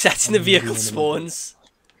just resetting the vehicle spawns?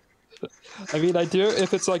 I mean, I do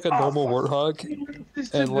if it's like a normal warthog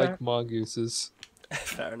and like mongooses.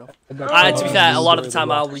 Fair enough. I got To be fair, a lot of the destroy time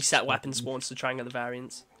the I'll rocks. reset weapon spawns to try and get the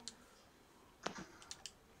variants.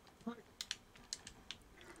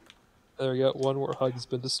 There we go. One warthog has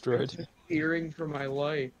been destroyed. Fearing for my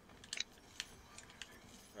life.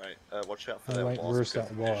 Right, watch out for that Alright, wasp. where's because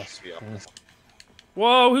that there wasp? should be a-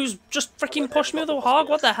 Whoa, who's just freaking pushed me with a hog?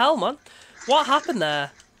 What the hell, man? What happened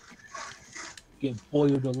there? Get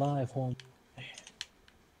boiled alive, home.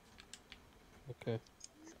 Okay.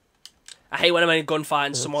 I hate when I'm in a gunfight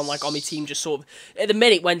and someone like on my team just sort of... At the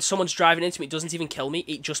minute when someone's driving into me, it doesn't even kill me,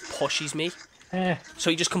 it just pushes me. So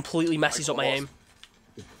he just completely messes up my aim.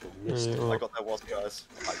 Alright, well, I got that wasp, guys.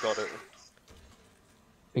 I got it.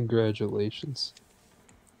 congratulations.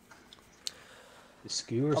 The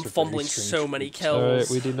skewers I'm are fumbling very strange so many fruits. kills. Alright,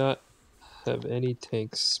 we do not have any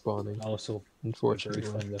tanks spawning, Also, very unfortunately.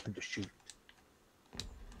 fun weapon to shoot.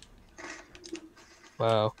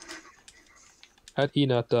 Wow. How'd he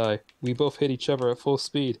not die? We both hit each other at full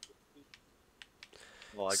speed.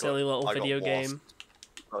 Well, I Silly little I got video wasp game.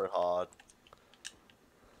 So hard.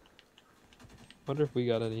 Wonder if we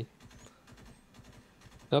got any.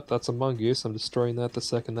 Nope, that's a mongoose. I'm destroying that the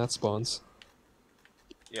second that spawns.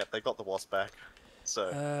 Yeah, they got the wasp back.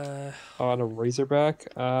 So, On a razorback?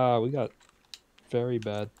 Ah, we got very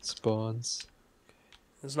bad spawns.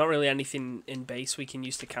 There's not really anything in base we can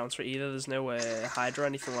use to counter it either. There's no Hydra or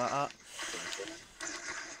anything like that.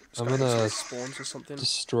 Just I'm gotta gonna use spawns or something.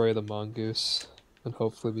 destroy the mongoose, and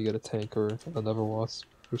hopefully we get a tank or another wasp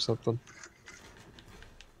or something.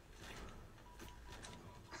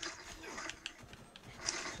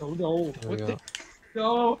 Oh no! There we What go. the?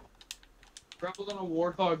 No! Grappled on a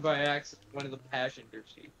warthog by accident. Went in the passenger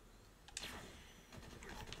seat.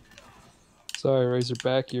 Sorry,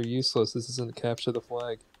 Razorback, you're useless. This isn't capture the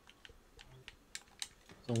flag.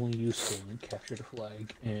 It's only useful in capture the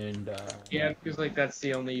flag and Yeah, because like that's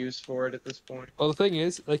the only use for it at this point. Well, the thing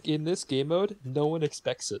is, like in this game mode, no one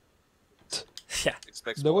expects it. Yeah.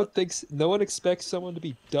 expects No what? one expects someone to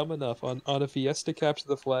be dumb enough on a Fiesta capture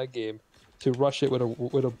the flag game to rush it with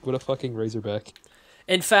a fucking Razorback.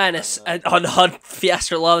 In fairness, on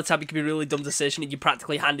Fiesta, a lot of the time it can be a really dumb decision and you're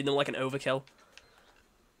practically handing them like an overkill.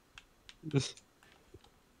 But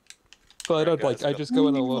I don't guys, I just go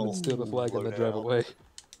in alone and steal the flag and then drive down. away.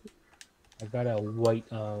 I got a white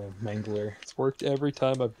mangler. It's worked every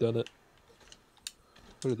time I've done it.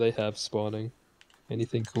 What do they have spawning?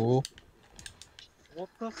 Anything cool? What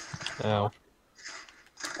the? Ow.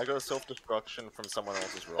 I got a self-destruction from someone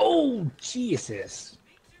else's roll. Oh Jesus!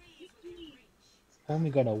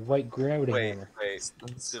 Homie got a white gravity Wait, hammer. wait.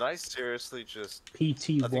 Did I seriously just... I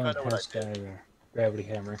PT1 think I know what has I got a gravity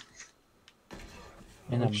hammer.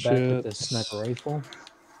 And Oh, I'm back with shit. the sniper rifle.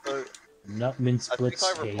 So, Not mince I think splits.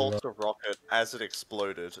 I Halo. repulsed a rocket as it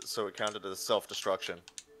exploded, so it counted as self-destruction.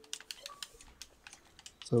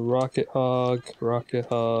 So Rocket Hog, Rocket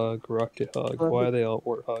Hog, Rocket Hog. Why are they all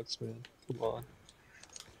warthogs, man? Come on.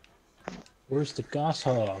 Where's the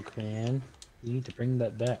goshawk, man? We need to bring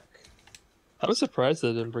that back. I was surprised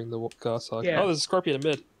they didn't bring the goshawk. Yeah. Oh, there's a scorpion in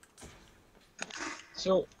mid.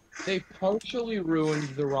 So they partially ruined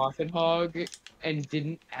the rocket hog and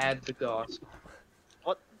didn't add the gauss.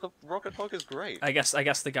 What? The rocket hog is great. I guess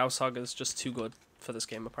the Gauss Hog is just too good for this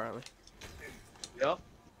game, apparently. Yep.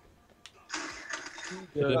 I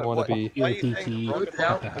didn't want to be. Why are you saying PT. rocket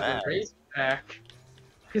Without hog is the bad? race back.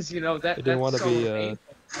 Because, you know, I didn't want that's to so be.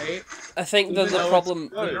 painful, right? I think the Even though problem...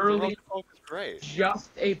 No, the Literally- rocket hog is great. Just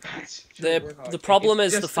a passenger The warthog. problem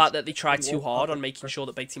It's is the just fact a that they try too warthog. hard on making sure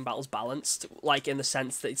that Big Team Battle's balanced, like in the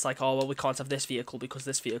sense that it's like, oh well, we can't have this vehicle because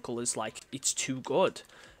this vehicle is like it's too good.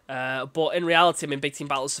 But in reality, I mean, Big Team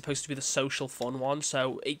Battle is supposed to be the social fun one,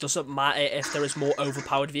 so it doesn't matter if there is more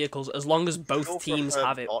overpowered vehicles as long as Still both teams prefer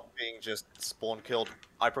have it. Not being just spawn killed.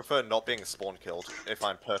 I prefer not being spawn killed, if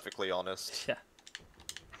I'm perfectly honest. Yeah.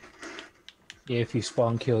 Yeah, if you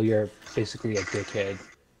spawn kill, you're basically a dickhead.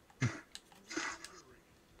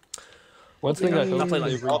 One thing I hope play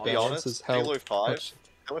they like I'll be rebalance honest, is how Halo 5, much...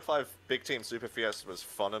 Halo 5 Big Team Super Fiesta was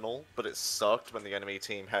fun and all, but it sucked when the enemy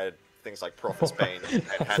team had things like Prophet's Bane and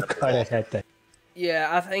Hannibal. God, I had that. Yeah,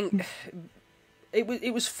 I think it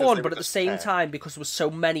was they fun, were but at the just same bad. time, because there was so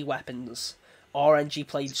many weapons, RNG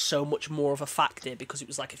played so much more of a factor because it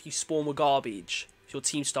was like if you spawn with garbage, if your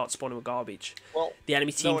team starts spawning with garbage, Well, the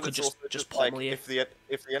enemy team and could it's just also just like, pummel you. if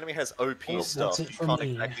the enemy has OP Oh, stuff, that's it you for can't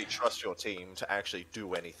me. exactly trust your team to actually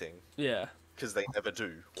do anything Yeah. because they never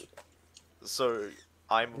do. So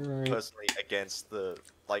I'm Right. personally against the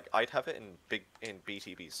like. I'd have it in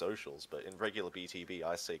BTB socials, but in regular BTB,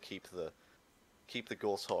 I say keep the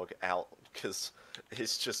Gorshog out because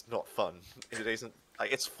it's just not fun. It isn't.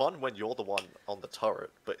 Like, it's fun when you're the one on the turret,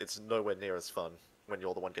 but it's nowhere near as fun when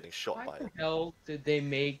you're the one getting shot Why by the it. hell did they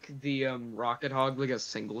make the rocket hog like a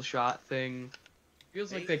single shot thing?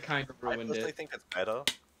 Feels like they kind of I ruined personally it. think it's better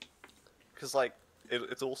because like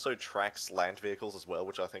it also tracks land vehicles as well,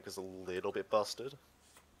 which I think is a little bit busted.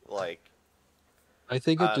 Like, I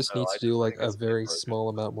think I it don't just know, needs I to do just like think a it's a bit very broken. small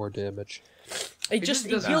amount more damage. It just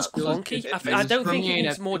doesn't feels feel like clunky. it I feels don't think for it me,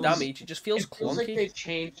 needs it more feels- damage. It just feels It feels like clunky. they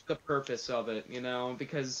changed the purpose of it,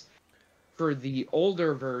 because for the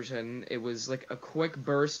older version, it was like a quick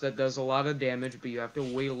burst that does a lot of damage, but you have to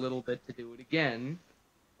wait a little bit to do it again.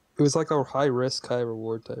 It was like a high risk, high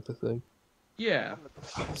reward type of thing. Yeah.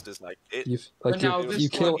 It's just like it. You But now this one- you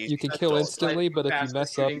can It's kill like instantly, but if you faster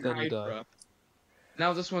mess up, shooting then you die. Hydra.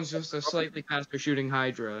 Now this one's just a slightly faster shooting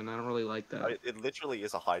Hydra, and I don't really like that. It literally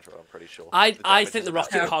is a Hydra. I'm pretty sure. I damage think is the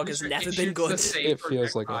about rocket it. hog has never It been shoots good. the same It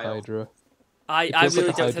feels like a projectile. Hydra. I feels really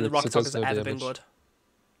like a don't think the Hydra, rocket so it hog does has no ever been damage. good.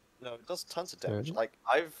 No, it does tons of damage. Alright. Like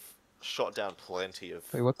I've shot down plenty of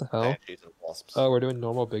Wait, what the hell? banshees and wasps. Oh, we're doing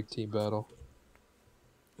normal big team battle.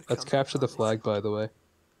 Let's capture the flag, by the way.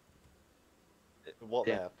 What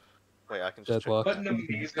Yeah. map? Wait, I can just Deadlock. What an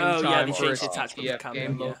amazing Oh, yeah, time they for changed a the attachment TF for game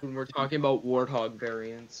campaign, mode when we're talking about Warthog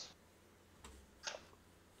variants.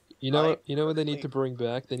 You know what they need to bring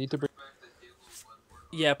back? They need to bring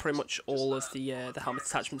Yeah, pretty much all of the helmet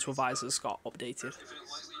attachments with visors got updated.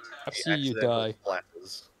 see you accidental die.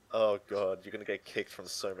 flatters. Oh god, you're gonna get kicked from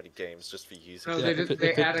so many games just for using No, it. Yeah,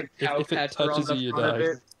 they add a cow if it catcher on touches the you, you front of die.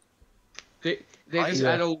 it. They just Yeah.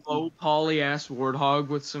 add a low poly ass Warthog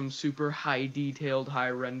with some super high detailed, high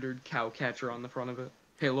rendered cow catcher on the front of it.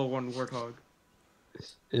 Halo 1 Warthog.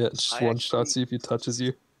 Yeah, it's just I one shot, actually- see if he touches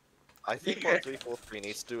you. I think what 343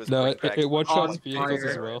 needs to do is No, bring it, back it one shots On vehicles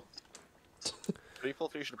as fire. well.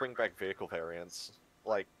 343 should bring back vehicle variants.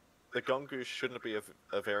 Like the Gungoose shouldn't be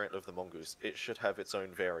a variant of the Mongoose. It should have its own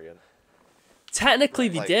variant. Technically,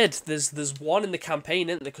 they Like- did. There's one in the campaign,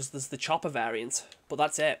 isn't there? Because there's the chopper variant, but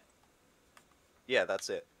that's it. Yeah, that's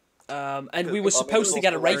it. And Because- we were I mean, supposed to there's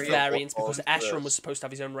get a also Wraith variant variant of because the- Ashram was supposed to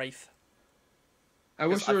have his own Wraith. I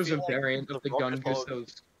wish Because I there was a feel like variant of the the Rocket Gungoose Hog- that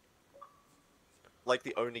was Like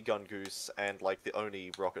the Oni Gungoose and like the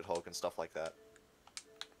Oni Rocket Hog and stuff like that.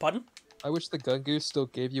 Pardon? I wish the gun goose still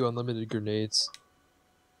gave you unlimited grenades.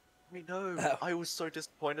 I know. Oh. I was so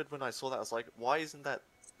disappointed when I saw that. I was like, why isn't that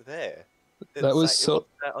there? That was it so-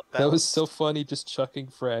 wasn't That was so unbalanced. funny, just chucking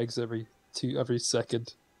frags every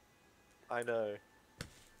second. I know.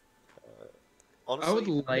 I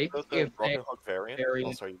Honestly, would like the if they Rocket Hog variant.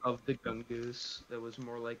 variant sorry. of the Gungoose that was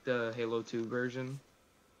more like the Halo 2 version.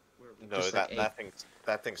 Where it was No, just that like a-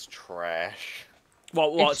 that thing's trash.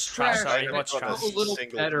 What's It's trash? trash. Sorry, I what's haven't trash? gotten A little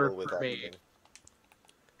single better kill with for that me. thing.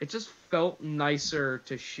 It just felt nicer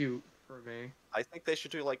to shoot for me. I think they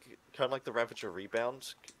should do like kind of like the Ravager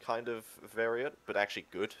Rebound kind of variant, but actually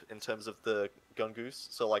good in terms of the Gungoose.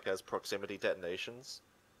 So like as proximity detonations.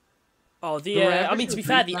 Oh, The I mean, to be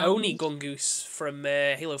fair, the Ravager Oni rebounds- Gungoose from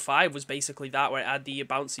Halo 5 was basically that, where it had the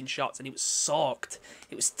bouncing shots, and it was socked.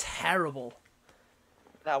 It was terrible.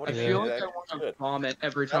 Nah, what I if Yeah. you feel do like that? I want to Good. vomit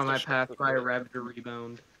every That's time a I shot pass for by a good. Ravager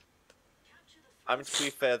Rebound. I mean, to be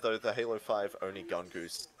fair though, the Halo 5 Oni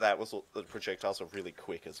Gungoose, that was the projectiles were really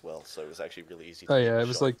quick as well, so it was actually really easy to Oh hit yeah, the it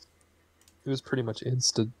was shot. like, it was pretty much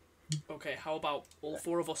instant. Okay, how about all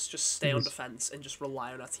four of us just stay on Yes. defense and just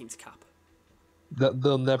rely on our team to cap?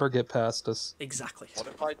 They'll never get past us. Exactly. What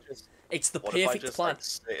if I just It's the what if I perfect just plan. like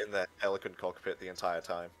sit in the Pelican cockpit the entire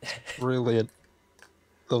time? Brilliant.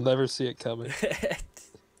 They'll never see it coming.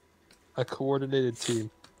 A coordinated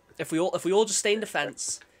team. If we all just stay in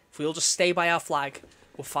defense, if we all just stay by our flag,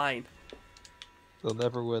 we're fine. They'll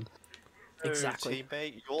never win. Exactly. No,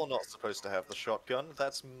 teammate, you're not supposed to have the shotgun.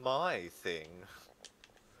 That's my thing.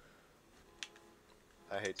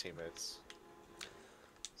 I hate teammates.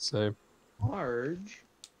 Same. Large.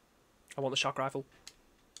 I want the shock rifle.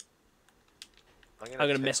 I'm I'm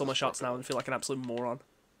gonna take miss all my this shots now rocket. and feel like an absolute moron.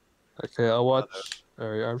 Okay, I'll watch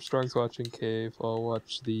Alright, Armstrong's watching cave. I'll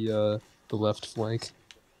watch the left flank.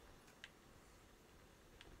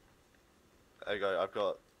 I've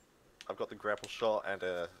got the grapple shot and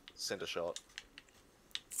a cinder shot.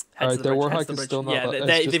 Head to Alright, the their bridge, head Warhawk to the is bridge. still not. Yeah, it's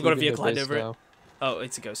they've just got a leaving vehicle their head base over now. it. Oh,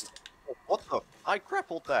 it's a ghost. What the? I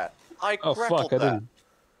grappled that. I Oh grappled fuck! I that. didn't.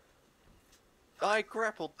 I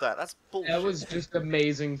grappled that. That's bullshit. That was just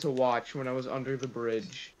amazing to watch when I was under the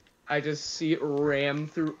bridge. I just see it ram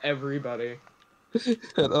through everybody.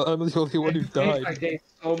 And I'm the only one who It made my died. day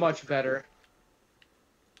so much better.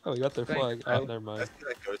 Oh, we got their Thank flag. you. Oh, I never mind. see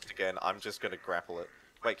that ghost again. I'm just gonna grapple it.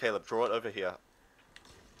 Wait, Caleb, draw it over here.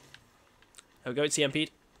 Oh, go. It's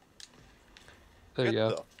EMP'd. There you Get go.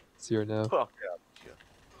 the It's here now. fuck out of here.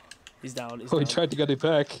 He's down. He's Oh, he down. tried to get it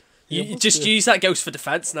back. He You almost just did. use that ghost for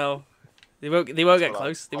defense now. They won't get what I'm-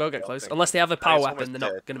 close. They won't get I'm close thinking. unless they have a And power it's weapon. almost They're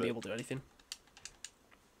not dead, going to be but- able to do anything.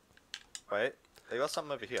 Wait, they got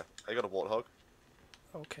something over here. They got a warthog.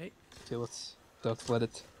 Okay. Okay, let's don't let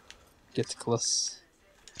it get close.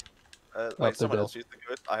 Wait, they're someone dead. else used the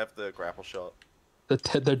ghost. I have the grapple shot. They're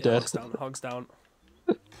dead. They're Yeah, dead. Hog's down. Hog's down.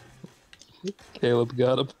 Caleb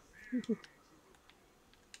got him.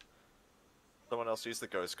 Someone else used the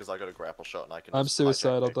ghost because I got a grapple shot and I can. I'm just hijack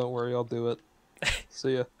suicidal. it. Don't worry, I'll do it.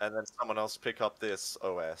 See ya. And then someone else pick up this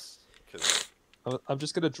OS because. I'm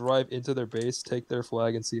just gonna drive into their base, take their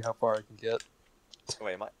flag, and see how far I can get.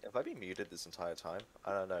 Wait, have I been muted this entire time?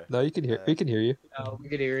 I don't know. No, you can hear. We can hear you. Oh, we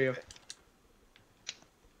could hear you.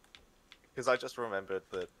 Because I just remembered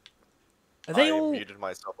that Are they I all? muted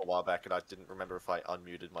myself a while back and I didn't remember if I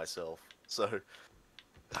unmuted myself. So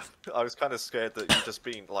I was kind of scared that you'd just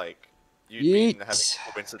been like you'd been having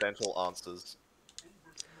Yeet. coincidental answers.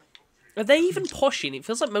 Are they even pushing? It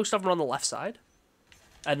feels like most of them are on the left side.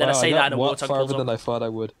 And then I Wow, say got that and a wa- warthog farther pulls than up. I thought I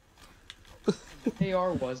would.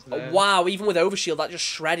 AR was Oh, there. wow, even with overshield, that just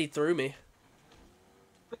shredded through me.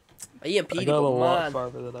 EMP'd I it, got a but lot man.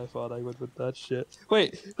 farther than I thought I would with that shit.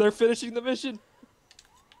 Wait, they're finishing the mission.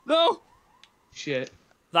 No. Shit.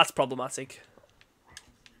 That's problematic.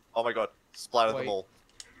 Oh my god, splattered Wait. them all.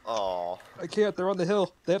 Oh, I can't. They're on the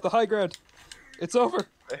hill. They have the high ground. It's over.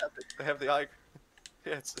 they have the eye.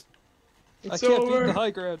 Yeah, I It's can't beat over. the high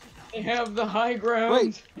ground. They have the high ground.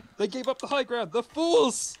 Wait, they gave up the high ground. The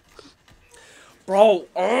fools. Bro,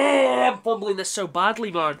 I'm fumbling this so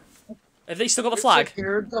badly, man. Have they still got the flag?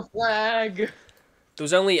 Secured the flag. There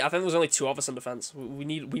was only, I think there was only 2 of us in defense. We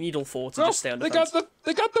need all 4 to No, just stay on they defense.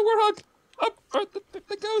 got the warhog. Up,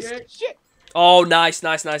 the ghost. Yeah. Shit. Oh, nice,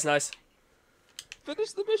 nice, nice, nice.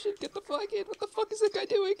 Finish the mission. Get the flag in. What the fuck is that guy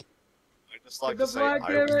doing? I just like The to say flag,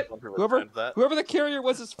 I damn was it. the one who Whoever returned that. whoever the carrier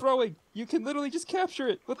was is throwing. You can literally just capture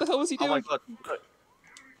it. What the hell is he Oh my doing? god. no.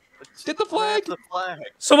 Get the flag! Grab the flag.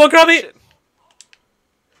 Someone grab it! Shit.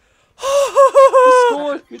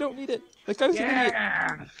 Score. We don't need it. That guy's an idiot.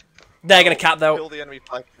 Yeah. They're gonna cap though. Kill the enemy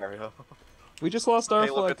flag carrier. We just lost our Hey,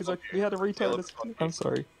 look, flag it's because on we had to Hey, retard look, this. it's on I'm you.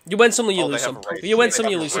 sorry. You win some, you Oh, lose they have some. a wraith. You win They some,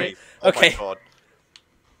 have you a lose some. wraith. Oh Okay. my god.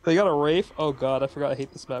 They got a Wraith? Oh god, I forgot I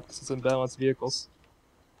hate this map because it's unbalanced vehicles.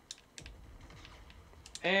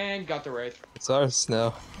 And got the wraith. It's ours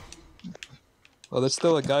now. Oh, there's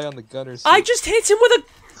still a guy on the gunners. I just hit him with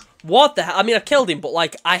a... What the hell? I mean, I killed him, but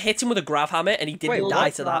like, I hit him with a grav hammer and he didn't die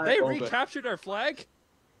what? to that. They Hold it. recaptured our flag?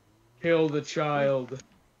 Kill the child.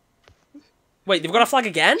 Wait, they've got a flag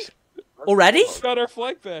again? Already? We got our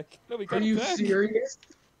flag back. No, we got Are it you back. serious?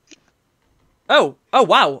 Oh, oh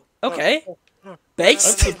wow. Okay. I'm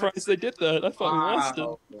Based? surprised they did that. I thought we lost it.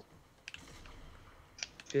 Wow.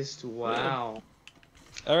 Just wow.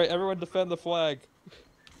 Alright, everyone defend the flag.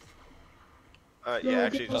 Yeah,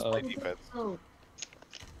 actually just play Uh-oh. defense.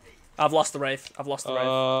 I've lost the Wraith. I've lost the Wraith.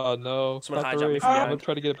 Oh no. Someone Not the hijacked me Wraith. from I'm behind. gonna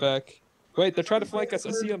try to get it back. Wait, they're trying to flank us.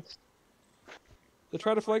 I see them. They're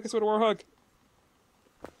trying to flank us with a warhog.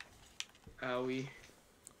 Owie.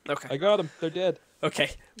 Okay. I got them. They're dead.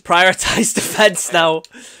 Okay. Prioritize defense now.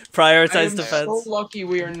 I Prioritize am defense. so lucky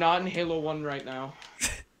we are not in Halo 1 right now.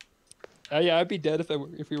 Yeah, I'd be dead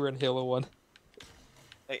if we were in Halo 1.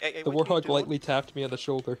 Hey, The what are you warhog doing? lightly tapped me on the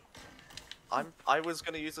shoulder. I was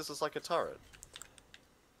gonna use this as like a turret.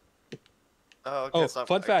 Oh, okay, Oh, so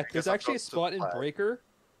fun I fact! guess There's I've actually got a the spot in flag. Breaker.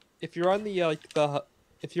 If you're on the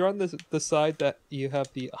if you're on the side that you have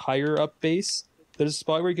the higher up base, there's a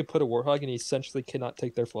spot where you can put a warhog and you essentially cannot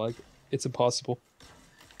take their flag. It's impossible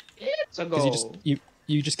It's a because goal.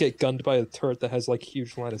 you just get gunned by a turret that has like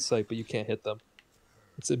huge line of sight, but you can't hit them.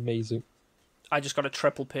 It's amazing. I just got a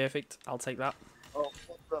triple perfect. I'll take that. Oh,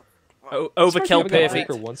 what the? Overkill Surprised we haven't got perfect.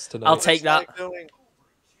 Breaker once tonight. I'll take that. What's Mike doing?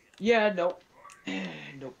 Yeah, nope.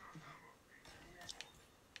 Nope.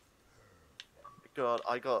 God,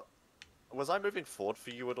 I got Was I moving forward for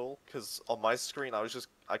you at all? Because on my screen,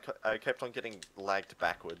 I kept on getting lagged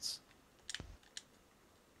backwards.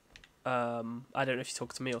 I don't know if you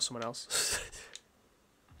talk to me or someone else.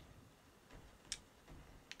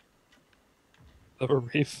 Of a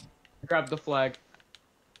reef. Grab the flag.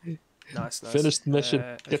 Nice. Finish the mission.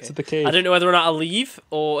 Get to the cave. I don't know whether or not I'll leave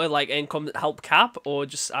or like and come help Cap or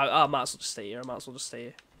just I might as well just stay here.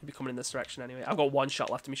 He'll be coming in this direction anyway. I've got one shot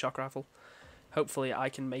left of my shock rifle. Hopefully I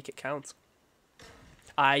can make it count.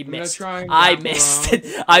 I missed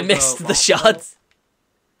the shot.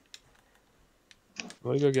 I'm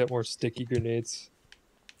gonna go get more sticky grenades.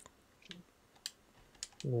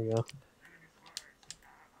 There we go.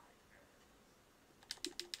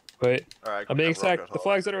 Wait, Alright, I'm being attacked. The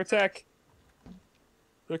flag's under attack.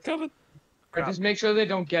 They're coming. Right, just make sure they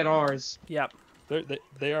don't get ours. Yep.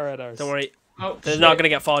 They are at ours. Don't worry. Oh, They're shit. not gonna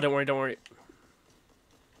get far. Don't worry.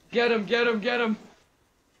 Get him, get him, get him.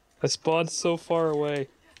 I spawned so far away.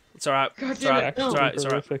 It's alright. God It's damn alright. it, no. It's alright. It's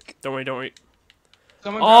alright. Horrific. Don't worry.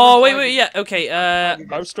 Someone Oh grab the wait, flag. yeah. Okay.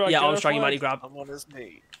 Armstrong, Yeah, get our Armstrong, you might flag. need grab. I'm on his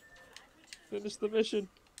knee. Finish the mission.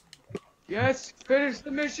 Yes, finish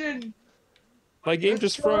the mission. My game Let's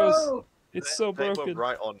just froze. go. It's so They were broken.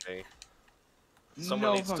 right on me. Someone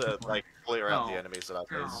No needs to fucking way. like clear out No. the enemies at our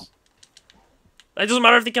base. It doesn't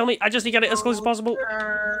matter if they kill me. I just need to get it as close as possible.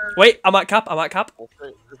 Wait, I'm at cap. Also,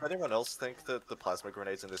 does anyone else think that the plasma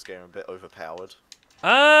grenades in this game are a bit overpowered?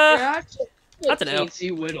 I don't know.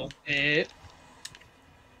 Teensy whittle bit.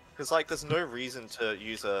 Because like, there's no reason to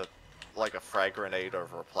use a frag grenade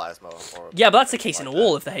over a plasma or. Yeah, but that's the case anything in like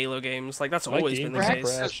all that. of the Halo games. Like that's My always game been the crashed. case.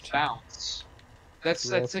 Frags just bounce.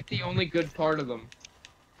 That's like the only good part of them.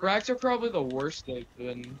 Frags are probably the worst they've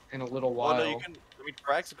been in a little while. Well, no,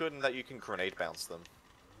 frags are good in that you can grenade bounce them.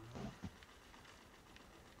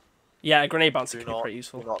 Yeah, a grenade bouncer Do can be not, pretty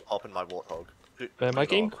useful. do not hop in my warthog. Man, my Do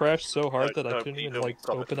game not. crashed so hard No, that I no, couldn't what are you even doing?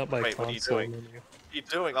 Stop it. open up my Wait, what are you console doing? menu. What are you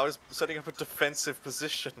doing? I was setting up a defensive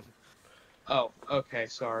position. Oh, okay,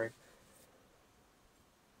 sorry.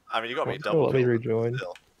 I mean, you got me Oh, double. let me killed, but rejoin.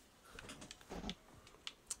 still.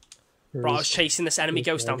 Bro, I was chasing this enemy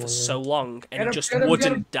ghost down for so long, and Get he him, just get him, get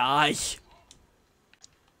wouldn't him. die.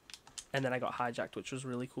 And then I got hijacked, which was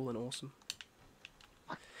really cool and awesome.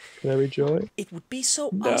 Can I rejoin? It would be so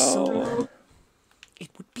No. awesome. It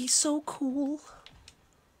would be so cool.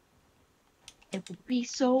 It would be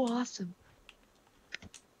so awesome.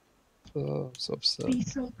 Oh, I'm so upset. Be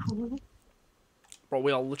so cool. Bro,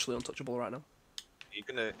 we are literally untouchable right now.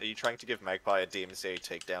 Are you trying to give Magpie a DMCA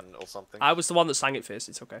takedown or something? I was the one that sang it first.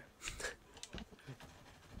 It's okay.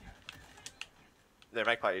 Yeah,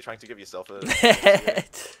 Magpie, are you trying to give yourself a?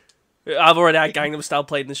 I've already had Gangnam Style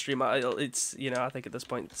played in the stream. It's I think at this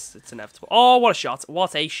point it's inevitable. Oh, what a shot!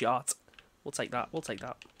 What a shot! We'll take that.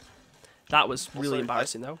 That was really Also,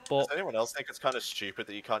 embarrassing though. But Does anyone else think it's kind of stupid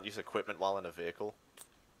that you can't use equipment while in a vehicle?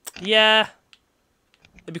 yeah,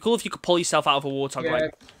 it'd be cool if you could pull yourself out of a warthog. Yeah,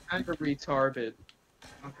 Like kind of retarded.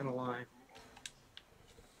 Not gonna lie.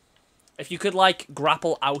 if you could like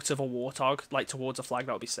grapple out of a warthog like towards a flag,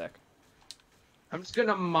 that would be sick. I'm just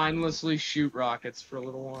gonna mindlessly shoot rockets for a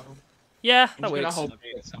little while. Yeah, I'm that just gonna works. hope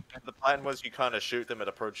we get something. The plan was you kind of shoot them at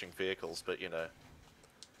approaching vehicles, but you know.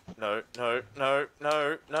 No.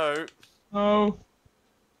 Oh.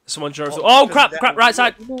 Someone drove. Well, Oh because crap! Right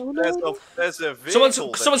side. There's a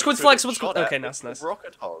vehicle. Someone's going to flag. Someone's going. Okay, nice.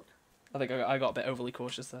 Rocket hog. I think I got a bit overly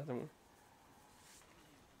cautious there. Don't we?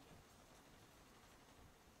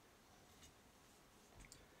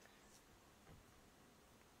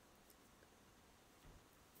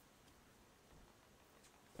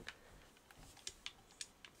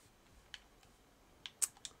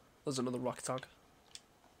 There's another rocket hog.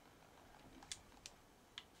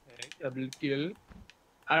 Double kill.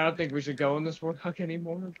 I don't think we should go in this warthog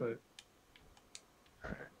anymore, but.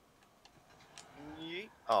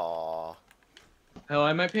 Aww. Hell,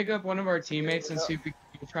 I might pick up one of our teammates and see if we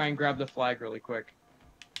can try and grab the flag really quick.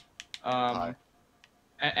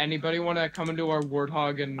 Anybody want to come into our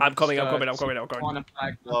warthog and? I'm coming. On a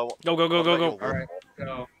flag. Well, Go. All right,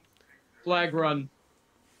 go. Flag run.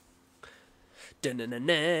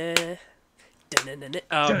 Da-na-na-na. Da-na-na-na.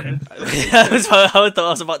 Oh, okay. I thought I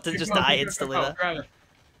was about to just die instantly there. Grab it.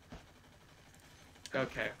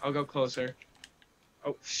 Okay, I'll go closer.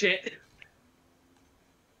 Oh shit!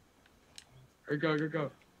 Or go.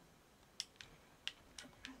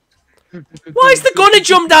 Why is the gunner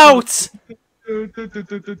jumped out?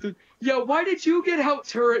 Yeah, why did you get out,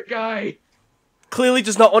 turret guy? Clearly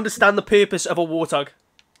does not understand the purpose of a warthog.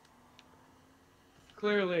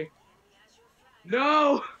 Clearly.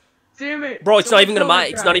 No! Damn it! Bro, it's not even gonna Someone matter.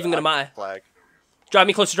 kill It's that not guy. even gonna matter. Flag. Drive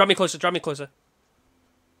me closer.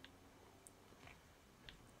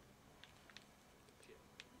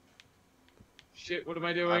 shit, what am I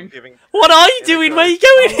I'm doing? giving. What are you doing? Where are you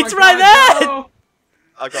going? Oh my It's right God, there! no!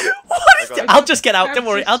 I got it. What I is got it? it. I'll just get out. Don't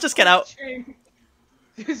worry. That's I'll just get out. switching.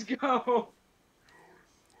 Just go.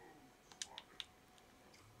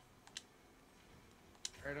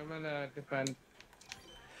 Alright, I'm gonna defend.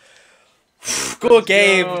 Good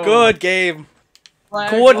game. go. Good game. Flag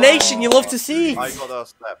Coordination ball. you love to see. I got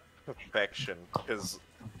us that perfection because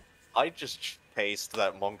I just chased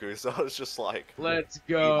that mongoose. I was just like, Let's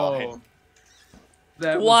go.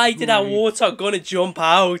 That was Why did our great. warthog gonna jump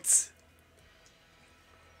out?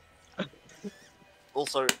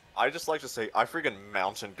 Also, I just like to say I freaking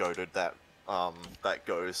mountain goated that that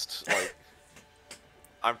ghost. Like,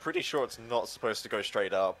 I'm pretty sure it's not supposed to go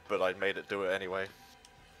straight up, but I made it do it anyway.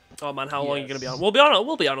 Oh man, how long are you gonna be Yes. on? We'll be on.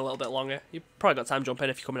 We'll be on a little bit longer. You probably got time to jump in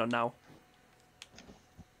if you're coming on now.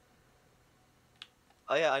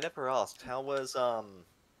 Oh yeah, I never asked.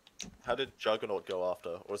 How did Juggernaut go after?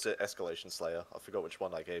 Or was it Escalation Slayer? I forgot which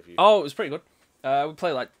one I gave you. Oh, it was pretty good. We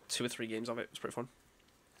played like 2 or 3 games of it. It was pretty fun.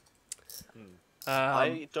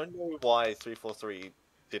 I don't know why 343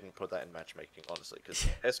 didn't put that in matchmaking, honestly, because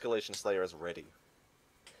Escalation Slayer is ready.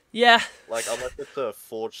 Yeah. Like, unless it's a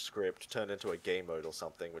Forge script turned into a game mode or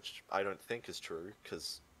something, which I don't think is true,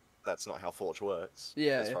 because that's not how Forge works,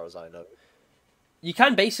 as far as I know. You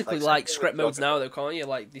can basically Like, like something script with modes now, though, can't you?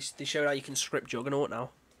 Like they showed how you can script Juggernaut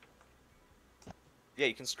now. Yeah,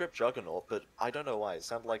 you can script Juggernaut, but I don't know why. It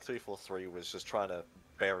sounded like 343 was just trying to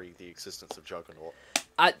bury the existence of Juggernaut.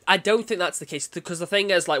 I don't think that's the case, because the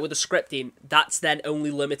thing is, like, with the scripting, that's then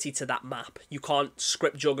only limited to that map. You can't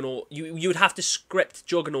script Juggernaut. You would have to script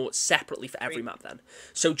Juggernaut separately for every map then.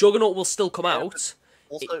 So Juggernaut will still come out.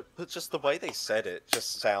 Also, but just the way they said it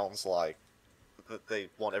just sounds like that they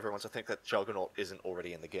want everyone to think that Juggernaut isn't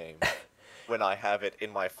already in the game when I have it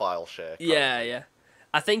in my file share. Yeah.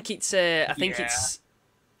 I think it's it's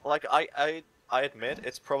Like, I admit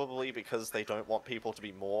it's probably because they don't want people to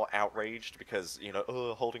be more outraged because, you know,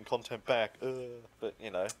 holding content back, but,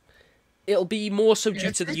 you know. it'll be more so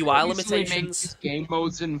due to the UI Obviously make limitations. these game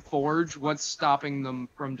modes in Forge. What's stopping them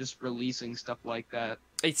from just releasing stuff like that?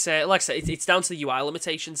 It's like I said, it's down to the UI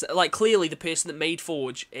limitations. Like, clearly, the person that made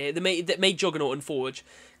Forge, that made Juggernaut and Forge,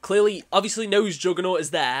 clearly, obviously knows Juggernaut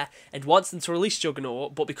is there and wants them to release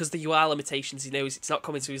Juggernaut, but because of the UI limitations, he knows it's not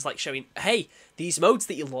coming, so he's like showing, hey, these modes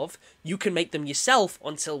that you love, you can make them yourself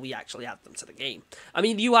until we actually add them to the game. I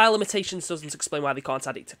mean, the UI limitations doesn't explain why they can't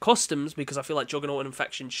add it to customs, because I feel like Juggernaut and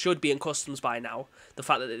Infection should be in customs by now. The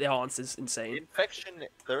fact that they aren't is insane. Infection,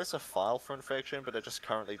 there is a file for Infection, but it just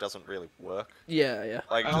currently doesn't really work. Yeah.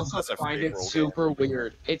 Like, I just also as a find it free-roll super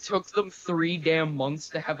weird. It took them 3 damn months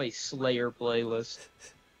to have a Slayer playlist.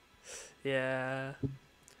 Yeah.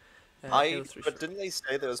 But didn't they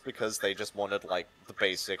say that it was because they just wanted, like, the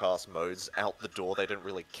basic ass modes out the door? They didn't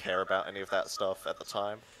really care about any of that stuff at the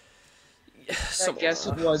time? I guess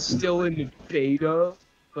it was still in the beta,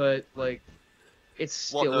 but, like, it's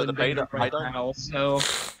still in beta right now, so...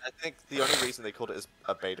 I think the only reason they called it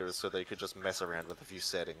a beta is so they could just mess around with a few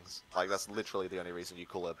settings. Like, that's literally the only reason you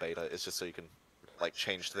call it a beta, is just so you can, like,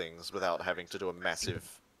 change things without having to do a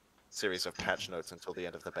massive series of patch notes until the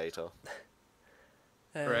end of the beta.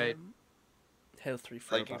 Right. Halo 3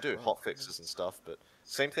 Like, you can do hot fixes and stuff, but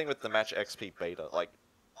same thing with the Match XP beta. Like,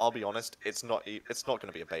 I'll be honest, it's not going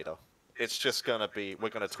to be a beta. It's just going to be, we're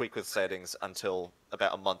going to tweak with settings until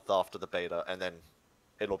about a month after the beta, and then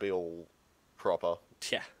it'll be all proper.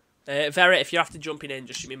 Yeah. Vera, if you're after jumping in,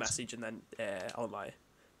 just shoot me a message, and then I'll invite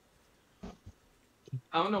you.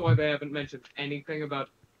 I don't know why they haven't mentioned anything about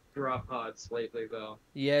drop pods lately, though.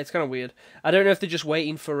 Yeah, it's kind of weird. I don't know if they're just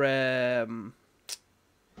waiting for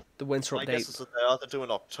the winter My update. guess is that they either do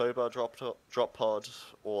an October drop pod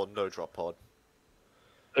or no drop pod.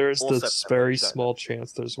 There's Or this September, very exactly. small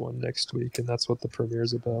chance there's one next week, and that's what the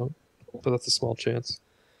premiere's about. But that's a small chance.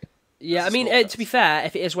 Yeah, I That's mean, small to be fair,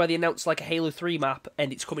 if it is where they announce like a Halo 3 map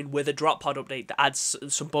and it's coming with a drop pod update that adds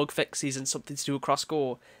some bug fixes and something to do with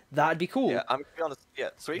cross-score, that'd be cool. Yeah, I'm gonna be honest. Yeah,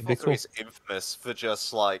 343 is infamous for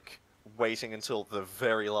just like waiting until the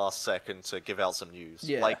very last second to give out some news.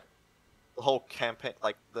 Yeah. Like the whole campaign,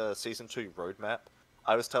 like the season 2 roadmap.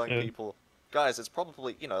 I was telling people, guys, it's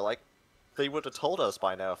probably like they would have told us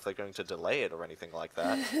by now if they're going to delay it or anything like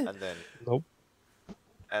that, and then Nope.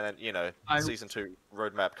 and then season 2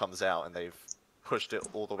 roadmap comes out and they've pushed it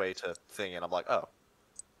all the way to thing, and I'm like, oh,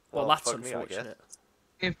 Well, that's fuck me, I guess. unfortunate.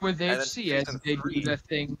 If with then HCS season they do 3 the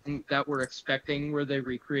thing that we're expecting where they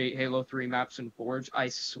recreate Halo 3 maps in Forge, I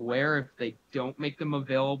swear if they don't make them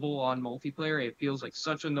available on multiplayer, it feels like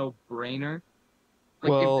such a no-brainer. Like,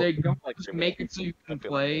 Well, if they don't like, make it so you can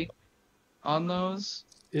play on those...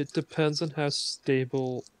 It depends on how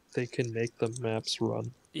stable they can make the maps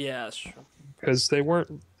run. Yeah, that's true. Because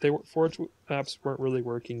Forge maps weren't really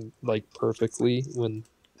working like perfectly when.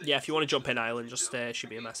 Yeah, if you want to jump in, Island, just shoot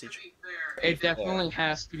me a message. It definitely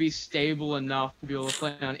has to be stable enough to be able to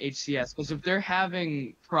play on HCS. Because if they're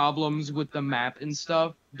having problems with the map and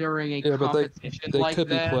stuff during a competition they like could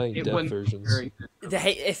be that, playing it dev wouldn't versions. be very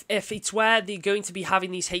good. If it's where they're going to be having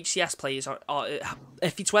these HCS players, or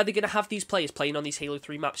if it's where they're going to have these players playing on these Halo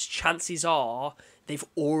 3 maps, chances are they've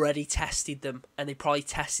already tested them, and they probably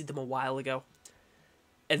tested them a while ago.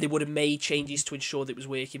 And they would have made changes to ensure that it was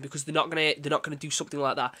working, because they're not gonna do something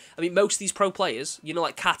like that. I mean, most of these pro players, you know,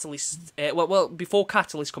 like Catalyst. Well, before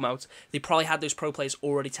Catalyst come out, they probably had those pro players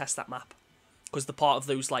already test that map, because they're part of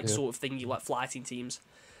those sort of thing you like flighting teams.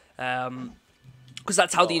 Because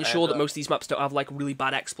that's how they ensure that most of these maps don't have like really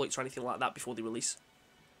bad exploits or anything like that before they release.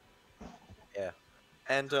 Yeah,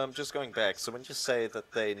 and just going back, so when you say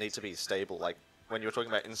that they need to be stable, like when you were talking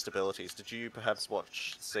about instabilities, did you perhaps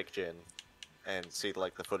watch SigGen and see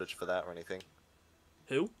like the footage for that or anything?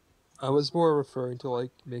 Who? I was more referring to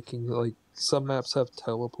like making like some maps have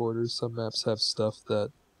teleporters, some maps have stuff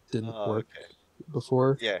that didn't work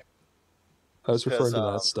before. Yeah. I was referring to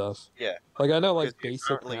that stuff. Yeah. Like I know like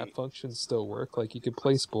basic map functions still work. Like you can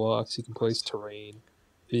place blocks, you can place terrain,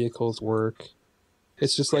 vehicles work.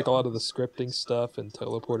 It's just like a lot of the scripting stuff and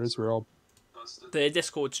teleporters were all. The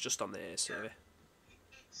Discord's just on the server.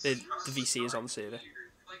 The VC is on the server.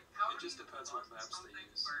 It just depends what maps they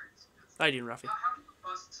use. How you doing, Rafi? How do you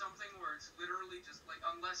bust something where it's literally just like,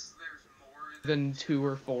 unless there's more than 2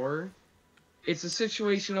 or 4? It's a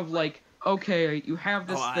situation of like, okay, you have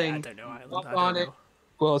this thing. I don't know, Island. Up on it.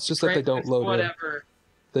 Well, it's just that they don't load in.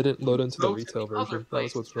 They didn't load into the Go to retail the other version. That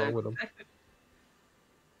was what's wrong with them.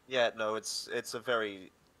 Yeah, no, it's a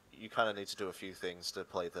very... You kind of need to do a few things to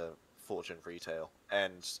play the Fortune retail,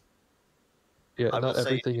 and... Yeah, not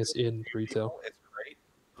everything is in retail. It's great,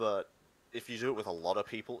 but if you do it with a lot of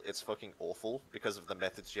people, it's fucking awful because of the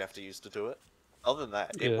methods you have to use to do it. Other than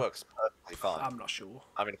that, it works perfectly fine. I'm not sure.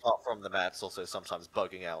 I mean, apart from the maps also sometimes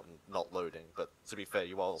bugging out and not loading, but to be fair,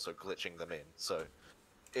 you are also glitching them in, so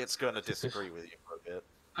it's going to disagree with you for a bit.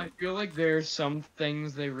 I feel like there's some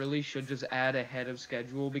things they really should just add ahead of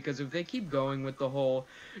schedule, because if they keep going with the whole,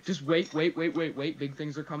 just wait, big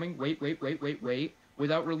things are coming, wait,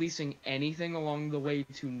 without releasing anything along the way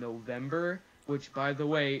to November, which, by the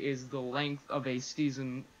way, is the length of a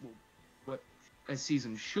season, what a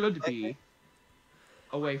season should be,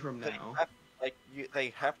 away from now.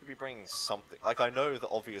 They have to be bringing something. Like, I know that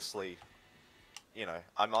obviously, you know,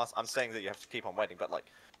 I'm saying that you have to keep on waiting, but like,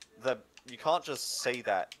 you can't just say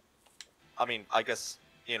that. I mean, I guess,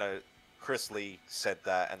 you know, Chris Lee said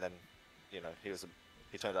that, and then, you know,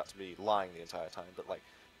 he turned out to be lying the entire time. But like,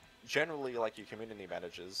 generally, like your community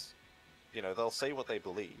managers, you know, they'll say what they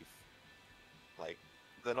believe. Like,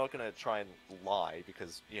 they're not gonna try and lie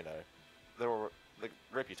because, you know, the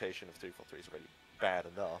reputation of 343 is already bad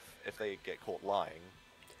enough. If they get caught lying,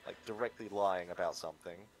 like directly lying about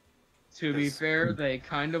something. To be fair, they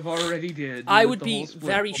kind of already did. I would be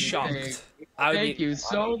very shocked. Thank you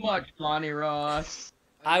so much, Lonnie Ross.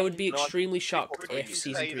 I would be extremely shocked if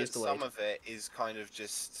Season 3 is delayed. Some of it is kind of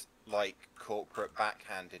just like corporate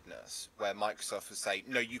backhandedness, where Microsoft will say,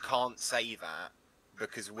 no, you can't say that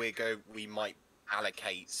because we might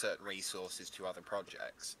allocate certain resources to other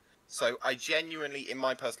projects. So I genuinely, in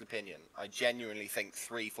my personal opinion, I genuinely think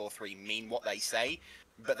 343 mean what they say,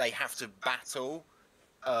 but they have to battle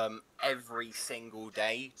every single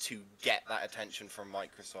day to get that attention from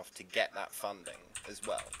Microsoft, to get that funding as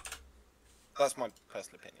well. That's my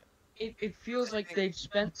personal opinion. It feels like they've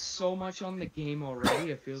spent so much on the game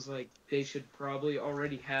already. It feels like they should probably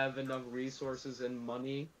already have enough resources and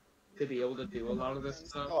money to be able to do a lot of this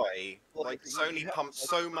stuff. Like, Sony pumped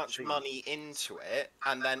so much money into it,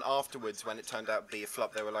 and then afterwards, when it turned out to be a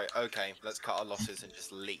flop, they were like, okay, let's cut our losses and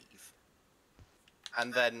just leave.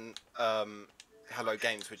 And then, Hello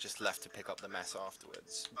Games were just left to pick up the mess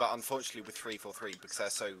afterwards. But unfortunately with 343, because they're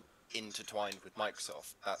so intertwined with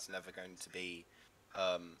Microsoft, that's never going to be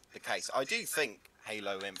the case. I do think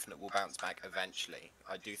Halo Infinite will bounce back eventually.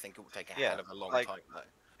 I do think it will take a hell of a long time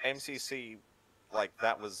though. MCC, like,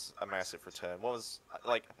 that was a massive return. What was,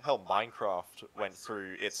 like, hell, Minecraft went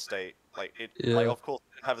through its state. Like, like, of course,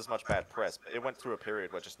 it didn't have as much bad press, but it went through a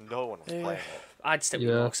period where just no one was playing it. I'd stick with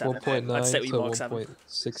Mark 7. 1.9 I'd stick with to Mark 7.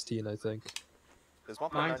 1.16, I think.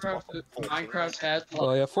 Minecraft had...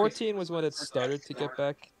 Oh yeah, 14 was when it started to get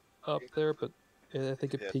back up there, but I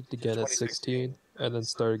think it peaked again at 16, and then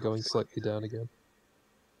started going slightly down again.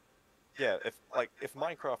 Yeah, if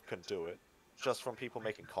Minecraft can do it, just from people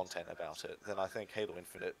making content about it, then I think Halo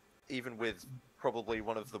Infinite even with probably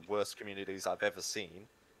one of the worst communities I've ever seen.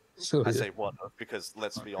 So, I say one of, because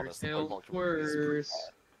let's be honest, the Pokemon community is pretty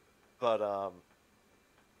bad.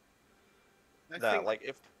 But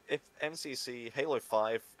like if MCC, Halo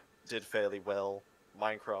 5 did fairly well,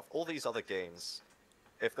 Minecraft, all these other games,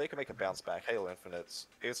 if they can make a bounce back, Halo Infinite,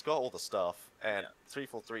 it's got all the stuff, and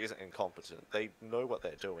 343 isn't incompetent. They know what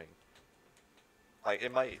they're doing. Like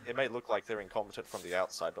it may look like they're incompetent from the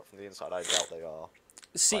outside, but from the inside, I doubt they are.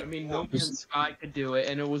 See, I mean, No Man's Sky could do it,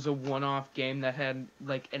 and it was a one-off game that had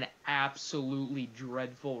like an absolutely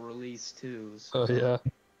dreadful release too. So. Oh yeah.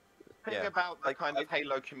 The thing about the kind of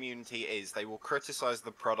Halo community is they will criticize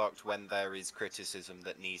the product when there is criticism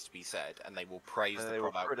that needs to be said, and they will praise the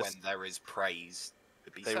product when there is praise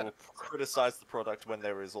to be said. They will criticize the product when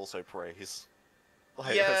there is also praise.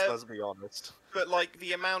 Like, Yeah, let's be honest. But like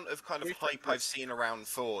the amount of kind of hype I've seen around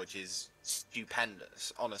Forge is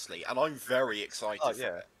stupendous, honestly, and I'm very excited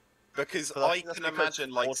for it. Because I can imagine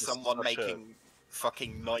like someone making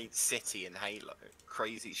fucking Night City in Halo,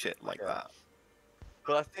 crazy shit like that.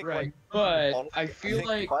 But I think like, but honestly, I feel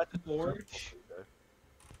like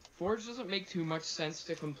Forge doesn't make too much sense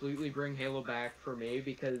to completely bring Halo back for me,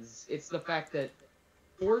 because it's the fact that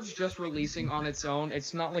Forge just releasing on its own,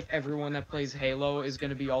 it's not like everyone that plays Halo is going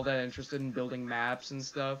to be all that interested in building maps and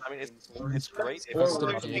stuff. I mean, it's great. It's one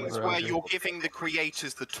of those things where you're giving the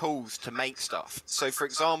creators the tools to make stuff. So, for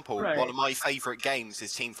example, one of my favourite games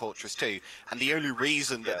is Team Fortress 2, and the only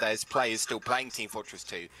reason that there's players still playing Team Fortress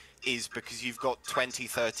 2 is because you've got 20,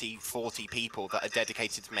 30, 40 people that are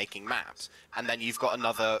dedicated to making maps, and then you've got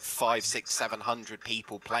another 5, 6, 700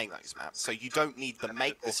 people playing those maps. So you don't need to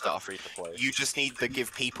make the stuff, you just need to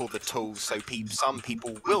give people the tools so some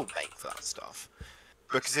people will make that stuff.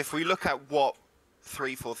 Because if we look at what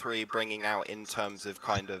 343 bringing out in terms of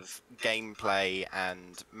kind of gameplay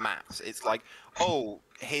and maps, it's like, oh,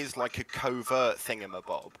 here's like a covert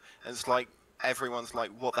thingamabob, and it's like, everyone's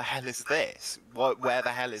like, what the hell is this? Where the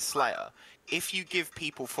hell is Slayer? If you give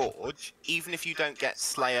people Forge, even if you don't get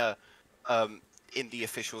Slayer in the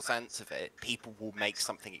official sense of it, people will make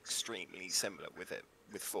something extremely similar with it,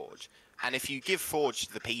 with Forge. And if you give Forge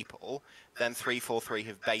to the people, then 343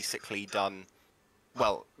 have basically done,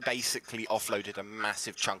 well, basically offloaded a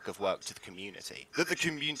massive chunk of work to the community, that the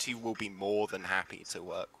community will be more than happy to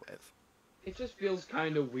work with. It just feels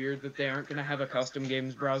kind of weird that they aren't going to have a custom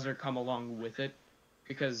games browser come along with it,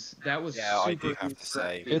 because that was super I do have to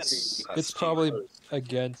say it's probably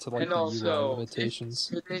again to like and the also, UI limitations.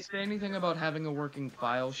 Did they say anything about having a working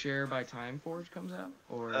file share by time Forge comes out?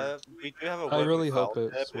 Or we do have a I really file hope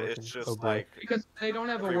share, it's but working. it's just Oh, boy. like because they don't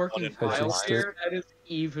have a everyone working involved file is share, that is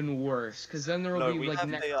even worse. Because then there will No, be we like have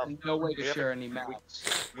no way to we have share a- any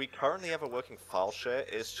maps. we currently have a working file share.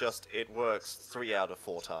 It's just it works 3 out of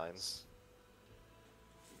 4 times.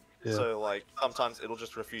 Yeah. So like sometimes it'll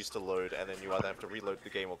just refuse to load, and then you either have to reload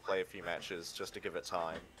the game or play a few matches just to give it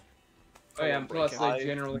time. Oh yeah, and plus I they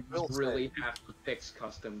generally will really say- have to fix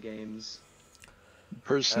custom games.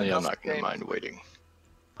 Personally, I'm custom not going to games- mind waiting.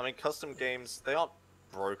 I mean, custom games, they aren't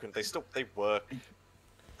broken. They work.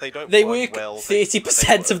 They don't. They work work well.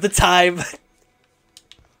 30% of the time.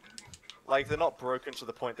 Like they're not broken to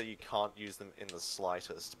the point that you can't use them in the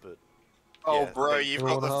slightest. But Oh, yeah, bro, they- you've You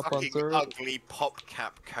got wanna the hop on fucking third? ugly pop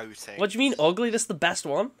cap coating. What do you mean ugly? This is the best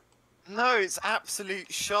one. No, it's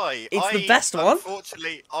absolute shy. It's the best one?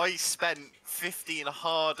 Unfortunately, I spent 15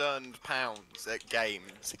 hard-earned pounds at game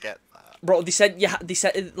to get that. Bro, they said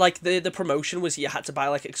like the promotion was you had to buy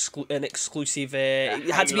like an exclusive. It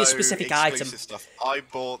had to be a Halo specific item. exclusive stuff. I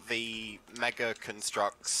bought the Mega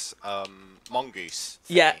Constructs Mongoose.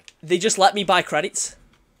 Yeah, they just let me buy credits.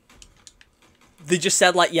 They just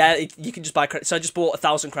said like, yeah, you can just buy credits. So I just bought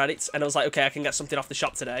 1,000 credits, and I was like, okay, I can get something off the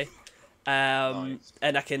shop today, and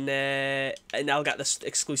I can and I'll get this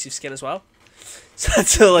exclusive skin as well. So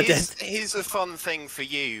that's all I did. Here's a fun thing for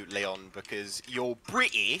you, Leon, because you're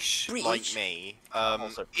British, like me.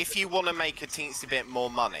 If you want to make a teensy bit more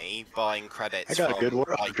money buying credits, I got a good from,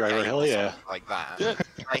 work like, driver, Game hell or yeah. something like that.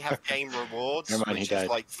 They have game rewards, Never mind, he which is died.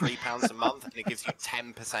 like £3 a month, and it gives you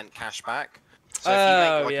 10% cash back. So if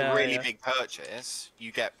you make like a really big purchase,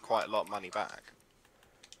 you get quite a lot of money back.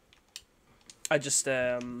 I just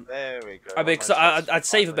There we go. I mean, cause I'd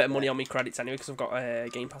save a bit of money on me credits anyway, because I've got a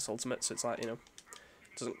Game Pass Ultimate, so it's like, you know,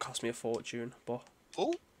 it doesn't cost me a fortune. But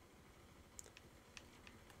Oh.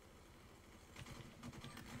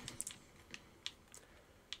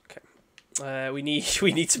 we need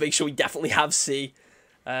to make sure we definitely have C.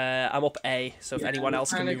 I'm up A, so if anyone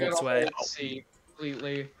else can move up to A. C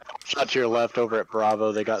completely. Shot to your left over at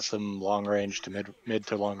Bravo. They got some long range to mid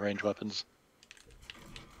to long range weapons.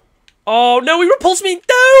 Oh no, he repulsed me! No,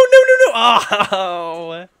 no, no, no!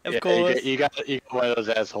 Oh, of course. You got one of those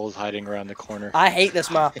assholes hiding around the corner. I hate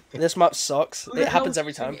this map. This map sucks. Who the It happens hell's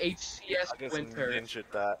every time. using HCS I just Winter. ninja'd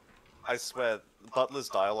that. I swear, Butler's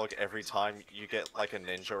dialogue every time you get like a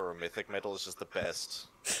ninja or a mythic medal is just the best.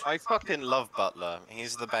 I fucking love Butler.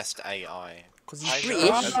 He's the best AI. Because I he's know,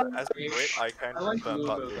 British. as a Brit, I can I like confirm Lulu.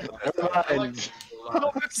 Butler is the best. I like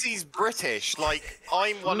Not because he's British. Like,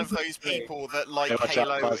 I'm one of those people that like Hey, watch out,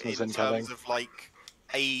 Halo Plasma's in incoming. terms of like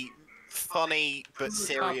a funny but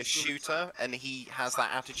serious shooter, and he has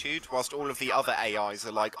that attitude, whilst all of the other AIs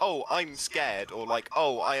are like, oh, I'm scared, or like,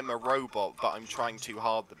 oh, I am a robot, but I'm trying too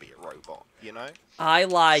hard to be a robot, you know? I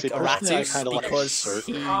like See, personally, I Aratus kinda like because Cert,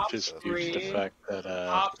 he... just due to the fact that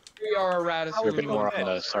Top 3 are Aratus. you're a bit Lulu, more and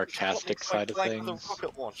on the sarcastic side of Like things. the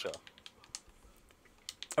rocket launcher.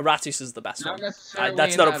 Aratus is the best Not one. necessarily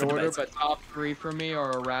That's in not up that for order, debate. but top 3 for me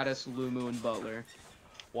are Aratus, Lumu, and Butler.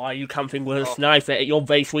 Why are you camping with a sniper at your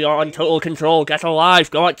base? We are on total control. Get alive.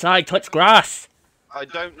 Go outside. Touch grass. I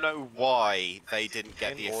don't know why they didn't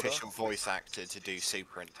get In the order? official voice actor to do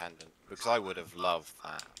Superintendent, because I would have loved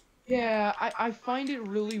that. Yeah, I find it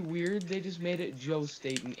really weird they just made it Joe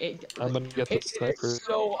Staten. I'm gonna get the sniper. It's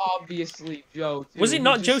so obviously Joe. Too. Was it He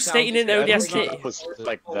not just Joe sounds Staten in like- ODST? Was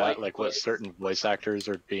like that, like what certain voice actors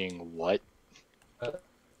are being what?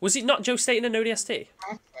 Was it not Joe Staten in ODST?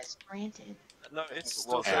 Access granted. No, it's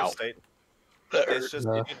still Ow. so state. There. It's just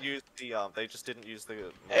No. they didn't use the they just didn't use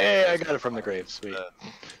the. Hey, I got it from the grave. Sweet. Uh,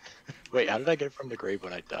 Wait, how did I get it from the grave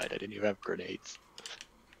when I died? I didn't even have grenades.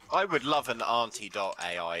 I would love an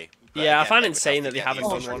auntie.ai. but Yeah, I again, find they it would insane have that to they get haven't the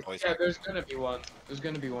done official one. voice Yeah, actor. there's gonna be one. There's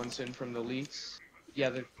gonna be one soon from the leaks. Yeah,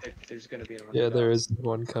 there's gonna be one. Yeah, there is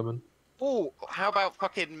one coming. Oh, how about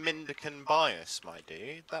fucking Mindican Bias, my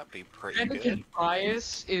dude? That'd be pretty good. Anakin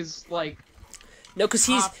Bias is like No, because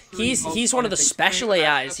top 3 most he's one of the fun things. special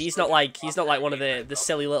AIs. He's not like one of the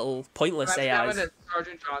silly little pointless AIs.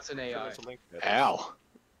 Sergeant Johnson AI. Ow.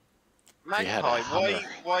 Magpie, had a hammer.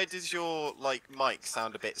 why does your like mic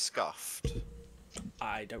sound a bit scuffed?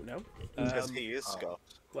 I don't know. Because he is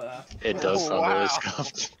scuffed. It does Oh, sound really wow.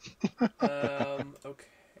 scuffed. Okay.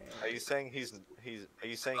 Are you saying he's? Are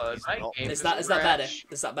you saying he's my not? game Is that better?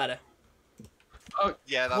 Is that better? Oh,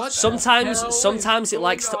 Yeah, that's What? better. Sometimes it going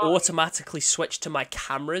likes to on? automatically switch to my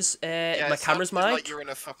camera's Yeah, my it camera's sounds mic. like you're in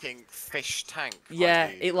a fucking fish tank.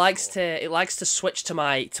 Yeah, like it likes to switch to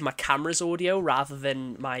my camera's audio rather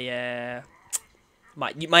than my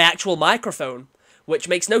my actual microphone, which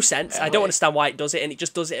makes no sense. I don't understand why it does it, and it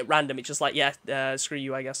just does it at random. It's just like, yeah, screw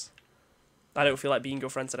you, I guess. I don't feel like being your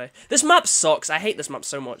friend today. This map sucks. I hate this map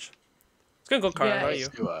so much. It's going good, Carter. Yeah, How are you?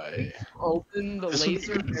 Do I? Open the This would be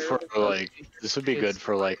laser. good for barrel. like. This would be good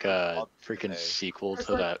for like a freaking sequel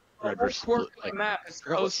to that Red The vs. whole Blue. quirk of Like, the map is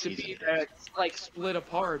forgot what supposed to be season it that is. it's like split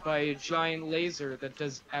apart by a giant laser that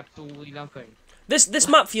does absolutely nothing. This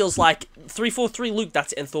map feels like 343 looked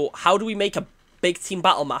at it and thought, how do we make a big team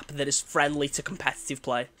battle map that is friendly to competitive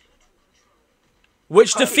play?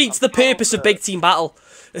 Which defeats the purpose of big team battle.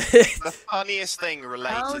 The funniest thing How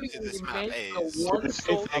related do to this you map make a is one I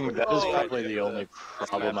think that is solo probably mode? the only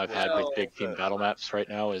problem I've had with big team battle maps right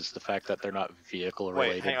now is the fact that they're not vehicle Wait,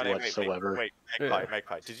 related hang on, whatsoever. wait,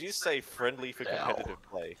 Magpie. Did you say friendly for Ow. competitive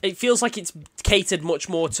play? It feels like it's catered much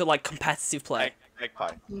more to like competitive play.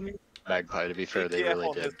 Magpie. Magpie, to be fair, they CTF really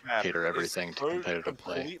on did this map cater is everything to so competitive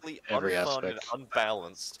play. completely Every unfun aspect. and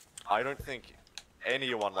unbalanced. I don't think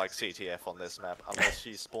anyone likes CTF on this map unless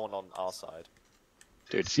she's spawned on our side.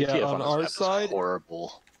 Dude, Yeah, CTF on on this our map is side-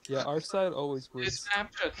 horrible. Yeah, our side always This wins.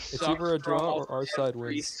 map just It's sucks either a for draw or almost our side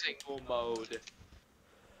every wins. single mode.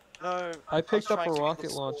 No, I picked up a trying to rocket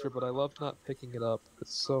get launcher, but I love not picking it up.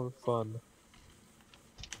 It's so fun.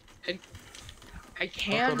 I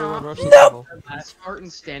Everyone cannot rush believe the tunnel. the last Spartan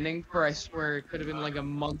standing for, I swear, it could have been like a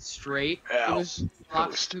month straight. Ow. It was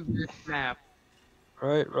locked to this map.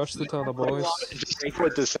 Alright, rush the tunnel, boys. Just to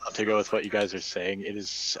point this out to go with what you guys are saying, it is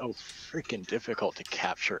so freaking difficult to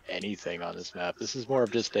capture anything on this map. This is more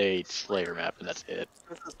of just a Slayer map, and that's it.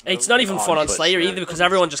 It's not even fun on Foot Slayer Slayer. either because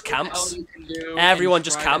everyone just All camps. you can do Everyone and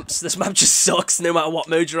just try to- camps. This map just sucks no matter what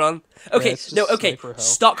mode you're on. Okay, it's no, just okay. sniper hell.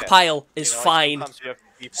 Stockpile is You know, like, fine. sometimes you have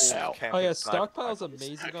people Ow. camping Oh yeah, sniper stockpile's rifles.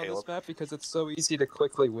 amazing on Caleb. this map because it's so easy to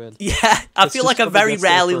quickly win. Yeah, I It's feel just like I whoever very gets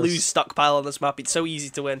there rarely first. lose Stockpile on this map. It's so easy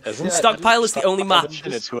to win. Isn't it? Stockpile is the only map.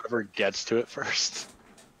 And it's whoever gets to it first.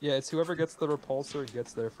 Yeah, it's whoever gets the repulsor and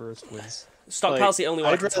gets there first wins. Stockpile's the only one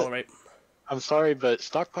I I'd can rather- tolerate. I'm sorry, but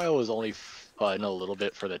Stockpile was only fun a little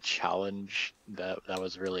bit for the challenge. That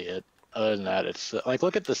was really it. Other than that, it's like,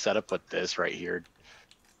 look at the setup with this right here.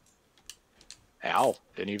 Ow!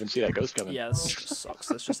 Didn't even see that ghost coming. Yeah, this just sucks.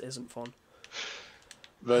 This just isn't fun.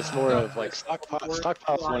 But it's more of like Stockpile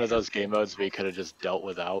is one of those game modes we could have just dealt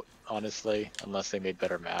without, honestly, unless they made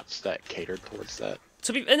better maps that catered towards that.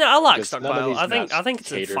 No, I like Because none of Stockpile. these I maps think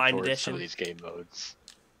it's a cater fine towards addition. some of these game modes.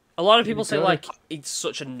 A lot of people say like it's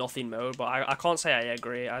such a nothing mode, but I can't say I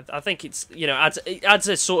agree. I think it's, you know, it adds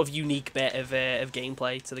a sort of unique bit of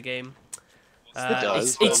gameplay to the game.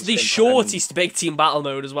 It's the shortest big team battle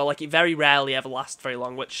mode as well. Like, it very rarely ever lasts very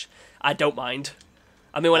long, which I don't mind.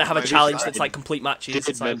 I mean, when I have a challenge that's like complete matches, Did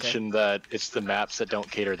it's like, mention that it's the maps that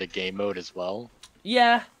don't cater the game mode as well.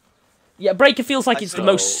 Yeah, Breaker feels like it's the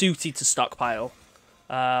most suited to Stockpile.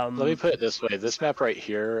 Let me put it this way: this map right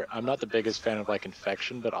here, I'm not the biggest fan of like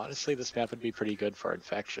Infection, but honestly, this map would be pretty good for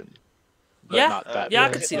Infection. But not that I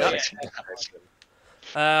can see that.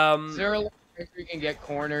 There are where you can get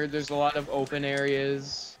cornered. There's a lot of open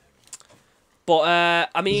areas. But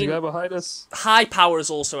I mean, there's a guy behind us. High power is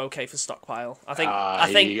also okay for Stockpile. I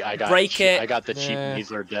think Breaker. I got the cheap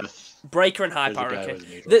Needler death. Breaker and high power are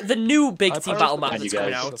okay. The new big team battle map that's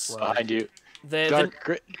coming out. Behind you. The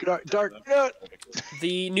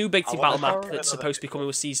new big team battle map that's supposed to be coming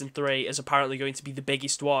with Season 3 is apparently going to be the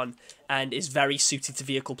biggest one and is very suited to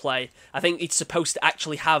vehicle play. I think it's supposed to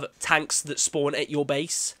actually have tanks that spawn at your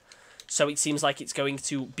base, so it seems like it's going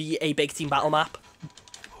to be a big team battle map.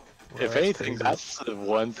 If anything, that's the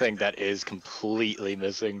one thing that is completely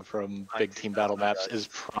missing from big team battle maps is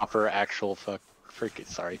proper actual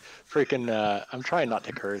I'm trying not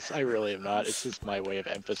to curse. I really am not. It's just my way of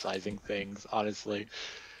emphasizing things, honestly.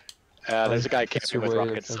 There's a guy camping with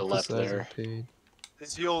rockets to the left there.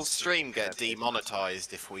 Does your stream get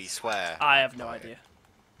demonetized if we swear? I have no idea.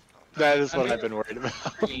 That is what I've been worried about.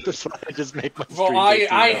 That's why I just make my stream. Well,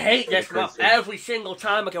 I hate this map. Every single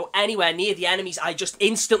time I go anywhere near the enemies, I just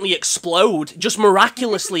instantly explode. Just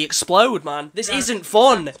miraculously explode, man. This isn't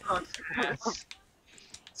fun.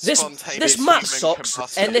 This map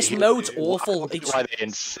sucks, and this mode's awful. That's why they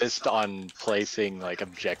insist on placing like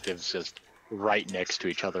objectives just right next to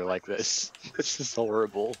each other like this. This is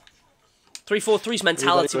horrible. 343's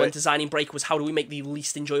mentality when designing Breaker was, how do we make the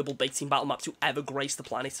least enjoyable big team battle map to ever grace the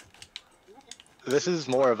planet? This is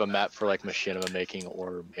more of a map for like machinima making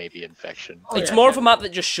or maybe Infection. It's more of a map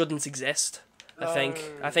that just shouldn't exist. I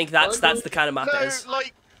think that's the kind of map it is.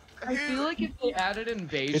 I feel like if they added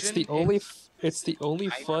Invasion, it's the only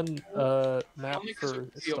fun map for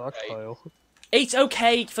Stockpile. It's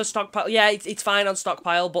okay for Stockpile. Yeah, it's fine on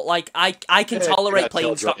Stockpile, but like I can tolerate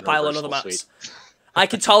playing Stockpile on other maps. I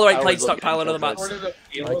can tolerate playing Stockpile on other maps. I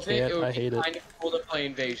hate it. Kind of cool to play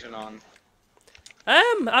Invasion on.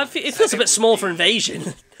 It feels a bit small for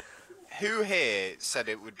Invasion. Who here said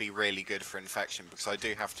it would be really good for Infection? Because I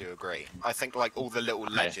do have to agree. I think like all the little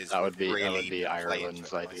ledges that would be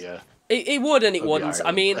Ireland's idea. It would and it wouldn't.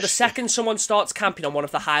 I mean, the second someone starts camping on one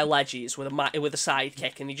of the high ledges with a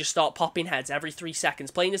sidekick and you just start popping heads every 3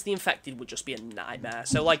 seconds, playing as the Infected would just be a nightmare.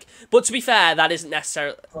 So like, but to be fair, that isn't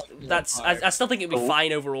necessarily. I still think it'd be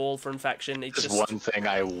fine overall for Infection. It's just one thing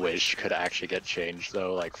I wish could actually get changed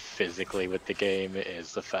though, like physically with the game,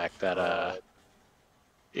 is the fact that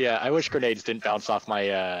yeah, I wish grenades didn't bounce off my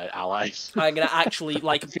allies. I'm gonna actually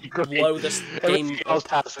like blow this game. Everything else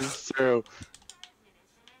passes through.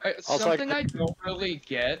 Something I don't really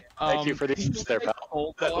get. Thank you for the there,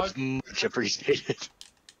 pal. That was much appreciated.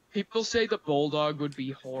 People say the Bulldog would be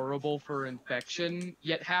horrible for Infection,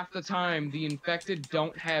 yet half the time the Infected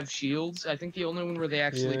don't have shields. I think the only one where they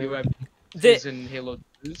actually do have is in Halo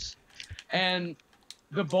 2's. And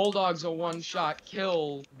the Bulldog's a one-shot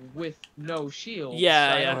kill with no shield.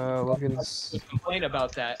 Yeah, Complain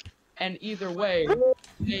about that. And either way,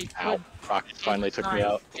 they could. Rocket finally took me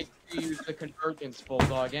out. Use the Convergence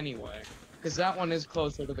Bulldog anyway, because that one is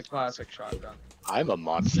closer to the classic shotgun. I'm a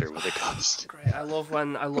monster with a ghost. Great. I love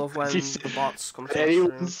when the bots come. Did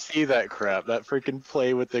anyone see that crap? That freaking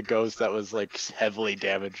play with the ghost that was like heavily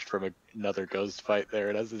damaged from another ghost fight there,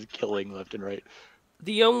 and has his killing left and right.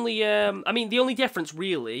 The only, the only difference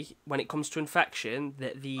really when it comes to Infection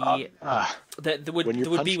that there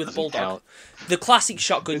would be with Bulldog. The classic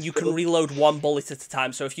shotgun, you can reload one bullet at a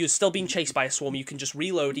time. So if you're still being chased by a swarm, you can just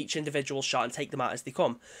reload each individual shot and take them out as they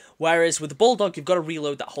come. Whereas with the Bulldog, you've got to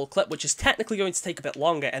reload that whole clip, which is technically going to take a bit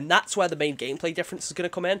longer, and that's where the main gameplay difference is going to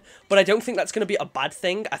come in. But I don't think that's going to be a bad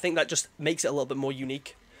thing. I think that just makes it a little bit more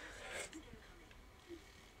unique.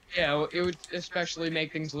 Yeah, it would especially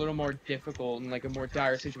make things a little more difficult in like a more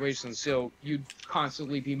dire situation. So you'd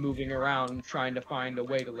constantly be moving around trying to find a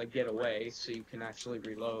way to like get away, so you can actually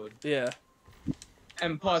reload. Yeah.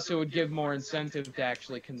 And plus, it would give more incentive to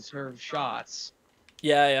actually conserve shots.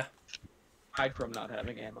 Yeah. Aside from not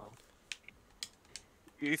having ammo.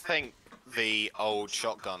 Do you think the old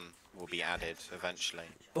shotgun will be added eventually.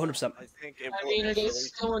 100%. I think it I will mean, it is eventually-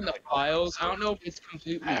 still in the files. I don't know if it's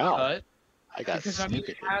completely Ow. cut. I got Because I mean,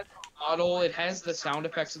 it has the model, it has the sound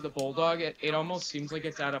effects of the bulldog. It almost seems like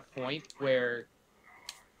it's at a point where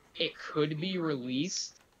it could be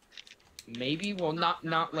released. Maybe, well,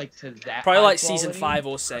 not like to that. Probably high like season quality. 5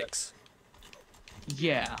 or 6.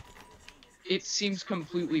 Yeah, it seems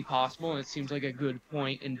completely possible, and it seems like a good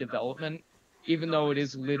point in development, even though it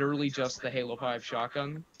is literally just the Halo 5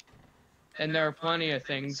 shotgun. And there are plenty of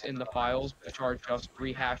things in the files which are just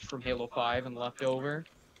rehashed from Halo 5 and left over.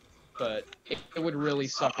 But it would really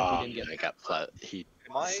suck if we didn't get. I got flat.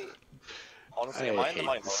 Honestly, am I in the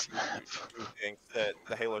minority who thinks that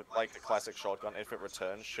the Halo, like the classic shotgun, if it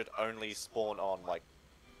returns, should only spawn on like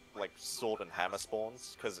sword and hammer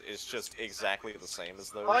spawns? Because it's just exactly the same as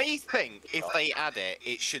those. I think if they add it,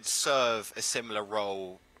 it should serve a similar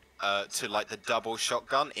role to like the double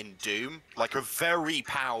shotgun in Doom, like a very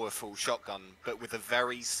powerful shotgun, but with a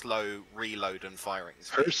very slow reload and firing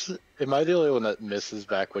speed. Am I the only one that misses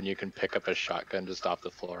back when you can pick up a shotgun just off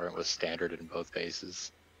the floor and it was standard in both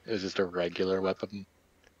bases? It was just a regular weapon.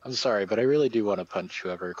 I'm sorry, but I really do want to punch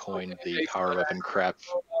whoever coined the power weapon crap.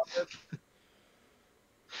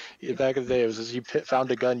 Yeah, back in the day, it was just you found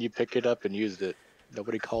a gun, you pick it up and used it.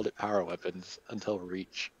 Nobody called it power weapons until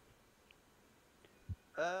Reach.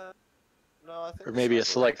 No, I think. Or maybe a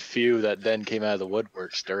select few that then came out of the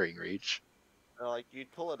woodworks during Reach. No, like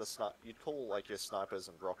you'd call it you'd call like your snipers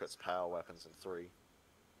and rockets power weapons in 3.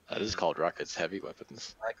 That is called rockets heavy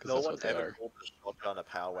weapons. Like 'Cause no that's one what they ever are. called the shotgun a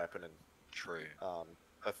power weapon in True.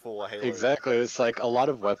 Before Halo. Exactly, it's like a lot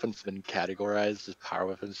of weapons have been categorized as power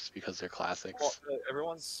weapons just because they're classics. Well,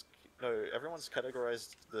 everyone's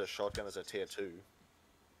categorized the shotgun as a tier 2,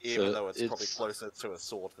 even So though it's probably it's- closer to a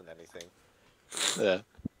sword than anything. Yeah.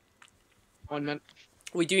 1 minute.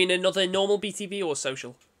 We doing another normal BTB or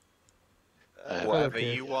social? Whatever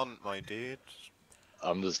you want, my dude.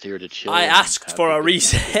 I'm just here to chill. I and asked have for a good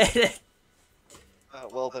reason. time.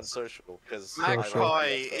 Well then, social, because Magpie,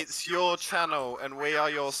 it's your channel, and we are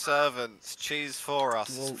your servants. Choose for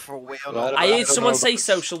us, for we are not. I heard don't someone know say about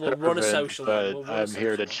social. We'll run a servant, social. But We'll run a I'm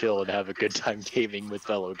here to social. chill and have a good time gaming with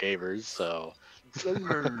fellow gamers. So. Did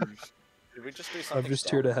we just do something I'm just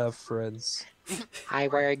dumb? here to have friends. Hi,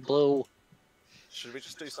 wearing blue. Should we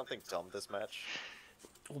just do something dumb this match?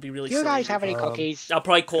 We'll be really. Do you silly. guys have any cookies? I'll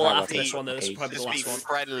probably call it Can I after have this one. Though. This will probably be Just the be last one.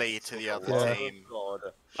 friendly to the other Yeah. team. God.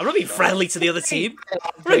 I'm not being friendly to the other team. I'm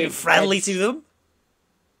not being friendly to them.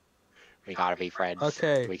 We gotta be friends.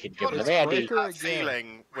 Okay. We can What give them is Andy. Breaker that again.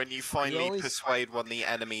 feeling when you finally only- persuade one of the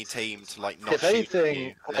enemy team to like not If shoot you, anything,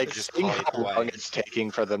 and like then just seeing hide how long away? it's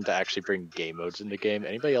taking for them to actually bring game modes in the game.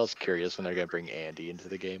 Anybody else curious when they're gonna bring Andy into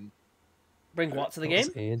the game? Bring what to the That was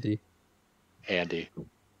game? Andy. Andy,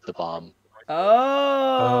 the bomb.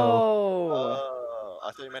 Oh.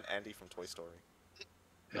 I thought you meant Andy from Toy Story.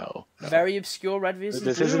 No. Very obscure Red vs.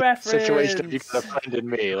 This Blue isn't a reference. situation you got a friend in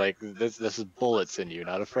me. Like this is bullets in you,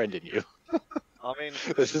 not a friend in you. I mean,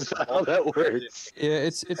 This is not how that works. Yeah,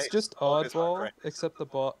 it's Hey, just Bog is my oddball, friend. except the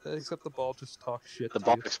ball just talks shit. The to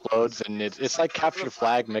bomb you. explodes and it's like capture the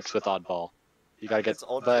flag mixed with oddball. You gotta get, It's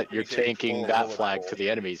oddball, but you're you get tanking ball that over flag ball. to the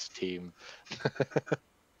enemy's team.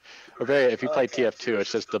 If you play TF2,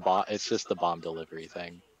 it's just the bomb. It's just the bomb delivery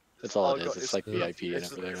thing. That's all Oh, it is. God, It's like VIP and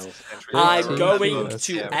it's everything else. entry I'm Yeah, going yeah.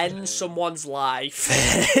 to Yeah. end someone's life.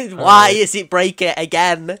 Why is it Breaker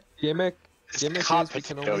again? Gimmick. It's Gimmick is we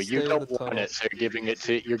competition, can though. only You stay in don't the want tunnel. it, so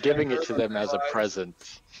you're giving it to them as a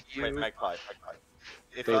present. Wait, Magpie.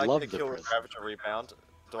 If They I love get the killed with present. Gravity Rebound,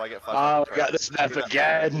 do I get 500 Oh, we got credits? this map Do that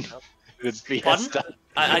again. for- It's Pardon? Fiesta.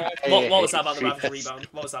 What was that about the hate Ravage Fiesta. rebound?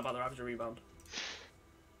 What was that about the Ravage rebound?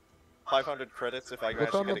 500 credits if I Look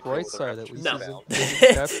actually on the get a kill bright with a side, Ravage at least No. Rebound.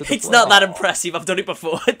 isn't capture the It's not flag. that impressive. I've done it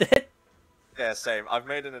before. Yeah, same. I've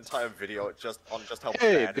made an entire video on just how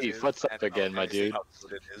Hey, bad it Beef, is what's up and how again, my crazy dude? how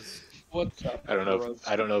good it is. What's up? I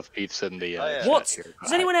don't know if Beef's in the. Oh, yeah. chat What? here.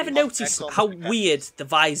 Does anyone ever Beef. notice Excellent. how weird the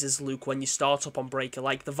visors look when you start up on Breaker?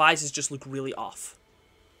 Like, the visors just look really off.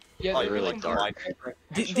 Yeah, Oh, they're you really looking dark. different.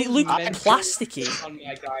 They look plasticky. On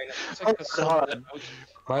my guy, it's like the Hold silver-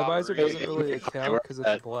 My visor Hey, doesn't really account because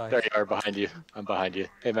it's black. There you are, behind you. I'm behind you.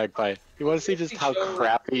 Hey, Magpie. You want to see just how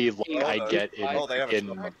crappy luck I get in Oh, they have a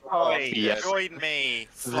in Hi, Yes. join me.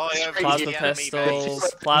 Fly over to Plasma the enemy pistols.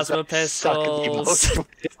 base. Plasma Suck the pistols. most.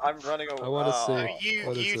 I'm running away. I wanna see. No, you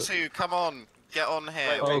What is you it? two, come on, get on here.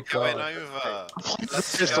 Wait, We're oh, going God. over.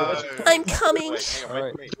 Let's Let's go. I'm coming. Wait, hang on,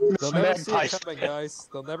 Alright. wait for me. They'll never see Magpie. it coming, guys.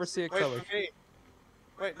 They'll never see it Wait coming. for me.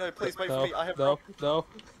 Wait, no, please wait for No, me. I have no, no,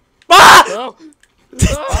 Ah! no.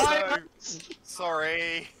 Oh, no.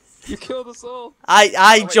 Sorry. You killed us all.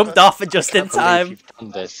 I jumped off just in Believe time. you've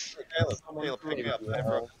done this. Caleb, pick me up.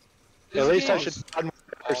 Everyone. At least I should have done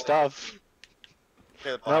more stuff.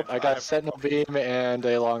 Caleb, Nope, behind I you. got Sentinel Beam and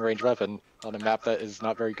a long-range weapon on a map that is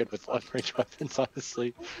not very good with long-range weapons,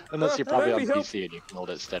 honestly. Unless you're probably on PC and you can hold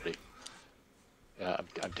it steady. Yeah,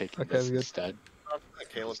 I'm taking Okay, this I'm good. instead.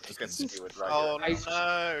 Caleb just gets skewered right Oh here.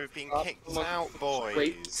 no, being kicked out,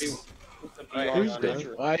 boys.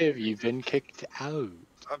 Why have you been kicked out?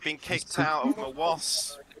 I've been kicked out of my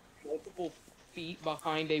WAS. Multiple feet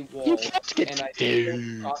behind a wall. You can't get and I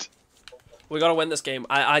dude. We gotta win this game.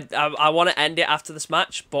 I want to end it after this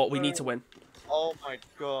match, but we need to win. Oh my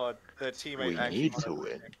god, their teammate We actually need might to have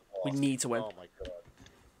win. kicked We need to win. Oh my god.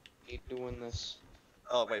 Need to win this.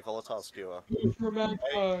 Oh wait, volatile skewer. For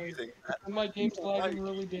Why you think that? my game's lagging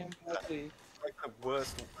really damn badly. Like the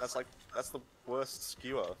worst. That's the worst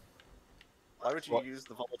skewer. Why would you use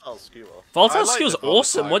the volatile skewer? Volatile I like skewer's the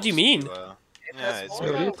awesome. What do you volatile mean? skewer. Yeah, it's What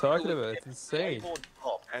are you good. talking about? It's insane.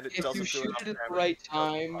 And it If doesn't you do shoot enough it at the damage. right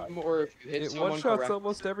time, or if you hit It someone one-shots correctly.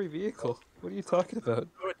 almost every vehicle. What are you talking about?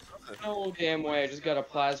 No damn way, I just got a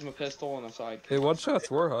plasma pistol and a sidekick. It one-shots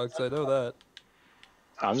Warhogs, I know that.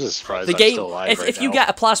 I'm just surprised The I'm game. still alive If right if you now. get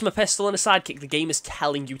a plasma pistol and a sidekick, the game is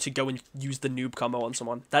telling you to go and use the noob combo on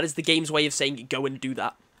someone. That is the game's way of saying go and do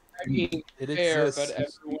that. I mean, It fair, exists. but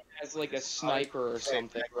everyone has like a sniper or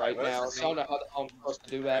something right now, so I don't know how the hell I'm supposed to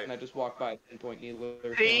do that, and I just walk by a 10-point needler.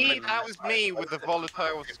 See, that was me with the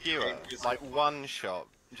volatile skewer. Like one shot,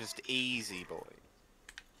 just easy, boy.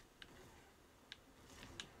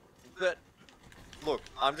 That. Look,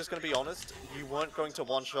 I'm just gonna be honest. You weren't going to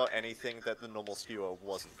one-shot anything that the normal skewer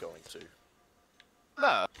wasn't going to.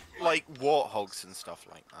 No, like warthogs and stuff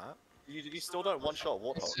like that. You still don't one-shot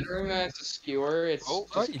warthog. Considering that it's a skewer, it's Oh,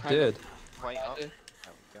 just you kind did. Wait up. There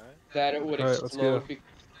we go. that it would Alright, let's go. explode because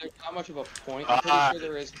there's not much of a point. I'm pretty sure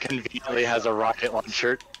there is. Conveniently has a rocket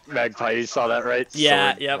launcher. Magpie, you saw that, right?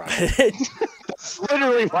 Yeah. Sword Yep. rocket. That's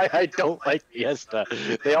literally why I don't like Fiesta.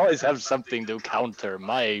 They always have something to counter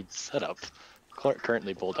my setup.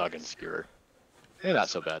 Currently Bulldog and Skewer. Eh, not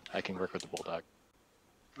so bad. I can work with the Bulldog.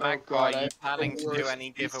 Magpie, God, are you I- planning to do worst any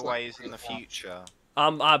pizza giveaways in the right now. future? I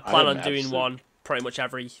plan am on doing absolute one pretty much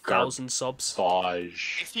every 1,000 subs.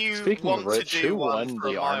 Fudge. If you Speaking want of to which, do who one won for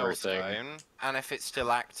a the armor thing? milestone, and if it's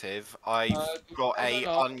still active, I've got a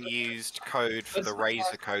unused code for the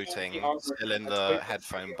razor coating still in the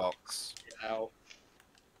headphone box. Now.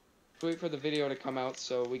 Wait for the video to come out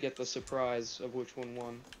so we get the surprise of which one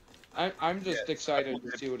won. I'm just excited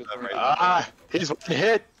to see what it's going to be. Ah, he's one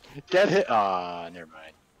hit. Get hit. Ah, never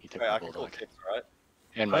mind. He took Wait, the I can call Bulldog. kicks, right?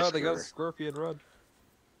 And my Oh, they got a Skewer. Scorpion run.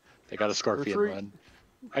 They got a Scorpion Retreat. run.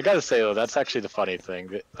 I gotta say though, that's actually the funny thing.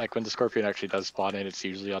 That, like when the Scorpion actually does spawn in, it's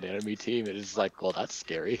usually on the enemy team. It is like, well, that's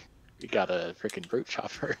scary. We got a freaking brute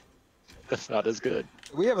chopper. That's not as good.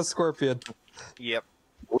 We have a Scorpion. Yep.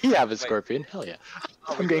 We have a Scorpion. Hell yeah.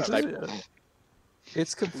 I'm getting sniped.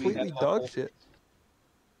 It's completely dog shit.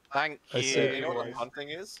 Thank I you. said- You know what the fun thing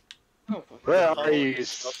is? Where are you?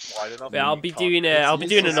 Wide enough Yeah, I'll you be can't- doing It's I'll be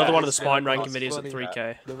doing useless another one of the as spawn hell, ranking it's videos at funny.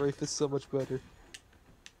 3K. The Wraith is so much better.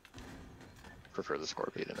 Prefer the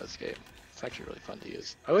Scorpion in this game. It's actually really fun to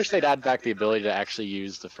use. I wish they'd add back the ability to actually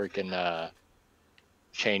use the freaking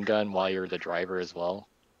chain gun while you're the driver as well.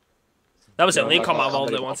 That was the You know, only like combat a mode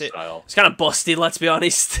combat they wanted. style. It's kind of busted, let's be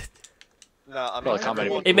honest. No, I mean, Well, combat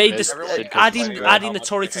everyone- It made This- this everyone adding complains adding how the much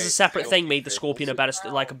turret they as a hate separate thing single made the vehicles. Scorpion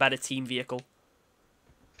a better team vehicle.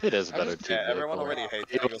 It is a I better just- team Yeah, everyone vehicle. already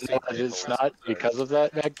hates Even single though seat it's vehicles. not because of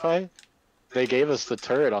that, Magpie. They gave us the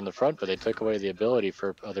turret on the front, but they took away the ability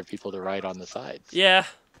for other people to ride on the sides. Yeah.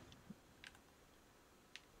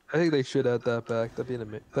 I think they should add that back.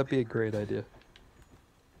 That'd be a great idea.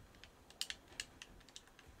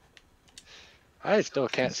 I still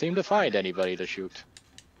can't seem to find anybody to shoot.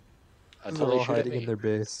 They're Until all they shoot at hiding in me. their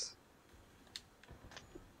base.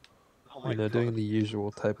 Oh my You know, God. doing the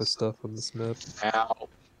usual type of stuff on this map. Ow.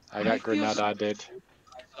 I got grenaded.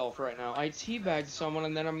 Myself right now. I teabagged someone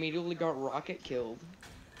and then immediately got rocket killed.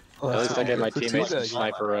 Oh, At that's least I gave my good for teammates some teabagging.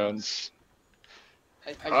 sniper rounds.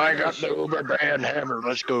 I got the Uber Grand Hammer.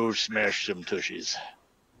 Let's go smash some tushies.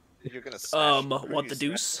 You're gonna smash What the Rudy's neck.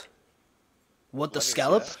 deuce? What the Let me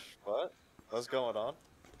scallop? smash? What? What's going on?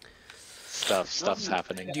 Stuff's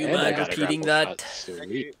happening. Do you And I mind got a repeating grapple that? shot.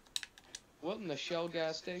 Sweet. What in the Shell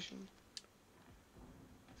gas station?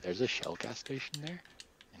 There's a Shell gas station there?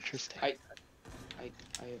 Interesting. I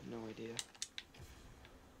have no idea.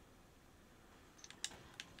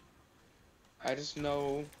 I just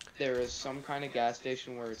know there is some kind of gas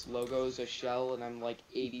station where its logo is a Shell, and I'm like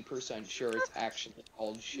 80% sure it's actually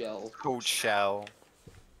called Shell. Called Shell.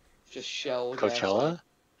 Just Shell. gas Coachella?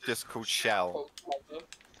 just called Shell.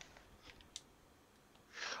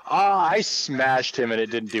 Ah, I smashed him and it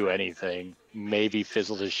didn't do anything. Maybe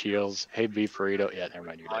fizzled his shields. Hey, Beef Burrito. Yeah, never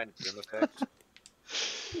mind. You're dead. Doom effect.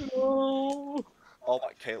 No. Oh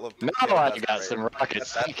my, Caleb. Now Caleb, I that's got brave. some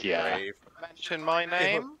rockets. That's Thank ya. brave. Mention my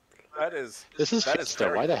name. That is. This is that is Fisto.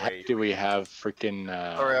 very Why the brave. heck do we have freaking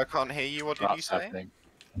Sorry, I can't hear you. What did you drops say? happening?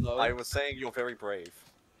 I was saying you're very brave.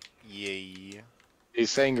 Yeah. He's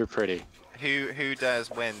saying you're pretty. Who dares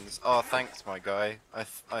wins? Oh, thanks, my guy.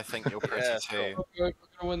 I think you're pretty Yeah, too. We're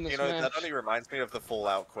gonna win this You know, match. that only reminds me of the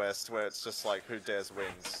Fallout quest where it's just like, who dares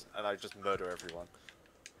wins, and I just murder everyone.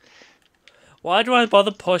 Why do I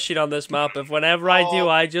bother pushing on this map if whenever I do,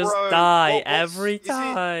 I just bro, die what's- every is it-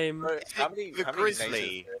 time? Bro, how many The how many Grizzly,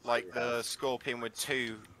 natives like do you have? the Scorpion with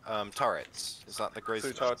 2 turrets. Is that the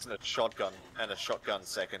Grizzly? 2 turrets and a shotgun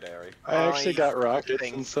secondary. I actually got rockets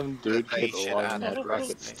think and some dude that they came should along add and had those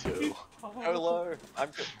rockets too. Hello.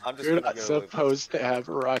 I'm just You're gonna not go with- supposed to have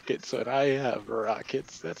rockets when I have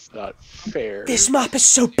rockets. That's not fair. This map is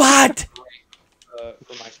so bad! For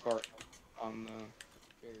my Spartan on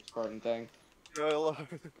the Spartan thing. Hello.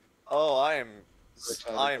 Oh, I am excited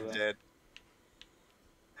for that. dead.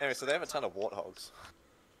 Anyway, so they have a ton of warthogs.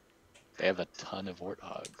 They have a ton of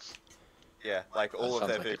warthogs. Yeah, like all That of their sounds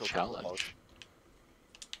like a vehicles are warthogs. challenge.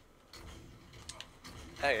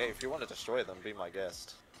 Hey, if you want to destroy them, be my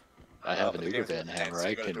guest. I have but an the game's Ubervan intense, hammer. so I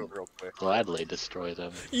you gotta do can it real quick. gladly destroy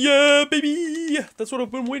them. Yeah, baby! That's what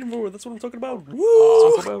I've been waiting for. That's what I'm talking about.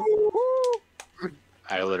 Woo!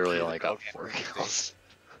 I literally only got 4 kills.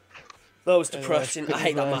 That was depressing. I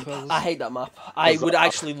hate that map. I hate that map. I would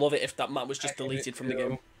actually love it if that map was just deleted from the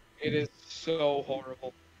game. It is so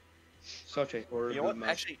horrible. Such a horrible You know what? map.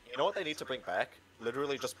 Actually, you know what they need to bring back?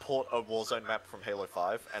 Literally just port a Warzone map from Halo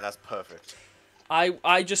 5, and that's perfect.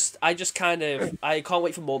 I just kind of I can't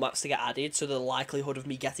wait for more maps to get added, so the likelihood of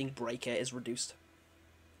me getting Breaker is reduced.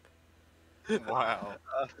 Wow.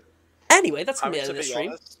 Anyway, that's gonna be I the mean, end of to the be stream.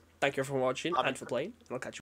 honest, Thank you for watching and for playing, and I'll catch you.